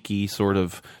boutique-y sort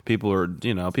of, people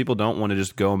don't want to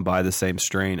just go and buy the same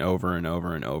strain over and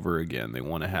over and over again. They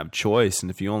want to have choice. And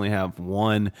if you only have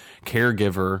one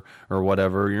caregiver or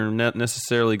whatever, you're not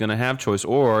necessarily going to have choice.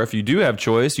 Or if you do have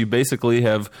choice, you basically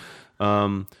have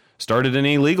started an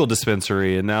illegal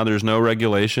dispensary, and now there's no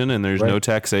regulation and there's no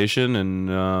taxation,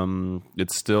 and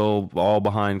it's still all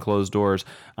behind closed doors.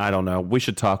 I don't know. We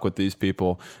should talk with these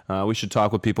people. We should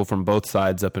talk with people from both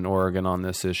sides up in Oregon on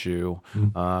this issue,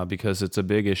 because it's a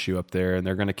big issue up there, and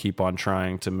they're going to keep on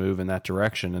trying to move in that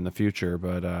direction in the future.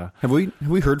 But have we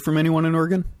heard from anyone in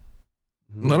Oregon?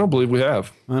 I don't believe we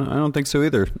have. I don't think so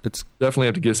either. It's definitely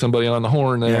have to get somebody on the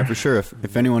horn there. Yeah, for sure.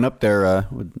 If anyone up there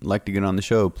would like to get on the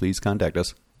show, please contact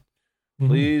us.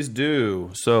 Please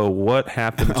do. So what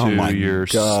happened to your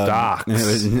stocks?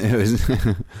 It was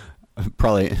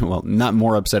probably, not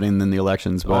more upsetting than the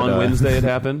elections. But, on Wednesday it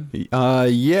happened?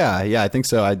 Yeah, I think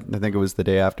so. I think it was the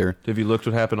day after. Have you looked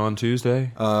what happened on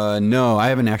Tuesday? No, I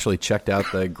haven't actually checked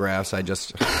out the graphs. I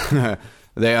just...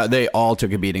 They all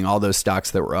took a beating. All those stocks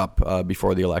that were up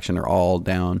before the election are all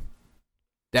down.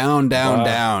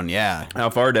 Down, yeah. How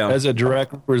far down? As a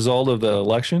direct result of the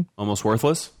election? Almost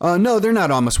worthless? No, they're not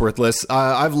almost worthless.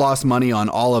 I've lost money on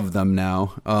all of them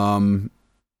now.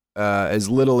 As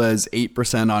little as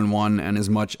 8% on one and as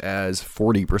much as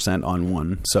 40% on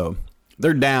one. So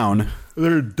they're down.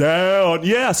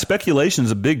 Yeah,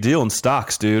 speculation's a big deal in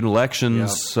stocks, dude.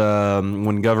 Elections,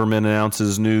 when government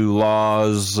announces new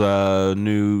laws,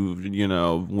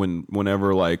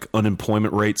 whenever like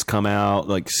unemployment rates come out,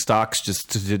 like stocks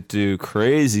just do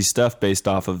crazy stuff based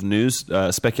off of news,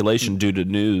 speculation due to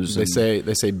news. They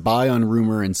say buy on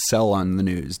rumor and sell on the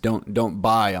news. Don't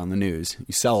buy on the news.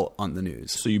 You sell on the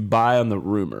news. So you buy on the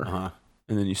rumor.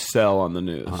 And then you sell on the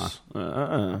news.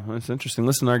 That's interesting.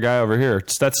 Listen to our guy over here.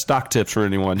 That's stock tips for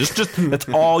anyone. Just that's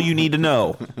all you need to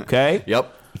know. Okay?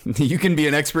 Yep. You can be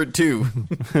an expert too.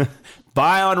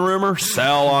 Buy on rumor,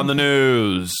 sell on the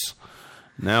news.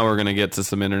 Now we're gonna get to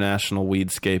some international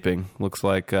weedscaping. Looks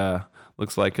like a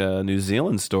New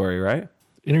Zealand story, right?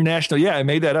 International, yeah, I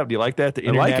made that up. Do you like that? The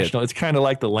international, like it. It's kind of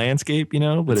like the landscape,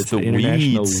 but it's the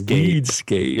international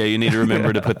weedscape. Yeah, you need to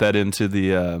remember to put that into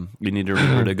the. You need to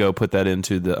remember to go put that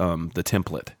into the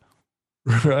template.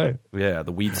 Right. Yeah,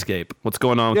 the weedscape. What's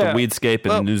going on with the weedscape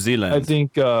in New Zealand? I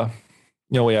think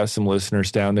we have some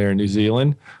listeners down there in New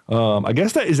Zealand. I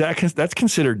guess that's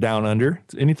considered down under.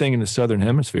 Anything in the southern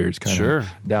hemisphere is kind of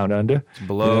down under. It's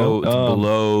below.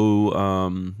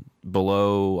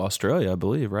 Below Australia, I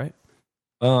believe. Right.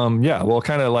 Kind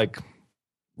of like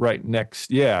right next.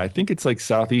 Yeah, I think it's like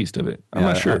southeast of it. I'm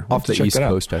not sure. Off the East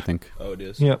Coast, I think. Oh, it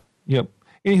is. Yep.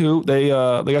 Anywho,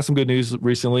 they got some good news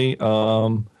recently.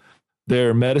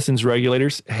 Their medicines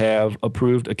regulators have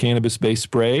approved a cannabis-based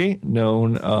spray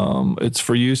known. It's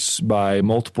for use by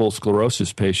multiple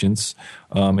sclerosis patients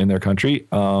in their country,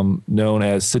 known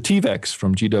as Sativex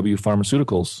from GW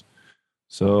Pharmaceuticals.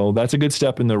 So that's a good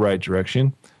step in the right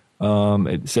direction.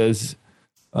 It says.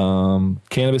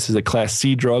 Cannabis is a Class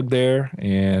C drug there,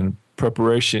 and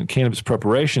cannabis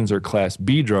preparations are Class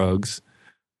B drugs,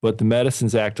 but the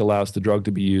Medicines Act allows the drug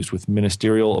to be used with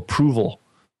ministerial approval.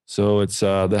 So it's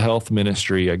the health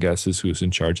ministry, I guess, is who's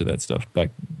in charge of that stuff back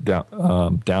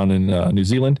down in New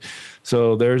Zealand.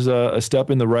 So there's a step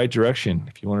in the right direction.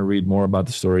 If you want to read more about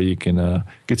the story, you can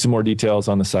get some more details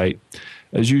on the site.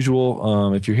 As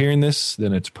usual, if you're hearing this,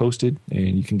 then it's posted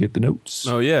and you can get the notes.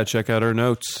 Oh, yeah. Check out our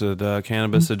notes at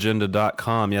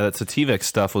cannabisagenda.com. Yeah, that Sativex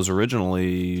stuff was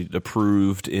originally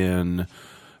approved in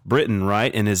Britain,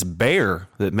 right? And it's Bayer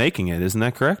that making it. Isn't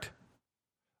that correct?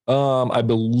 I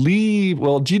believe,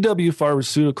 GW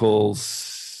Pharmaceuticals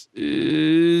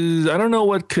I don't know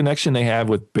what connection they have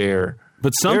with Bayer.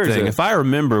 But something, if I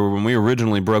remember when we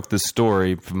originally broke this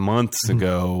story months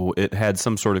ago, it had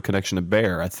some sort of connection to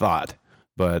Bayer, I thought.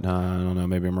 But I don't know.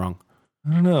 Maybe I'm wrong.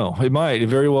 I don't know. It might. It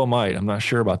very well might. I'm not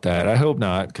sure about that. I hope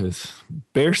not, because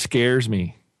Bayer scares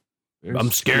me.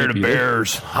 I'm scared of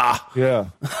bears. Ha! Yeah.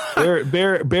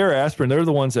 Bayer aspirin, they're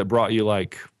the ones that brought you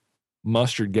like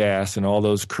mustard gas and all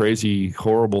those crazy,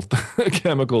 horrible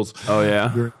chemicals. Oh,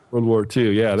 yeah? During World War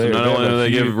II. Yeah. So not only do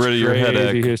they get rid of your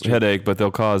headache, but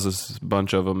they'll cause us a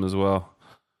bunch of them as well.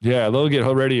 Yeah, they'll get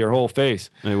rid of your whole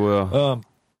face. They will.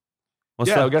 We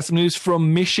got some news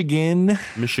from Michigan.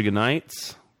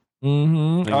 Michiganites?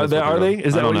 Mm-hmm. Are they?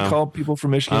 Is that what you call people from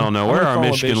Michigan? I don't know. Where are our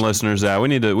Michigan listeners at? We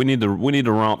need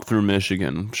to romp through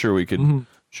Michigan. I'm sure we could.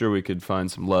 Sure, we could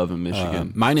find some love in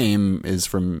Michigan. My name is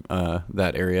from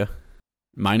that area.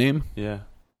 My name? Yeah,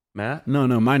 Matt. No,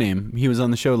 my name. He was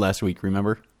on the show last week.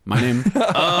 Remember? My name.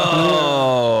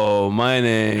 Oh, my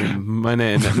name.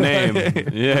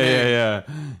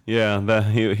 Yeah. That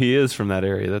he is from that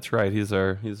area. That's right. He's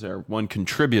our one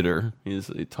contributor. He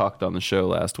talked on the show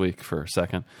last week for a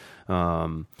second.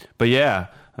 But yeah,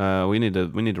 we need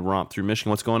to romp through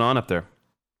Michigan. What's going on up there?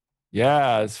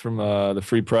 Yeah, it's from the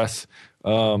Free Press.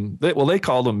 They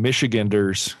call them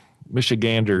Michiganders,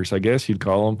 I guess you'd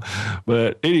call them.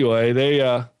 But anyway,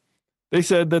 they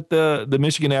said that the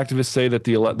Michigan activists say that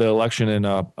the election in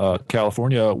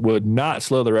California would not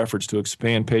slow their efforts to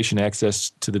expand patient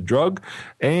access to the drug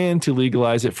and to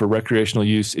legalize it for recreational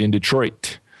use in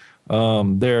Detroit.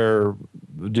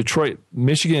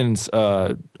 Michigan's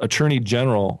Attorney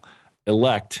General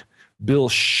elect Bill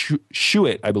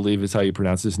Schuett, I believe is how you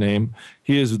pronounce his name.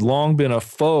 He has long been a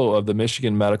foe of the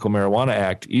Michigan Medical Marijuana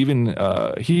Act. He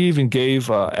even gave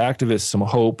activists some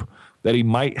hope that he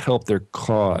might help their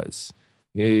cause.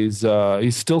 He's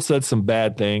still said some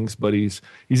bad things, but he's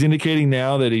indicating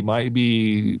now that he might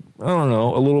be, I don't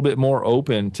know, a little bit more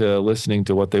open to listening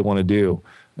to what they want to do.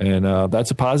 And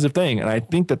that's a positive thing. And I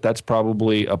think that that's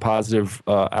probably a positive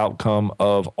outcome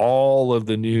of all of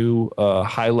the new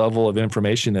high level of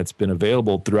information that's been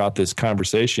available throughout this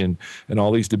conversation and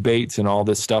all these debates and all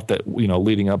this stuff that,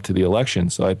 leading up to the election.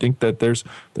 So I think that there's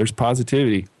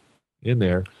positivity in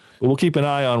there. But we'll keep an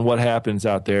eye on what happens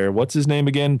out there. What's his name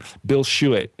again? Bill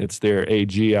Schuett. It's their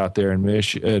AG out there in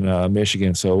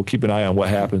Michigan. So we'll keep an eye on what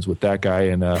happens with that guy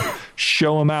and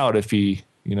show him out if he,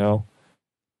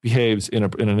 behaves in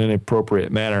an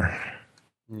inappropriate manner.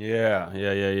 Yeah.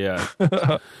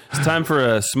 It's time for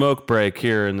a smoke break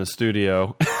here in the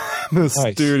studio.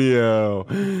 Studio.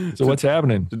 So what's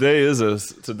happening? Today is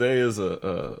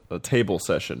a table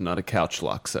session, not a couch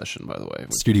lock session, by the way.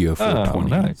 Studio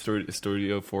 420. Oh, nice.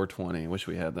 Studio 420. Wish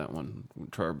we had that one. We'll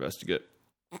try our best to get.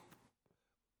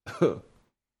 What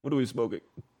are we smoking?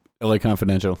 LA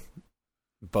Confidential.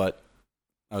 But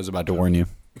I was about to warn you.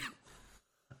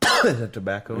 Does it have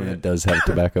tobacco in it? It does have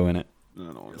tobacco in it. I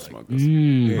don't want to smoke this.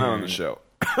 Not on the show.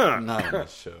 Not on the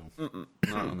show.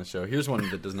 Not on the show. Here's one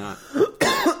that does not.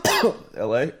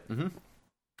 L.A.? Mm-hmm.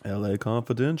 L.A.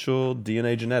 Confidential,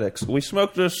 DNA Genetics. We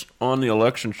smoked this on the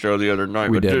election show the other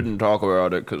night, but didn't talk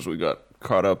about it because we got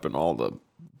caught up in all the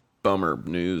bummer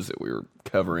news that we were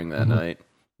covering that night.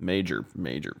 Major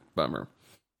bummer.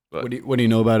 But what do you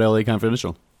know about L.A.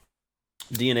 Confidential?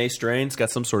 DNA strain. It's got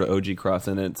some sort of OG cross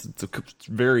in it. It's a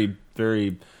very,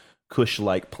 very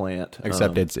Kush-like plant.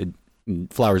 Except it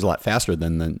flowers a lot faster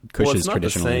than the Kush is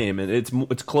traditionally. Well, it's not the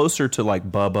same. It's closer to like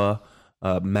Bubba,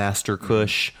 Master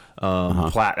Kush,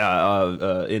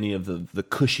 any of the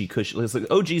Kush. It's like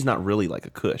OG's not really like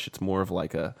a Kush. It's more of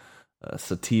like a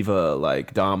sativa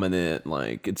like dominant,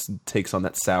 like it takes on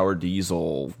that sour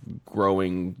diesel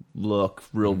growing look,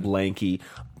 real lanky.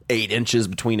 8 inches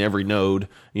between every node,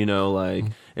 and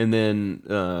then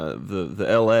the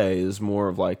LA is more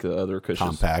of like the other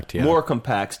cushions. Compact, yeah. More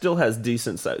compact, still has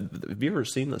decent size. Have you ever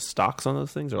seen the stalks on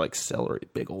those things? They're like celery,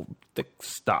 big old thick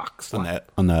stalks. On the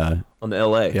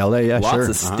LA. The LA, yeah, lots sure.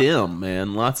 of stem,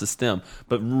 man. Lots of stem.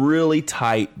 But really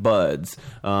tight buds.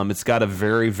 It's got a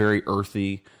very, very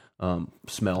earthy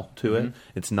smell to it.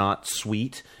 It's not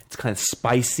sweet. It's kind of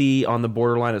spicy, on the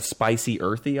borderline of spicy,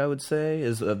 earthy, I would say,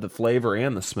 is the flavor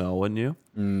and the smell, wouldn't you?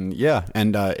 Yeah,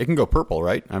 and it can go purple,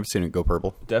 right? I've seen it go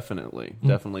purple. Definitely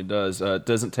does. It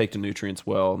doesn't take the nutrients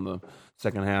well in the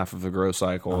second half of the grow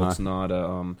cycle. It's not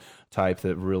a type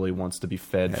that really wants to be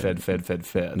fed.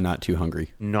 Not too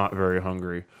hungry. Not very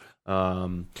hungry.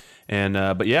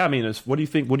 But yeah, I mean, what do you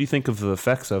think? What do you think of the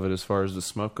effects of it as far as the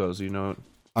smoke goes? You know,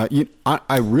 I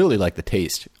really like the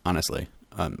taste, honestly,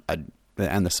 and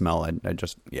the smell. I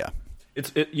just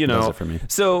It's does it for me.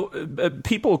 So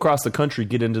people across the country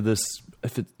get into this.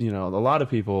 A lot of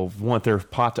people want their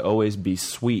pot to always be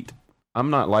sweet. I'm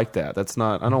not like that. That's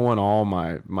not. I don't want all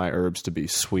my herbs to be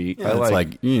sweet. Yeah, it's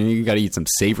like you got to eat some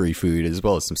savory food as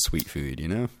well as some sweet food.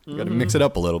 You got to mix it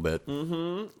up a little bit.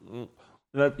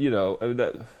 That's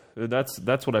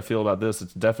what I feel about this.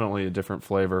 It's definitely a different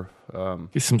flavor.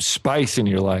 Get some spice in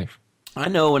your life. I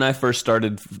know when I first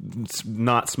started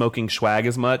not smoking Schwag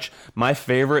as much, my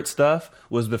favorite stuff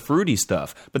was the fruity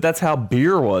stuff. But that's how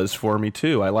beer was for me,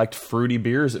 too. I liked fruity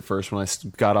beers at first when I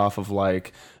got off of,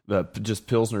 just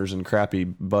Pilsners and crappy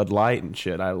Bud Light and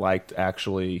shit. I liked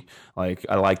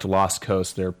Lost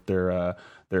Coast, their pale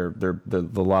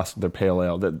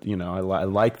ale.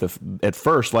 That at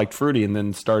first liked fruity and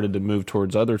then started to move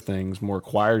towards other things, more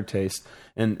acquired taste.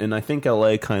 And I think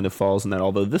LA kind of falls in that,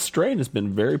 although this strain has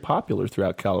been very popular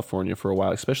throughout California for a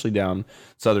while, especially down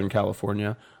Southern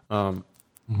California. I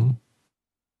think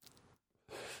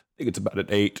it's about an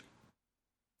 8.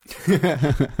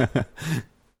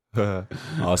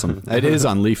 Awesome. It is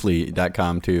on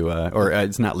leafly.com too, or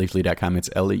it's not leafly.com, it's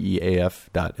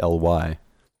leaf.ly.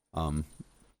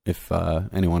 If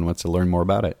anyone wants to learn more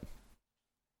about it.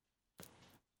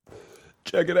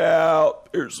 Check it out.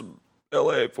 Here's some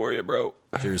LA for you, bro.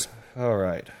 Cheers. All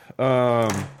right.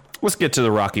 Let's get to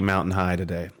the Rocky Mountain High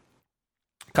today.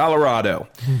 Colorado.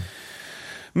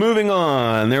 Moving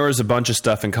on, there was a bunch of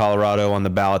stuff in Colorado on the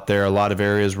ballot there. A lot of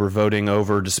areas were voting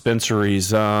over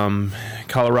dispensaries.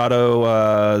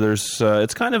 Colorado,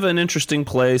 it's kind of an interesting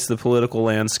place, the political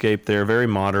landscape there, very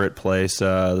moderate place.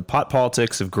 The pot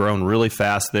politics have grown really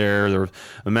fast there. The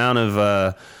amount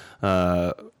of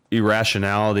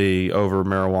irrationality over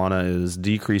marijuana is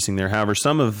decreasing there. However,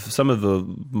 some of the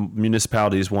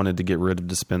municipalities wanted to get rid of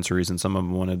dispensaries, and some of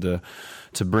them wanted to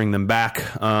bring them back.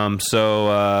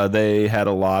 So they had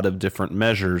a lot of different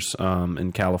measures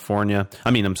in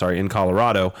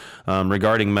Colorado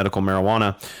regarding medical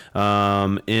marijuana.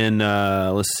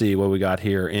 Let's see what we got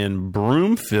here in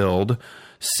Broomfield.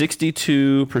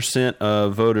 62%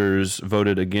 of voters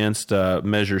voted against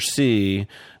Measure C,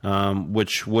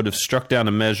 which would have struck down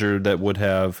a measure that would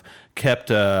have kept.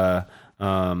 It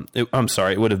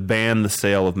would have banned the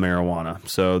sale of marijuana.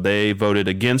 So they voted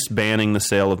against banning the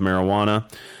sale of marijuana.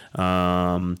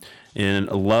 In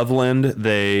Loveland,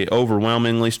 they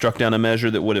overwhelmingly struck down a measure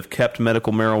that would have kept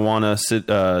medical marijuana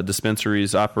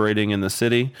dispensaries operating in the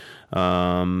city.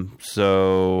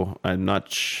 So I'm not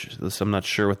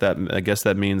sure what that. I guess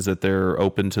that means that they're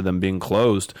open to them being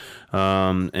closed.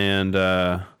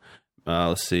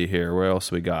 Let's see here. Where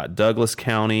else we got? Douglas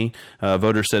County.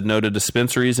 Voters said no to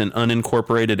dispensaries in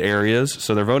unincorporated areas.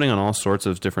 So they're voting on all sorts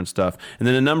of different stuff. And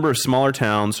then a number of smaller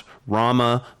towns,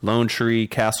 Rama, Lone Tree,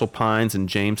 Castle Pines, and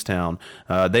Jamestown,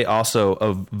 they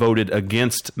also voted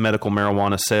against medical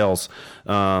marijuana sales.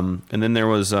 And then there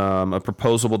was a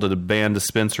proposal to ban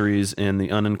dispensaries in the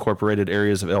unincorporated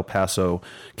areas of El Paso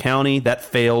County. That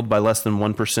failed by less than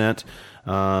 1%.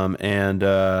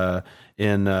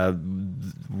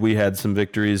 We had some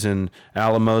victories in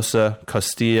Alamosa,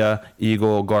 Costilla,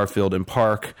 Eagle, Garfield, and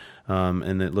Park,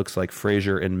 and it looks like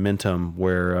Fraser and Mintum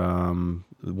where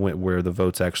the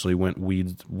votes actually went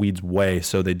Weed's way.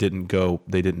 So they didn't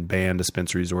ban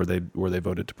dispensaries, or they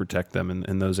voted to protect them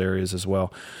in those areas as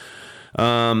well.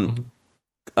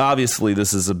 Obviously,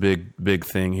 this is a big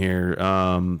thing here.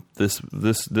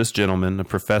 This gentleman, a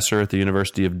professor at the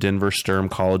University of Denver Sturm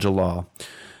College of Law.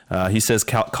 He says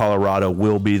Colorado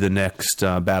will be the next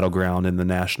battleground in the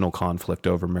national conflict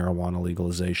over marijuana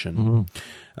legalization.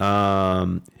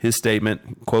 His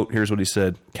statement, quote, here's what he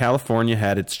said: California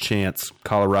had its chance.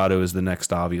 Colorado is the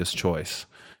next obvious choice.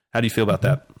 How do you feel about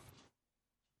that?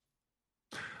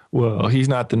 Well, he's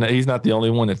not the only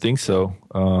one that thinks so.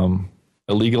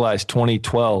 A legalized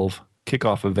 2012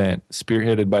 kickoff event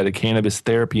spearheaded by the Cannabis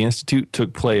Therapy Institute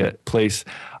took place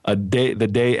the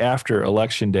day after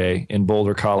Election Day in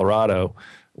Boulder, Colorado,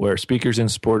 where speakers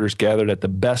and supporters gathered at the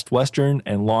Best Western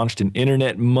and launched an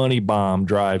internet money bomb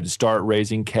drive to start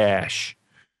raising cash.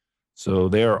 So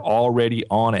they are already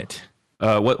on it.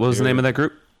 What was the name of that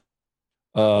group?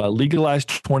 Legalized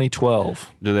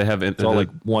 2012. Do they have? It's all like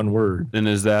one word. And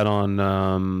is that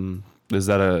on?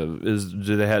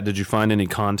 Did you find any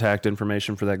contact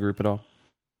information for that group at all?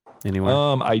 Anyway,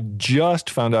 I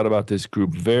just found out about this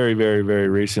group very, very, very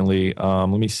recently. Let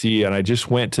me see, and I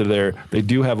just went to they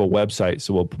do have a website,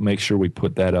 so we'll make sure we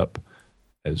put that up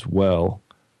as well.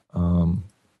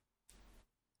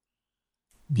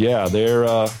 Yeah,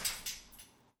 they're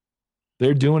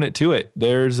doing it to it.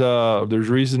 There's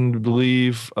reason to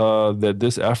believe that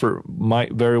this effort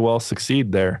might very well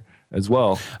succeed there as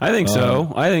well. I think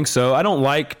so. I don't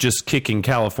like just kicking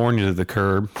California to the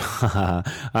curb.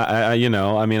 I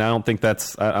don't think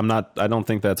that's. I don't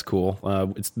think that's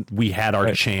cool. We had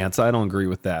our chance. I don't agree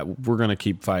with that. We're going to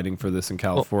keep fighting for this in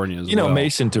California as well.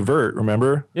 Mason Tvert,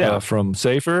 remember? Yeah. From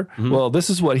Safer. Mm-hmm. Well, this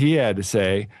is what he had to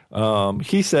say.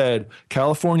 He said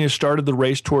California started the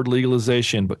race toward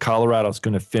legalization, but Colorado's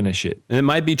going to finish it. It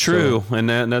might be true, and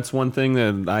that's one thing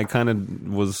that I kind of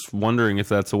was wondering if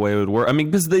that's the way it would work. I mean,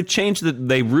 because they've changed that.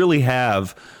 They really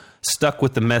have stuck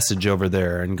with the message over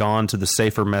there and gone to the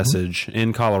safer message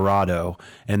in Colorado,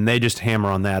 and they just hammer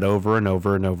on that over and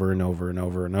over and over and over and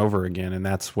over and over again, and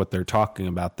that's what they're talking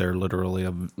about there,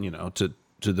 literally,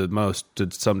 to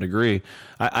some degree.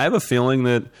 I have a feeling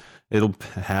that it'll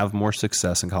have more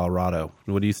success in Colorado.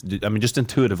 What do you? I mean, just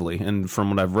intuitively, and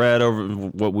from what I've read over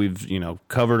what we've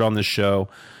covered on this show,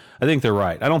 I think they're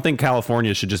right. I don't think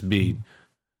California should just be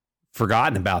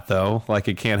forgotten about, though. Like,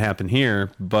 it can't happen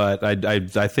here, but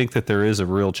I think that there is a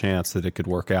real chance that it could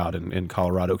work out in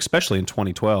Colorado, especially in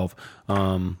 2012.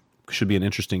 Should be an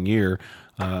interesting year.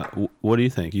 What do you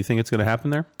think? You think it's going to happen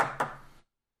there?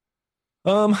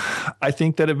 I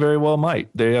think that it very well might.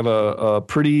 They have a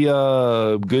pretty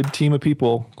good team of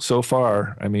people so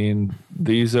far. I mean,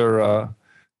 these are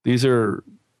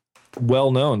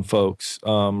well-known folks.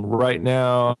 Right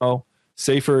now,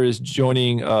 Safer is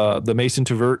joining the Mason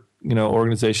Tvert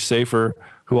organization, Safer,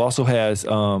 who also has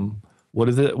what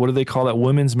do they call that?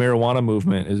 Women's marijuana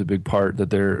movement is a big part that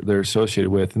they're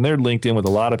associated with, and they're linked in with a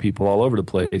lot of people all over the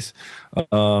place.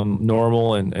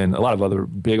 Normal and a lot of other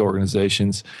big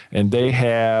organizations, and they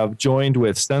have joined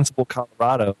with Sensible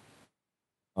Colorado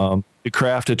to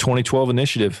craft a 2012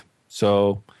 initiative.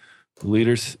 So the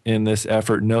leaders in this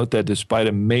effort note that despite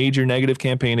a major negative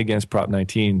campaign against Prop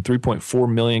 19,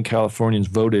 3.4 million Californians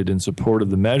voted in support of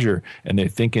the measure, and they're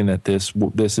thinking that this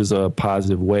is a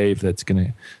positive wave that's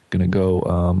going to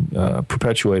go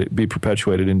be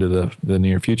perpetuated into the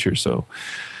near future. So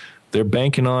they're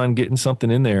banking on getting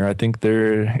something in there. I think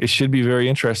it should be very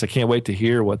interesting. I can't wait to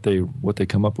hear what they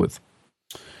come up with.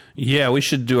 Yeah, we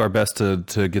should do our best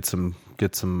to get some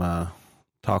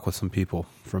talk with some people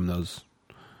from those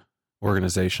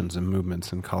organizations and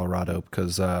movements in Colorado,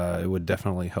 because it would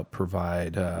definitely help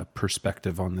provide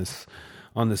perspective on this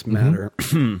matter.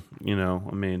 I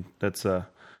mean, that's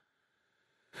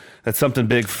something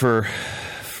big for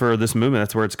this movement.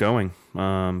 That's where it's going.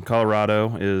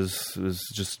 Colorado is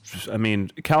just, I mean,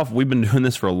 we've been doing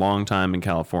this for a long time in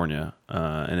California,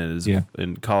 and it is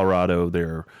in Colorado.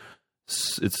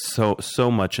 It's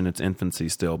so much in its infancy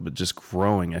still, but just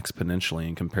growing exponentially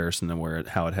in comparison to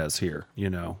how it has here,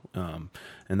 and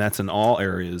that's in all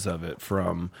areas of it,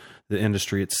 from the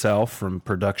industry itself, from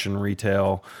production,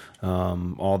 retail,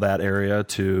 all that area,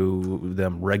 to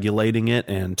them regulating it,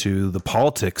 and to the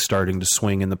politics starting to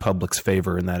swing in the public's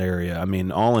favor in that area. I mean,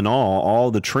 all in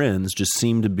all the trends just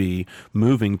seem to be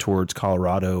moving towards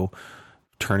Colorado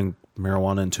turning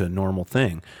marijuana into a normal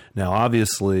thing. Now,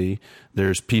 obviously,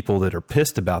 there's people that are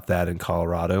pissed about that in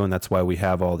Colorado, and that's why we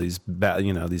have all these,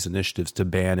 these initiatives to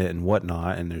ban it and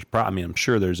whatnot. And I'm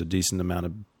sure there's a decent amount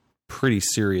of pretty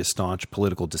serious, staunch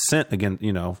political dissent again,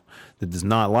 that does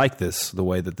not like the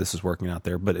way that this is working out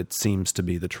there. But it seems to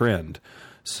be the trend.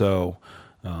 So,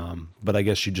 but I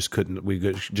guess we just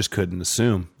couldn't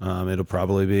assume. It'll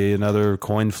probably be another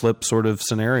coin flip sort of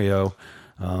scenario.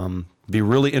 Be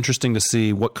really interesting to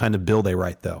see what kind of bill they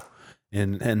write, though,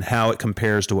 and how it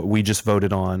compares to what we just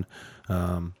voted on.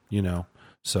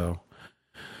 So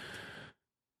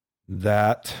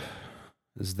that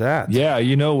is that. Yeah,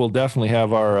 we'll definitely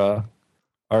have our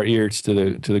ears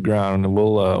to the ground, and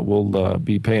we'll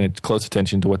be paying close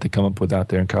attention to what they come up with out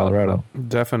there in Colorado.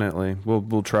 Definitely,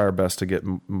 we'll try our best to get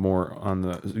more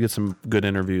get some good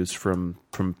interviews from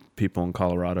people in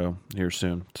Colorado here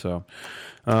soon. So.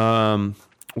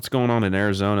 What's going on in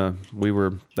Arizona?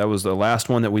 That was the last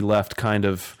one that we left kind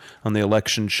of on the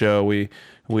election show. We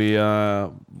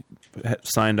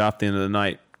signed off the end of the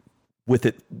night with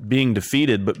it being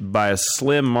defeated, but by a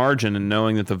slim margin, and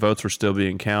knowing that the votes were still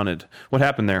being counted. What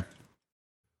happened there?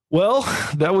 Well,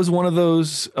 that was one of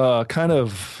those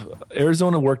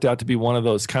Arizona worked out to be one of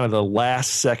those kind of the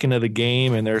last second of the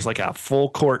game, and there's like a full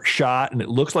court shot, and it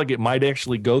looks like it might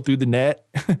actually go through the net.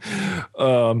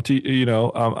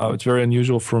 It's very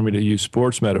unusual for me to use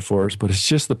sports metaphors, but it's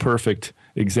just the perfect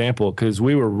example because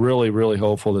we were really, really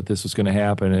hopeful that this was going to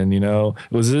happen, and it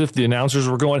was as if the announcers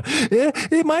were going,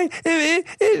 "It might."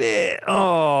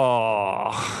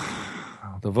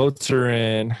 The votes are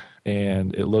in.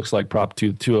 And it looks like Prop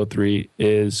 203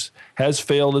 has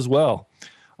failed as well.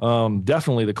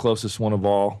 Definitely the closest one of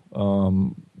all.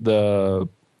 The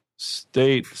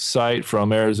state site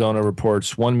from Arizona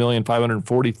reports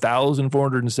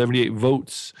 1,540,478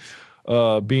 votes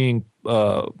being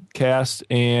cast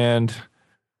and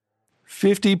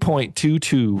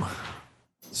 50.22.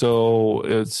 So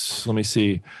let me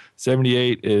see,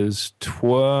 78 is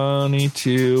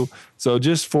 22. So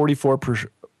just 44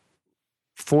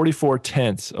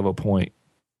 tenths of a point.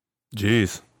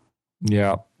 Jeez.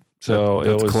 Yeah. So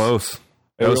it was close.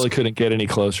 It really couldn't get any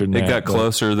closer than that. It got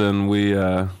closer than we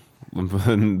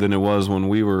than it was when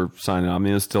we were signing. I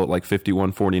mean, it was still at like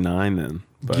 51-49 then.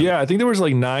 But. Yeah, I think there was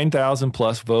like 9,000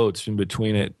 plus votes in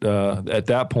between it at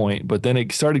that point. But then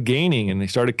it started gaining, and they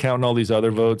started counting all these other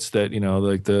votes that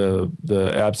like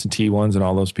the absentee ones and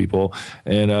all those people,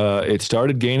 and it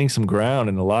started gaining some ground.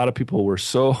 And a lot of people were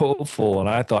so hopeful, and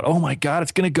I thought, oh my God,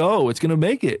 it's going to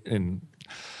make it, and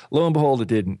lo and behold, it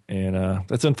didn't. And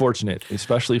that's unfortunate,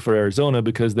 especially for Arizona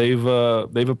because they've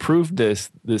approved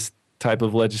this type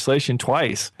of legislation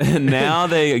twice, and now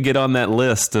they get on that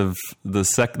list of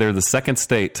they're the second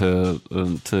state to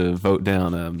vote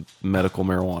down a medical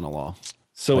marijuana law.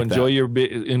 So like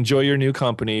enjoy your new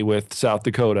company with South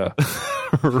Dakota,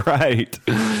 right?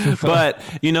 But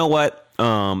you know what?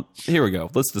 Here we go.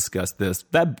 Let's discuss this.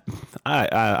 That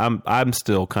I'm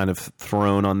still kind of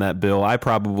thrown on that bill. I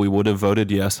probably would have voted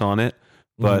yes on it,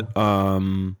 but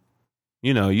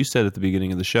you said at the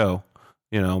beginning of the show.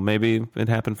 Maybe it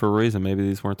happened for a reason. Maybe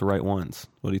these weren't the right ones.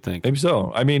 What do you think? Maybe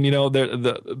so. I mean,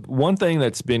 the one thing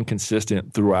that's been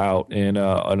consistent throughout in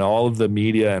all of the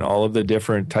media and all of the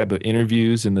different type of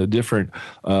interviews and the different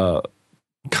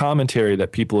commentary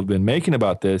that people have been making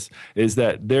about this is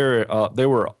that there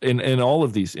were in all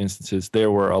of these instances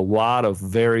there were a lot of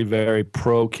very, very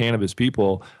pro cannabis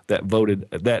people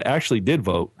that actually did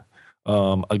vote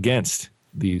against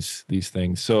these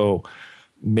things. So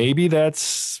maybe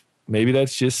that's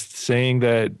just saying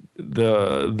that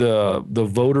the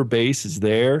voter base is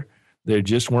there. They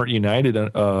just weren't united,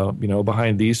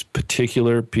 behind these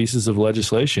particular pieces of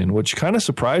legislation, which kind of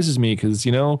surprises me because,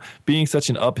 being such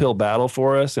an uphill battle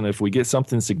for us. And if we get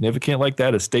something significant like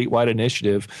that, a statewide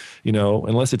initiative,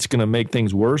 unless it's going to make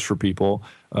things worse for people,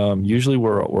 usually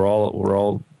we're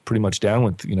all pretty much down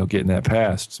with, getting that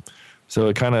passed. So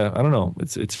it kind of, I don't know,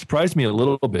 it surprised me a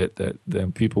little bit that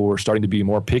people were starting to be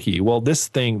more picky. Well,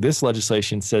 this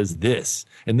legislation says this,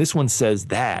 and this one says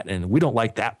that, and we don't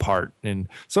like that part. And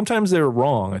sometimes they were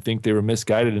wrong. I think they were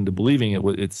misguided into believing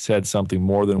it said something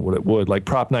more than what it would. Like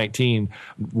Prop 19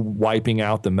 wiping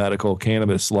out the medical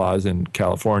cannabis laws in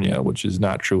California, which is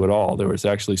not true at all. There was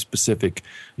actually specific,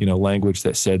 language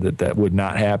that said that would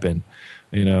not happen.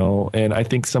 And I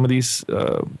think some of these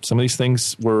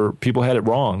things were people had it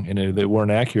wrong and they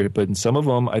weren't accurate, but in some of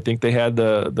them, I think they had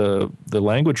the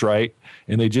language right,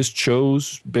 and they just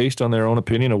chose based on their own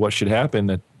opinion of what should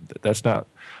happen. That's not.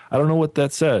 I don't know what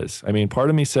that says. I mean, part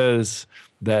of me says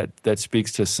that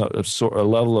speaks to a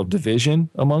level of division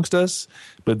amongst us,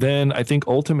 but then I think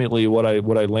ultimately what I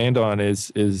land on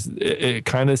is it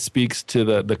kind of speaks to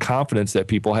the confidence that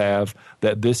people have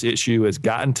that this issue has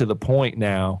gotten to the point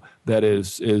now that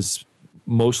is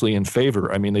mostly in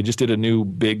favor. I mean, they just did a new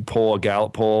big poll, a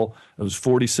Gallup poll. It was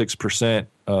 46%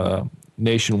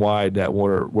 nationwide that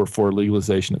were for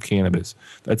legalization of cannabis.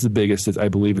 That's the biggest I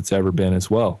believe it's ever been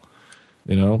as well.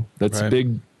 That's right.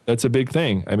 Big. That's a big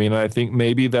thing. I mean, I think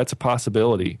maybe that's a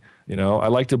possibility. I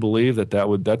like to believe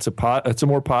that's a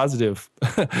more positive,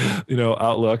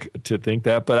 outlook to think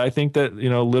that. But I think that,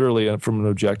 literally from an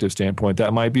objective standpoint,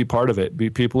 that might be part of it.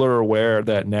 People are aware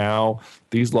that now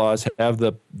these laws have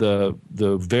the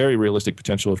very realistic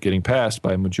potential of getting passed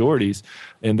by majorities,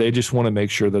 and they just want to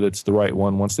make sure that it's the right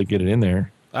one once they get it in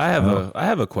there. I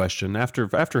have a question.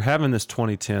 After having this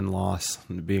 2010 loss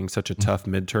and being such a tough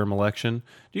midterm election,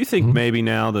 do you think maybe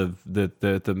now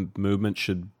the movement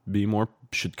should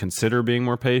consider being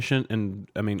more patient? And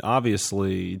I mean,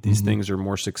 obviously, these things are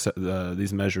more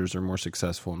these measures are more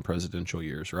successful in presidential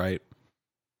years, right?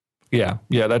 Yeah,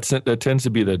 that tends to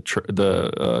be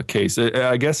the case.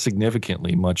 I guess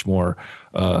significantly much more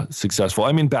successful.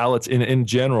 I mean, ballots in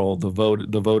general, the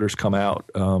voters come out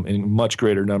in much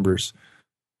greater numbers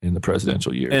in the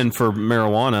presidential years. And for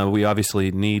marijuana, we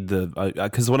obviously need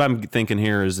because what I'm thinking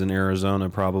here is in Arizona,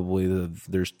 probably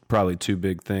there's probably two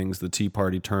big things: the Tea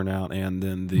Party turnout, and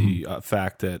then the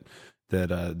fact that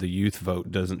the youth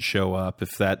vote doesn't show up.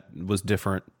 If that was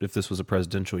different, if this was a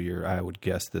presidential year, I would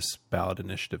guess this ballot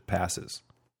initiative passes.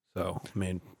 So, I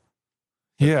mean,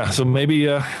 yeah. So maybe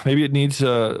it needs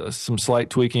some slight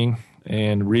tweaking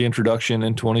and reintroduction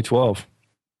in 2012.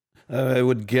 I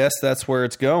would guess that's where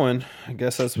it's going. I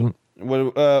guess that's so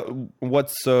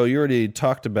you already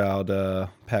talked about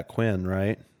Pat Quinn,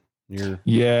 right?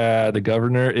 Yeah, the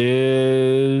governor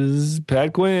is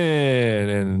Pat Quinn,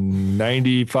 and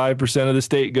 95% of the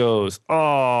state goes,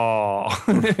 oh,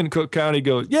 and Cook County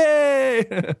goes, yay!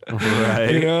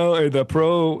 Right. And the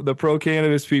pro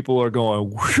cannabis people are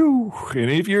going, whew. And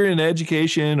if you're in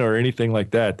education or anything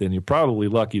like that, then you're probably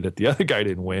lucky that the other guy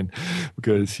didn't win,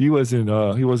 because he wasn't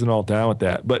all down with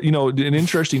that. But an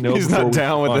interesting note: he's not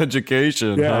down with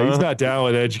education. Yeah, he's not down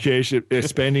with education,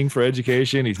 spending for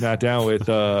education. He's not down with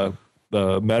the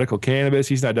medical cannabis.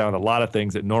 He's not down with a lot of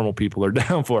things that normal people are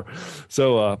down for.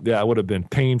 So it would have been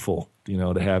painful,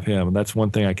 to have him. And that's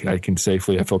one thing I can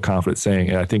safely, I feel confident saying.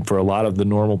 And I think for a lot of the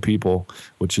normal people,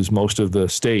 which is most of the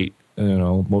state,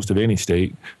 most of any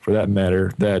state for that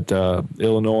matter, that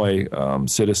Illinois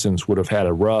citizens would have had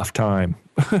a rough time,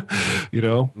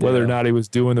 whether or not he was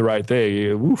doing the right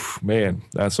thing. Oof, man.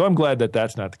 So I'm glad that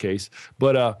that's not the case.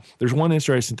 But there's one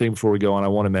interesting thing before we go on I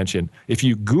want to mention. If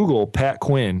you Google Pat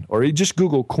Quinn, or just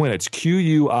Google Quinn, it's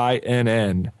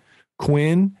Quinn,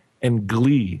 Quinn and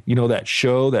Glee, that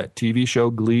show, that TV show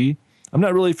Glee. I'm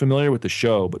not really familiar with the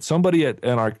show, but somebody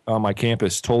on my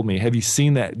campus told me, have you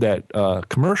seen that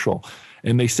commercial?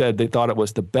 And they said they thought it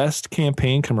was the best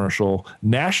campaign commercial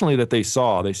nationally that they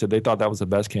saw. They said they thought that was the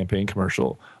best campaign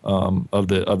commercial of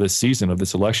this season, of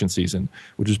this election season,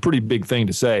 which is a pretty big thing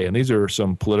to say. And these are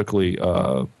some politically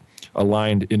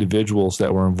aligned individuals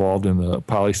that were involved in the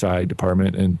poli-sci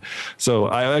department. And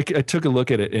so I took a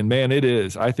look at it, and man,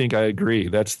 I think I agree.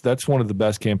 That's one of the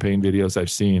best campaign videos I've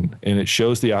seen. And it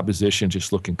shows the opposition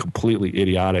just looking completely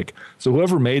idiotic. So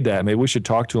whoever made that, maybe we should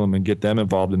talk to them and get them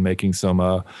involved in making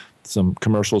some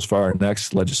commercials for our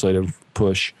next legislative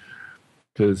push,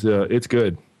 because it's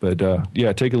good. But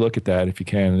take a look at that if you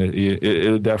can.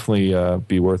 It'll definitely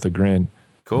be worth a grin.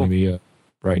 Cool. Maybe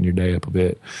brighten your day up a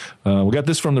bit. We got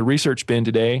this from the research bin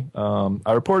today.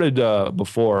 I reported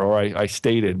before, or I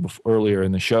stated earlier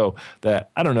in the show,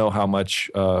 that I don't know how much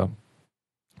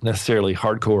necessarily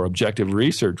hardcore objective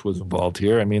research was involved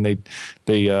here. I mean,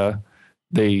 they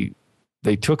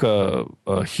took a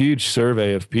huge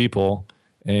survey of people.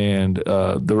 And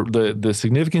the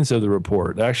significance of the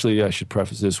report, actually, I should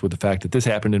preface this with the fact that this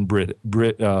happened in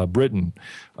Britain,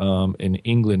 in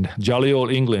England, jolly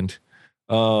old England.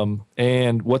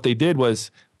 And what they did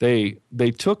was they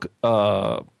took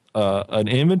an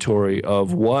inventory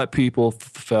of what people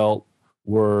felt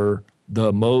were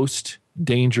the most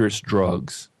dangerous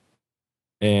drugs.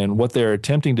 And what they're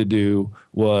attempting to do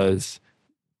was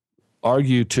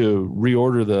argue to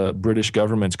reorder the British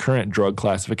government's current drug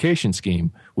classification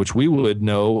scheme, which we would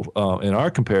know in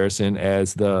our comparison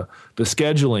as the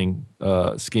scheduling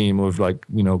scheme of, like,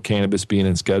 cannabis being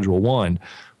in Schedule 1.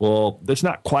 Well, that's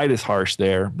not quite as harsh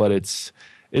there, but it's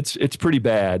pretty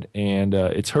bad, and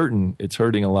it's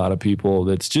hurting a lot of people.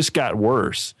 That's just got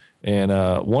worse. And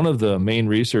one of the main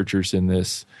researchers in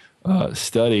this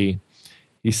study,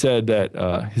 he said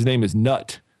that his name is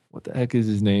Nutt. What the heck is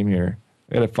his name here?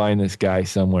 I got to find this guy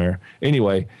somewhere.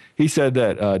 Anyway, he said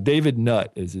that David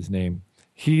Nutt is his name.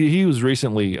 He was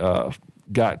recently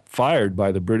got fired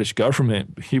by the British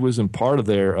government. He was in part of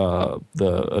their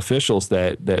the officials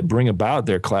that bring about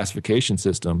their classification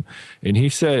system. And he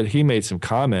said he made some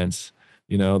comments,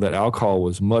 that alcohol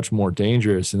was much more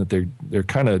dangerous, and that they're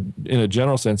kind of, in a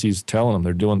general sense, he's telling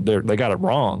them they got it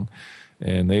wrong,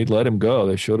 and they let him go.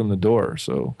 They showed him the door.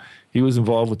 So he was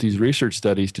involved with these research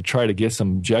studies to try to get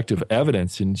some objective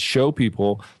evidence and show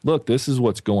people, look, this is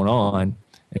what's going on.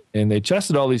 And they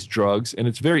tested all these drugs, and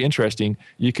it's very interesting.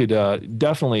 You could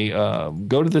definitely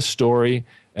go to this story,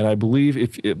 and I believe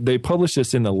if they published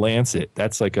this in the Lancet,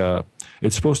 that's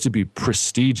it's supposed to be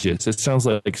prestigious. It sounds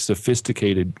like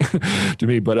sophisticated to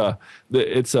me, but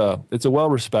it's a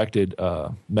well-respected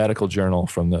medical journal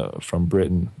from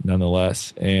Britain,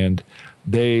 nonetheless. And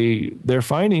their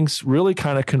findings really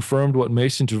kind of confirmed what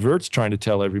Mason Tvert's trying to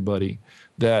tell everybody,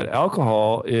 that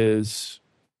alcohol is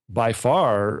by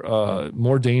far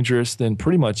more dangerous than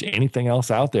pretty much anything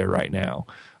else out there right now.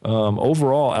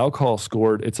 Overall, alcohol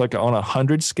scored, it's like on a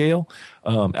 100 scale,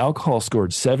 alcohol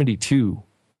scored 72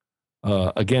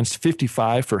 against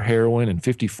 55 for heroin and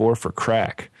 54 for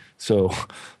crack. So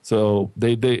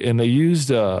they used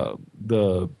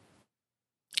the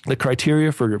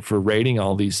criteria for rating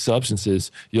all these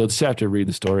substances. You'll just have to read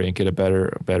the story and get a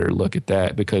better look at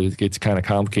that, because it gets kind of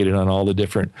complicated on all the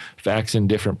different facts in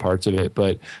different parts of it.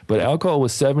 But alcohol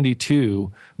was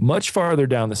 72. Much farther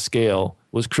down the scale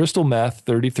was crystal meth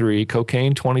 33,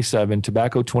 cocaine 27,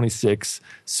 tobacco 26,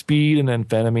 speed and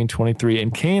amphetamine 23,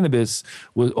 and cannabis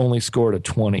was only scored a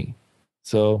 20.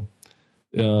 So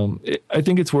I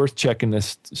think it's worth checking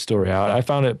this story out. I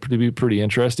found it to be pretty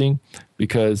interesting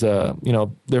because,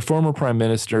 their former prime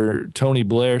minister, Tony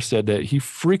Blair, said that he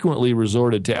frequently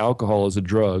resorted to alcohol as a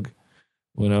drug,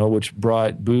 which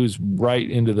brought booze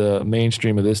right into the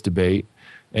mainstream of this debate.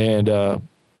 And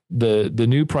the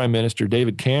new prime minister,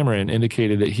 David Cameron,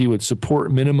 indicated that he would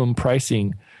support minimum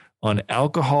pricing on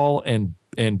alcohol and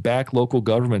back local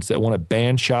governments that want to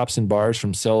ban shops and bars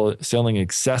from selling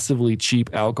excessively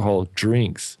cheap alcoholic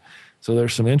drinks. So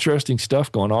there's some interesting stuff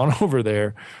going on over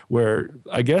there where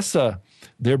I guess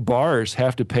their bars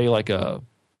have to pay like I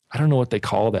don't know what they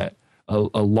call that, a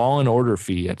law and order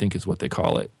fee, I think is what they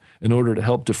call it, in order to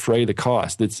help defray the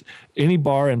cost. It's any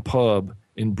bar and pub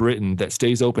in Britain that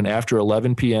stays open after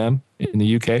 11 p.m. in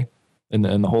the UK, in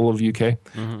the whole of UK,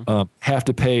 have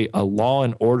to pay a law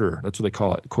and order, that's what they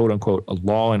call it, quote unquote, a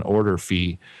law and order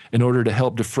fee, in order to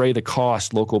help defray the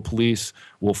cost local police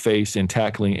will face in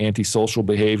tackling antisocial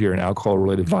behavior and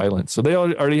alcohol-related violence. So they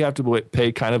already have to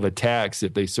pay kind of a tax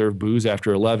if they serve booze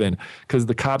after 11, because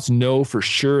the cops know for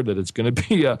sure that it's going to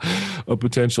be a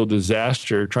potential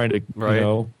disaster trying to,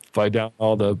 fight down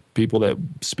all the people that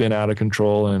spin out of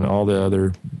control and all the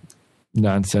other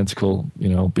nonsensical,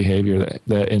 behavior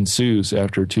that ensues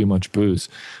after too much booze.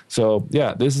 So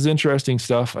yeah, this is interesting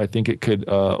stuff. I think it could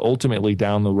ultimately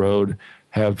down the road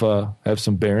have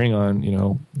some bearing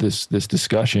on, this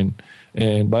discussion.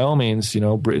 And by all means,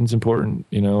 Britain's important,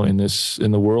 in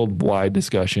the worldwide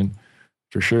discussion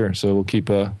for sure. So we'll keep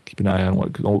an eye on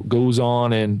what goes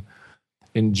on in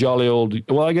jolly old,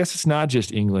 well, I guess it's not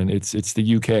just England, it's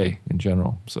the UK in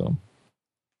general. So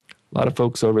a lot of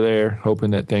folks over there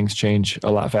hoping that things change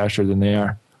a lot faster than they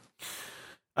are.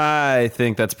 I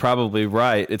think that's probably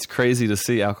right. It's crazy to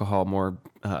see alcohol more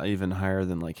even higher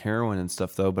than like heroin and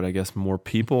stuff, though. But I guess more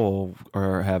people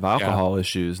have alcohol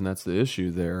issues, and that's the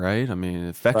issue there, right? I mean,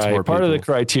 it affects more people. Part of the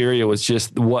criteria was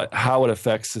just how it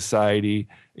affects society,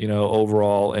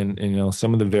 overall, and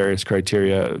some of the various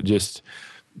criteria. Just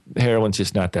heroin's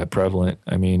just not that prevalent.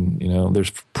 I mean,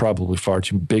 there's probably far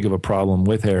too big of a problem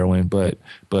with heroin, but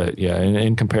yeah,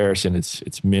 in comparison,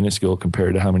 it's minuscule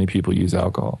compared to how many people use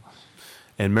alcohol.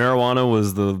 And marijuana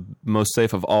was the most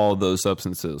safe of all of those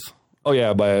substances. Oh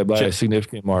yeah, by a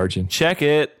significant margin. Check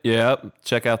it. Yep.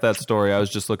 Check out that story. I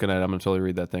was just looking at it. I'm going to totally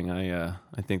read that thing. I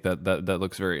think that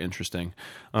looks very interesting.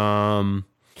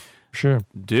 Sure.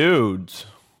 Dudes,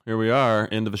 here we are,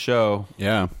 end of the show.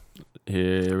 Yeah.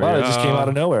 Here we wow, are. It just came out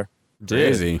of nowhere.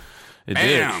 Crazy. It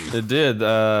did.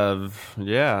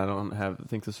 Yeah, I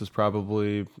think this was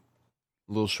probably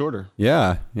a little shorter.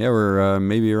 Yeah, we're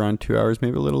maybe around 2 hours,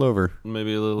 maybe a little over.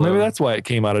 Maybe a little Maybe over. that's why it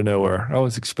came out of nowhere. I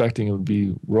was expecting it would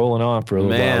be rolling on for a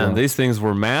little while. Man, these things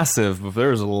were massive, but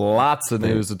there's lots of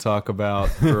news to talk about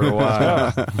for a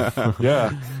while.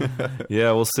 Yeah.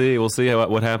 Yeah, we'll see. We'll see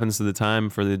what happens to the time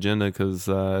for the agenda, because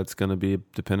it's going to be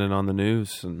dependent on the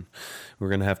news, and we're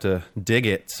going to have to dig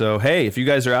it. So, hey, if you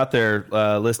guys are out there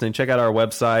listening, check out our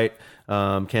website,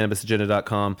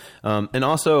 cannabisagenda.com. And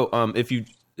also,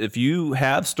 if you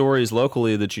have stories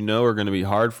locally that are going to be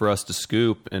hard for us to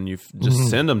scoop, and you just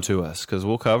send them to us, because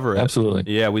we'll cover it.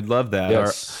 Absolutely. Yeah, we'd love that.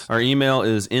 Yes. Our email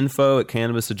is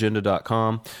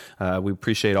info@cannabisagenda.com. We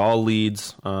appreciate all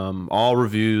leads, all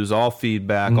reviews, all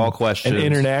feedback, all questions. And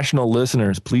international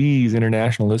listeners, please,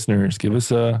 give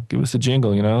us a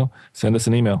jingle, send us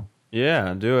an email.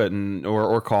 Yeah, do it,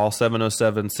 or call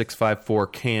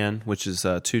 707-654-CAN, which is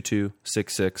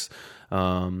 2266.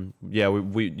 Yeah,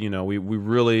 we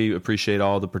really appreciate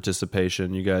all the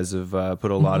participation. You guys have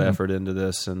put a lot of effort into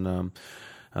this, and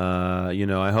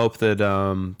I hope that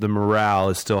the morale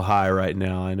is still high right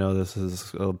now. I know this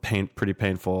is a pretty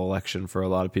painful election for a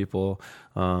lot of people,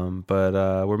 but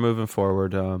we're moving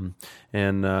forward, and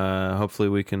hopefully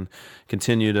we can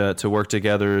continue to work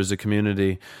together as a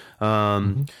community.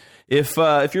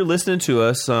 If you're listening to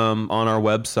us on our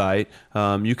website,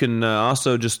 you can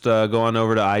also just go on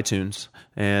over to iTunes,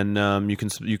 and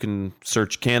you can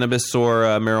search cannabis or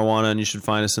marijuana, and you should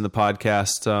find us in the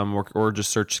podcast, or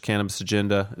just search Cannabis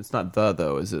Agenda. It's not the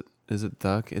though, is it? Is it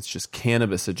the? It's just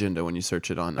Cannabis Agenda when you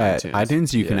search it on iTunes.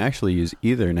 iTunes, you can actually use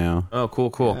either now. Oh,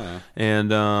 cool. Yeah.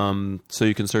 And so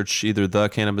you can search either the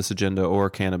Cannabis Agenda or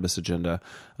Cannabis Agenda,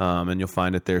 and you'll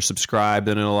find it there. Subscribe,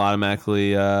 and it'll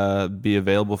automatically be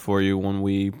available for you when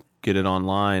we get it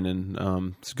online,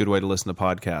 and it's a good way to listen to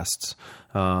podcasts.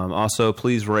 Also,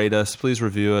 please rate us, please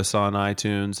review us on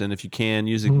iTunes, and if you can,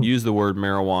 use the word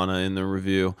marijuana in the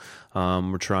review.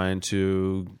 We're trying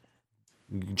to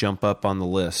jump up on the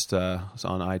list on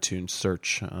iTunes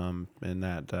search, and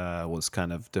that was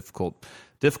kind of difficult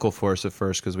for us at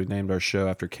first because we named our show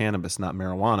after cannabis, not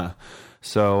marijuana.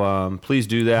 So please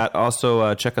do that.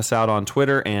 Also, check us out on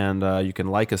Twitter, and you can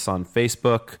like us on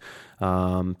Facebook.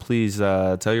 Please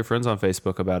tell your friends on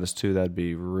Facebook about us too. That'd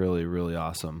be really, really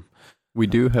awesome. We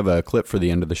do have a clip for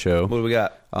the end of the show. What do we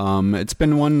got? It's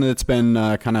been one that's been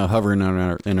kind of hovering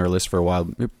in our list for a while.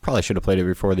 We probably should have played it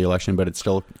before the election, but it's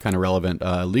still kind of relevant.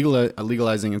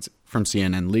 Legalizing, it's from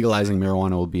CNN, legalizing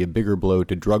marijuana will be a bigger blow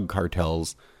to drug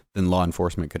cartels than law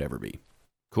enforcement could ever be.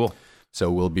 Cool.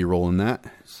 So we'll be rolling that.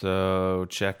 So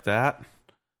check that.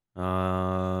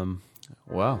 Well,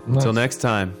 nice. Until next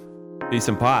time, peace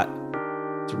and pot.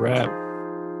 It's a wrap.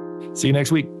 See you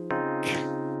next week.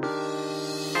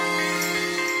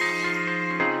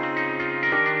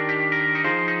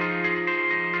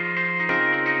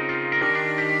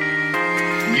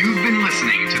 You've been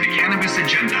listening to the Cannabis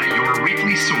Agenda, your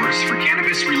weekly source for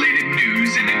cannabis-related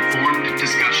news and informed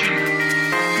discussion.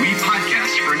 We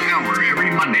podcast for an hour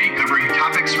every Monday covering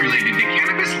topics related to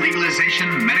cannabis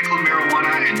legalization, medical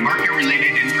marijuana, and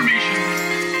market-related information.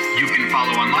 You can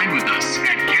follow online with us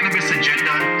at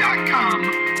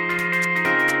cannabisagenda.com.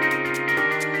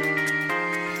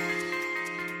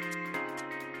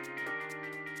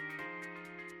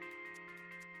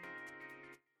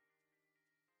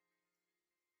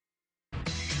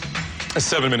 It's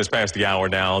 7 minutes past the hour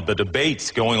now. The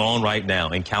debate's going on right now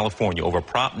in California over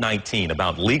Prop 19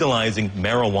 about legalizing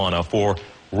marijuana for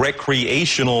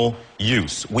recreational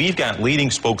use. We've got leading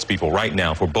spokespeople right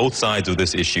now for both sides of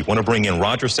this issue. I want to bring in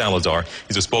Roger Salazar.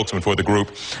 He's a spokesman for the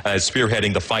group,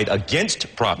 spearheading the fight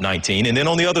against Prop 19. And then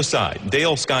on the other side,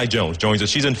 Dale Sky Jones joins us.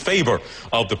 She's in favor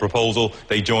of the proposal.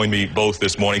 They joined me both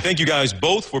this morning. Thank you guys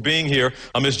both for being here.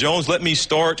 Ms. Jones, let me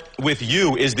start with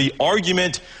you. Is the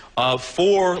argument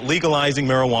for legalizing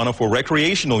marijuana for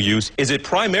recreational use, is it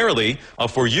primarily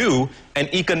for you an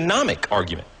economic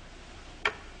argument?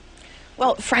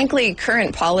 Well, frankly,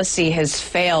 current policy has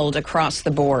failed across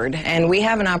the board, and we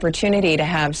have an opportunity to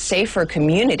have safer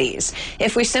communities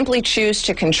if we simply choose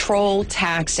to control,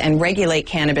 tax, and regulate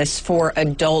cannabis for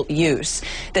adult use.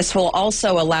 This will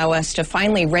also allow us to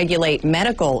finally regulate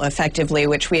medical effectively,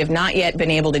 which we have not yet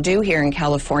been able to do here in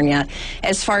California,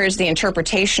 as far as the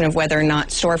interpretation of whether or not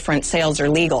storefront sales are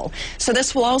legal. So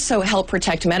this will also help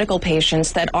protect medical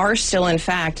patients that are still, in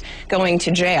fact, going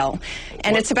to jail.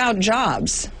 And it's about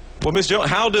jobs. Well, Ms. Jones,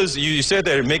 how does, you said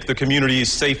that it make the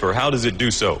communities safer. How does it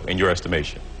do so, in your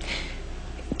estimation?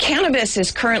 Cannabis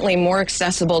is currently more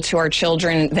accessible to our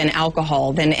children than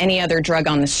alcohol, than any other drug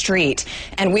on the street.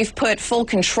 And we've put full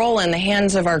control in the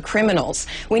hands of our criminals.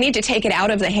 We need to take it out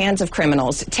of the hands of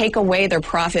criminals, take away their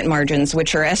profit margins,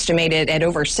 which are estimated at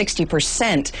over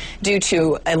 60% due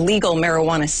to illegal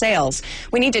marijuana sales.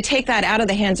 We need to take that out of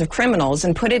the hands of criminals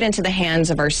and put it into the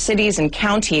hands of our cities and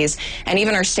counties and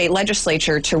even our state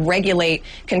legislature to regulate,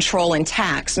 control, and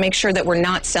tax. Make sure that we're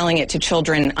not selling it to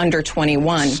children under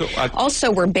 21. Also,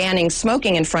 we're banning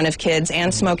smoking in front of kids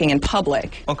and smoking in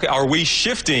public. Okay, are we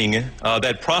shifting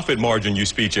that profit margin you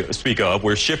speak of?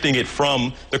 We're shifting it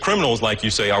from the criminals, like you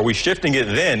say. Are we shifting it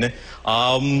then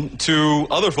to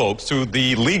other folks, to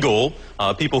the legal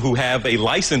people who have a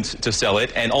license to sell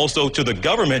it, and also to the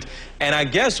government? And I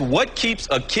guess what keeps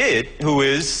a kid who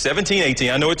is 17, 18,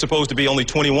 I know it's supposed to be only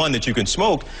 21 that you can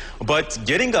smoke, but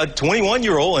getting a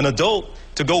 21-year-old, an adult,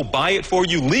 to go buy it for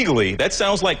you legally, that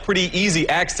sounds like pretty easy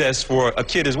access for a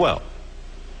kid as well.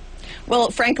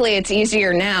 Well, frankly, it's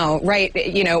easier now, right?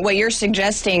 You know, what you're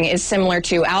suggesting is similar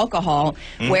to alcohol,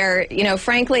 where, you know,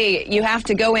 frankly, you have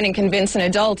to go in and convince an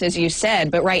adult, as you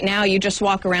said, but right now you just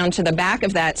walk around to the back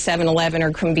of that 7-Eleven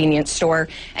or convenience store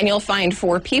and you'll find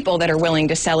 4 people that are willing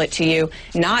to sell it to you,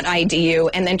 not ID you,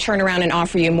 and then turn around and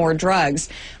offer you more drugs.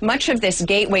 Much of this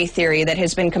gateway theory that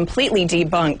has been completely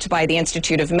debunked by the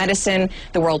Institute of Medicine,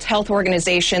 the World Health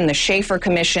Organization, the Schaefer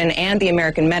Commission, and the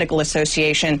American Medical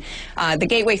Association, the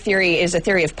gateway theory is a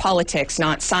theory of politics,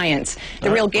 not science.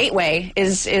 The real gateway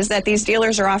is that these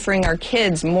dealers are offering our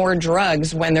kids more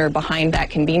drugs when they're behind that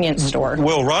convenience store.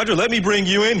 Well, Roger, let me bring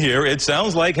you in here. It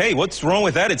sounds like, hey, what's wrong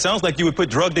with that? It sounds like you would put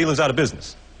drug dealers out of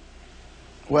business.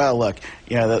 Well, look,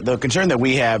 the concern that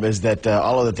we have is that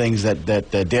all of the things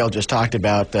that Dale just talked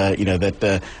about,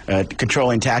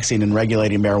 controlling, taxing, and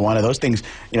regulating marijuana, those things,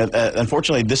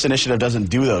 unfortunately, this initiative doesn't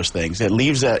do those things. It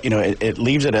leaves it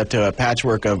leaves it up to a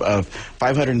patchwork of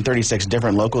 536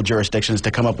 different local jurisdictions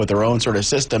to come up with their own sort of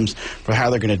systems for how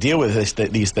they're going to deal with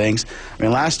these things. I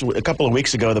mean, a couple of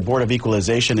weeks ago, the Board of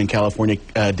Equalization in California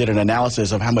did an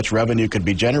analysis of how much revenue could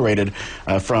be generated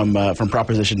from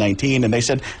Proposition 19, and they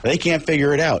said they can't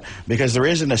figure it out because there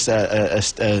isn't a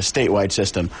statewide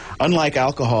system. Unlike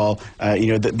alcohol,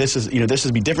 this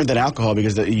is be different than alcohol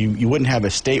because you wouldn't have a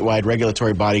statewide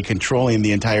regulatory body controlling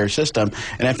the entire system,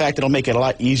 and in fact, it'll make it a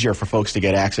lot easier for folks to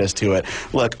get access to it.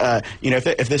 Look,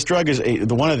 if this drug is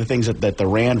one of the things that the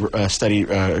RAND study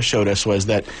showed us was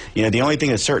that the only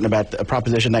thing that's certain about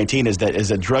Proposition 19 is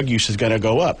that drug use is going to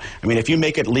go up. I mean, if you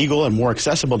make it legal and more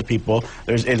accessible to people,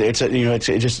 it's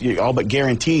just all but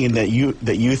guaranteeing that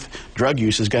youth drug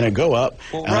use is going to go up,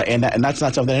 and that's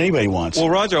not something anybody wants. Well,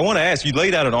 Roger, I want to ask you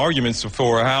laid out an argument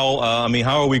for how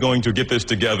are we going to get this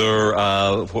together,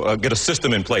 get a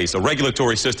system in place, a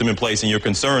regulatory system in place, and your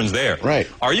concerns there. Right.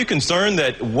 Are you concerned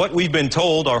that what we've been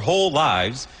told our whole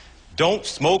lives, don't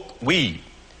smoke weed?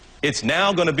 It's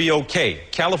now going to be okay.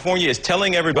 California is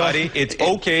telling everybody it's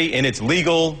okay and it's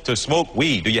legal to smoke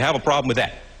weed. Do you have a problem with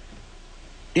that?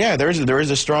 Yeah, there is a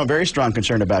very strong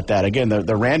concern about that. Again,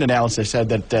 the RAND analysis said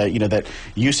that that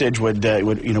usage would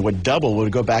double,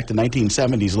 would go back to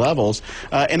 1970s levels,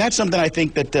 and that's something I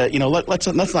think that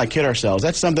let's not kid ourselves.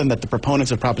 That's something that the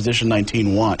proponents of Proposition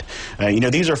 19 want.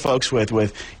 These are folks with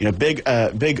big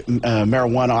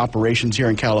marijuana operations here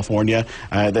in California.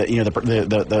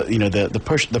 The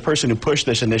person who pushed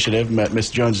this initiative,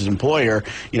 Ms. Jones's employer,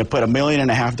 put $1.5 million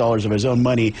of his own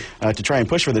money to try and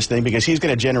push for this thing because he's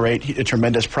going to generate a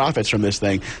tremendous profits from this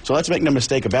thing. So let's make no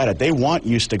mistake about it. They want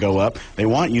use to go up. They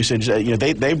want usage.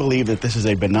 They believe that this is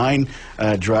a benign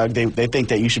drug. They think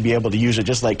that you should be able to use it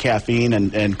just like caffeine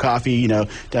and coffee,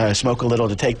 smoke a little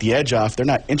to take the edge off. They're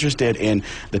not interested in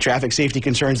the traffic safety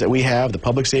concerns that we have, the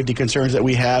public safety concerns that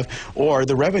we have, or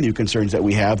the revenue concerns that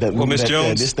we have that,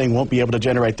 this thing won't be able to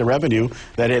generate the revenue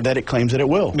that it claims that it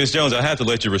will. Ms. Jones, I have to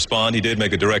let you respond. He did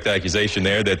make a direct accusation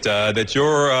there that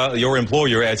your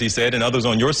employer, as he said, and others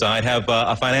on your side have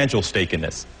a financial stake in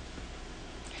this.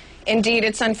 Indeed,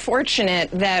 it's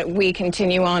unfortunate that we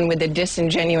continue on with the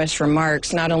disingenuous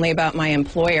remarks, not only about my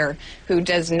employer, who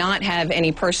does not have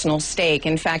any personal stake.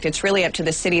 In fact, it's really up to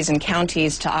the cities and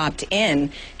counties to opt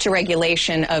in to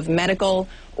regulation of medical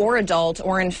or adult,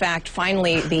 or in fact,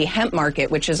 finally, the hemp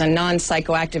market, which is a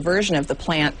non-psychoactive version of the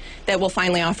plant that will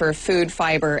finally offer food,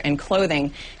 fiber, and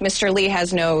clothing. Mr. Lee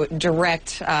has no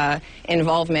direct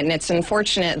involvement, and it's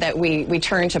unfortunate that we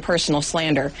turn to personal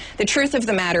slander. The truth of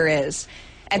the matter is,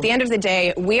 at the end of the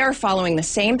day, we are following the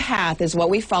same path as what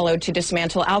we followed to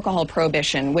dismantle alcohol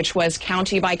prohibition, which was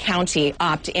county by county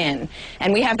opt-in.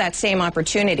 And we have that same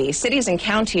opportunity. Cities and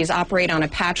counties operate on a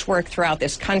patchwork throughout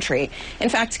this country. In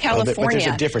fact,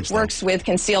 California works with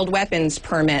concealed weapons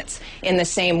permits in the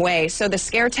same way. So the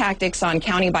scare tactics on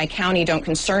county by county don't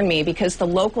concern me because the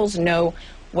locals know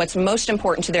what's most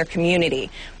important to their community.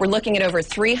 We're looking at over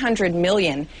 $300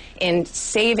 million in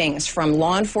savings from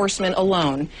law enforcement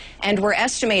alone, and we're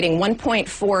estimating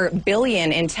 $1.4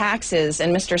 billion in taxes,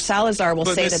 and Mr. Salazar will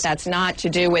say that that's not to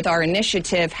do with our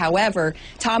initiative. However,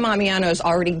 Tom Amiano's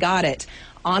already got it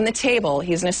on the table.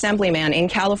 He's an assemblyman in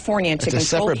California to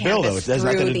control cannabis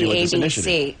through the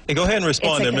ABC. Hey, go ahead and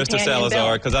respond there, Mr.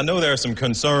 Salazar, because I know there are some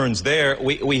concerns there.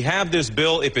 We have this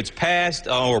bill, if it's passed,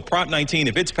 or Prop 19,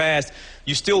 if it's passed,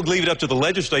 you still leave it up to the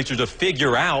legislature to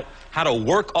figure out how to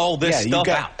work all this stuff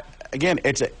out. Again,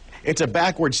 it's a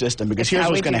backward system because here's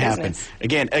what's going to happen.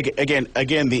 Again,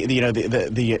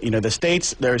 the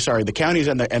states, the counties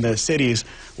and the cities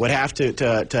would have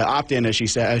to opt in, as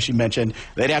she mentioned.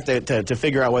 They'd have to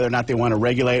figure out whether or not they want to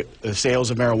regulate the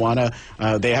sales of marijuana.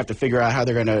 They have to figure out how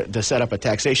they're going to set up a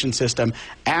taxation system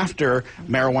after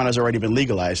marijuana has already been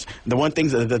legalized. The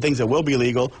things that will be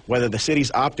legal, whether the cities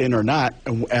opt in or not,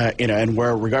 and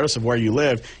regardless of where you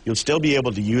live, you'll still be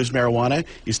able to use marijuana.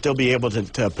 You'll still be able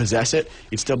to possess it.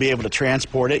 You'd still be able to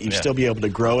transport it. You'd still be able to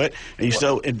grow it,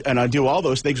 and I do all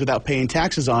those things without paying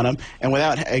taxes on them, and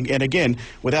without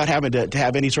having to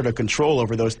have any sort of control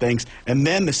over those things. And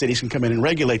then the cities can come in and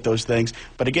regulate those things.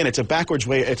 But again, it's a backwards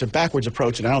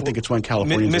approach, and I don't think it's one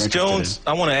Californians are interested in. Ms. Jones,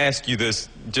 I want to ask you this,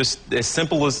 just as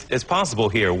simple as possible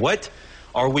here. What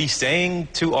are we saying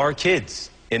to our kids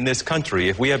in this country,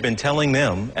 if we have been telling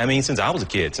them, I mean, since I was a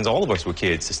kid, since all of us were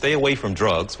kids, to stay away from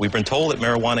drugs, we've been told that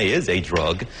marijuana is a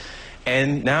drug,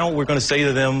 and now we're going to say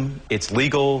to them, it's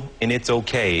legal and it's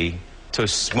okay to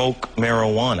smoke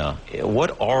marijuana.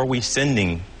 What are we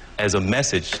sending as a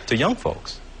message to young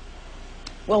folks?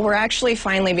 Well, we're actually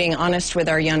finally being honest with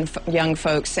our young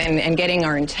folks and getting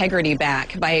our integrity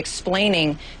back by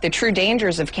explaining the true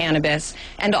dangers of cannabis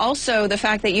and also the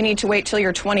fact that you need to wait till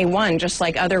you're 21, just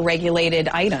like other regulated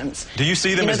items. Do you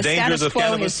see them as dangers of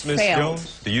cannabis, Ms.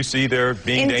 Jones? Do you see there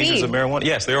being dangers of marijuana?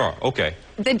 Yes, there are. Okay.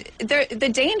 The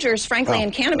dangers, frankly,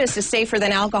 in cannabis is safer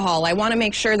than alcohol. I want to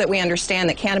make sure that we understand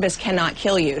that cannabis cannot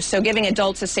kill you. So giving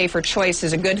adults a safer choice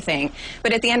is a good thing.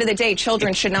 But at the end of the day,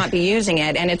 children should not be using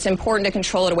it, and it's important to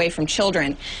control it away from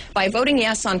children. By voting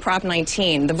yes on Prop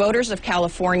 19, the voters of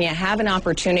California have an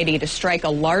opportunity to strike a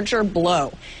larger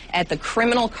blow at the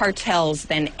criminal cartels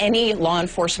than any law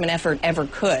enforcement effort ever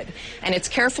could. And it's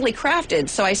carefully crafted,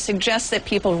 so I suggest that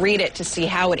people read it to see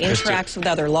how it interacts with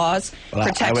other laws,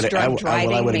 protects drug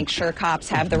driving, make sure cops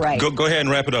have the right. Go ahead and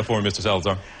wrap it up for me, Mr.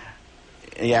 Salazar.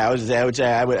 Yeah, I would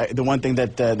say the one thing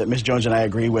that Ms. Jones and I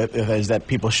agree with is that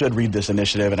people should read this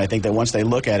initiative, and I think that once they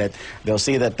look at it, they'll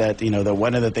see that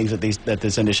one of the things that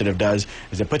this initiative does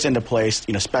is it puts into place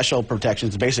special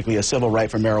protections, basically a civil right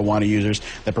for marijuana users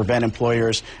that prevent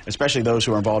employers, especially those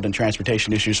who are involved in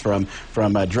transportation issues, from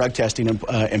drug testing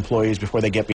employees before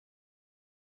they get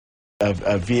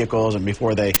of vehicles and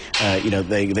before they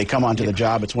come onto the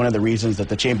job. It's one of the reasons that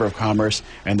the Chamber of Commerce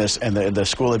and the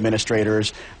school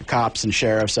administrators, cops and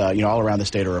sheriffs, all around the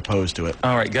state are opposed to it.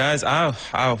 All right, guys, I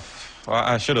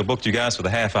should have booked you guys for the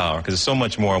half hour because there's so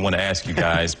much more I want to ask you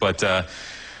guys. But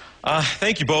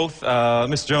thank you both,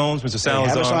 Mr. Jones, Mr. Salazar.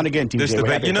 Have us on again,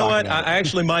 TJ. You know what? I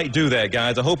actually might do that,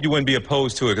 guys. I hope you wouldn't be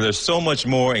opposed to it because there's so much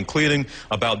more, including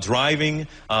about driving.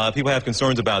 People have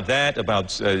concerns about that,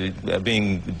 about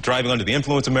driving under the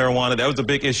influence of marijuana. That was a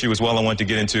big issue as well I wanted to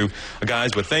get into, guys.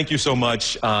 But thank you so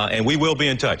much, and we will be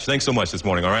in touch. Thanks so much this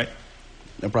morning, all right?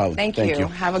 No problem. Thank you.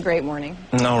 Have a great morning.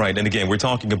 All right. And again, we're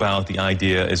talking about the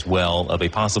idea as well of a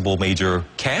possible major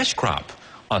cash crop.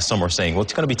 Some are saying, well,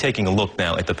 it's going to be taking a look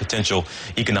now at the potential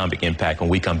economic impact when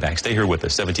we come back. Stay here with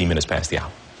us, 17 minutes past the hour.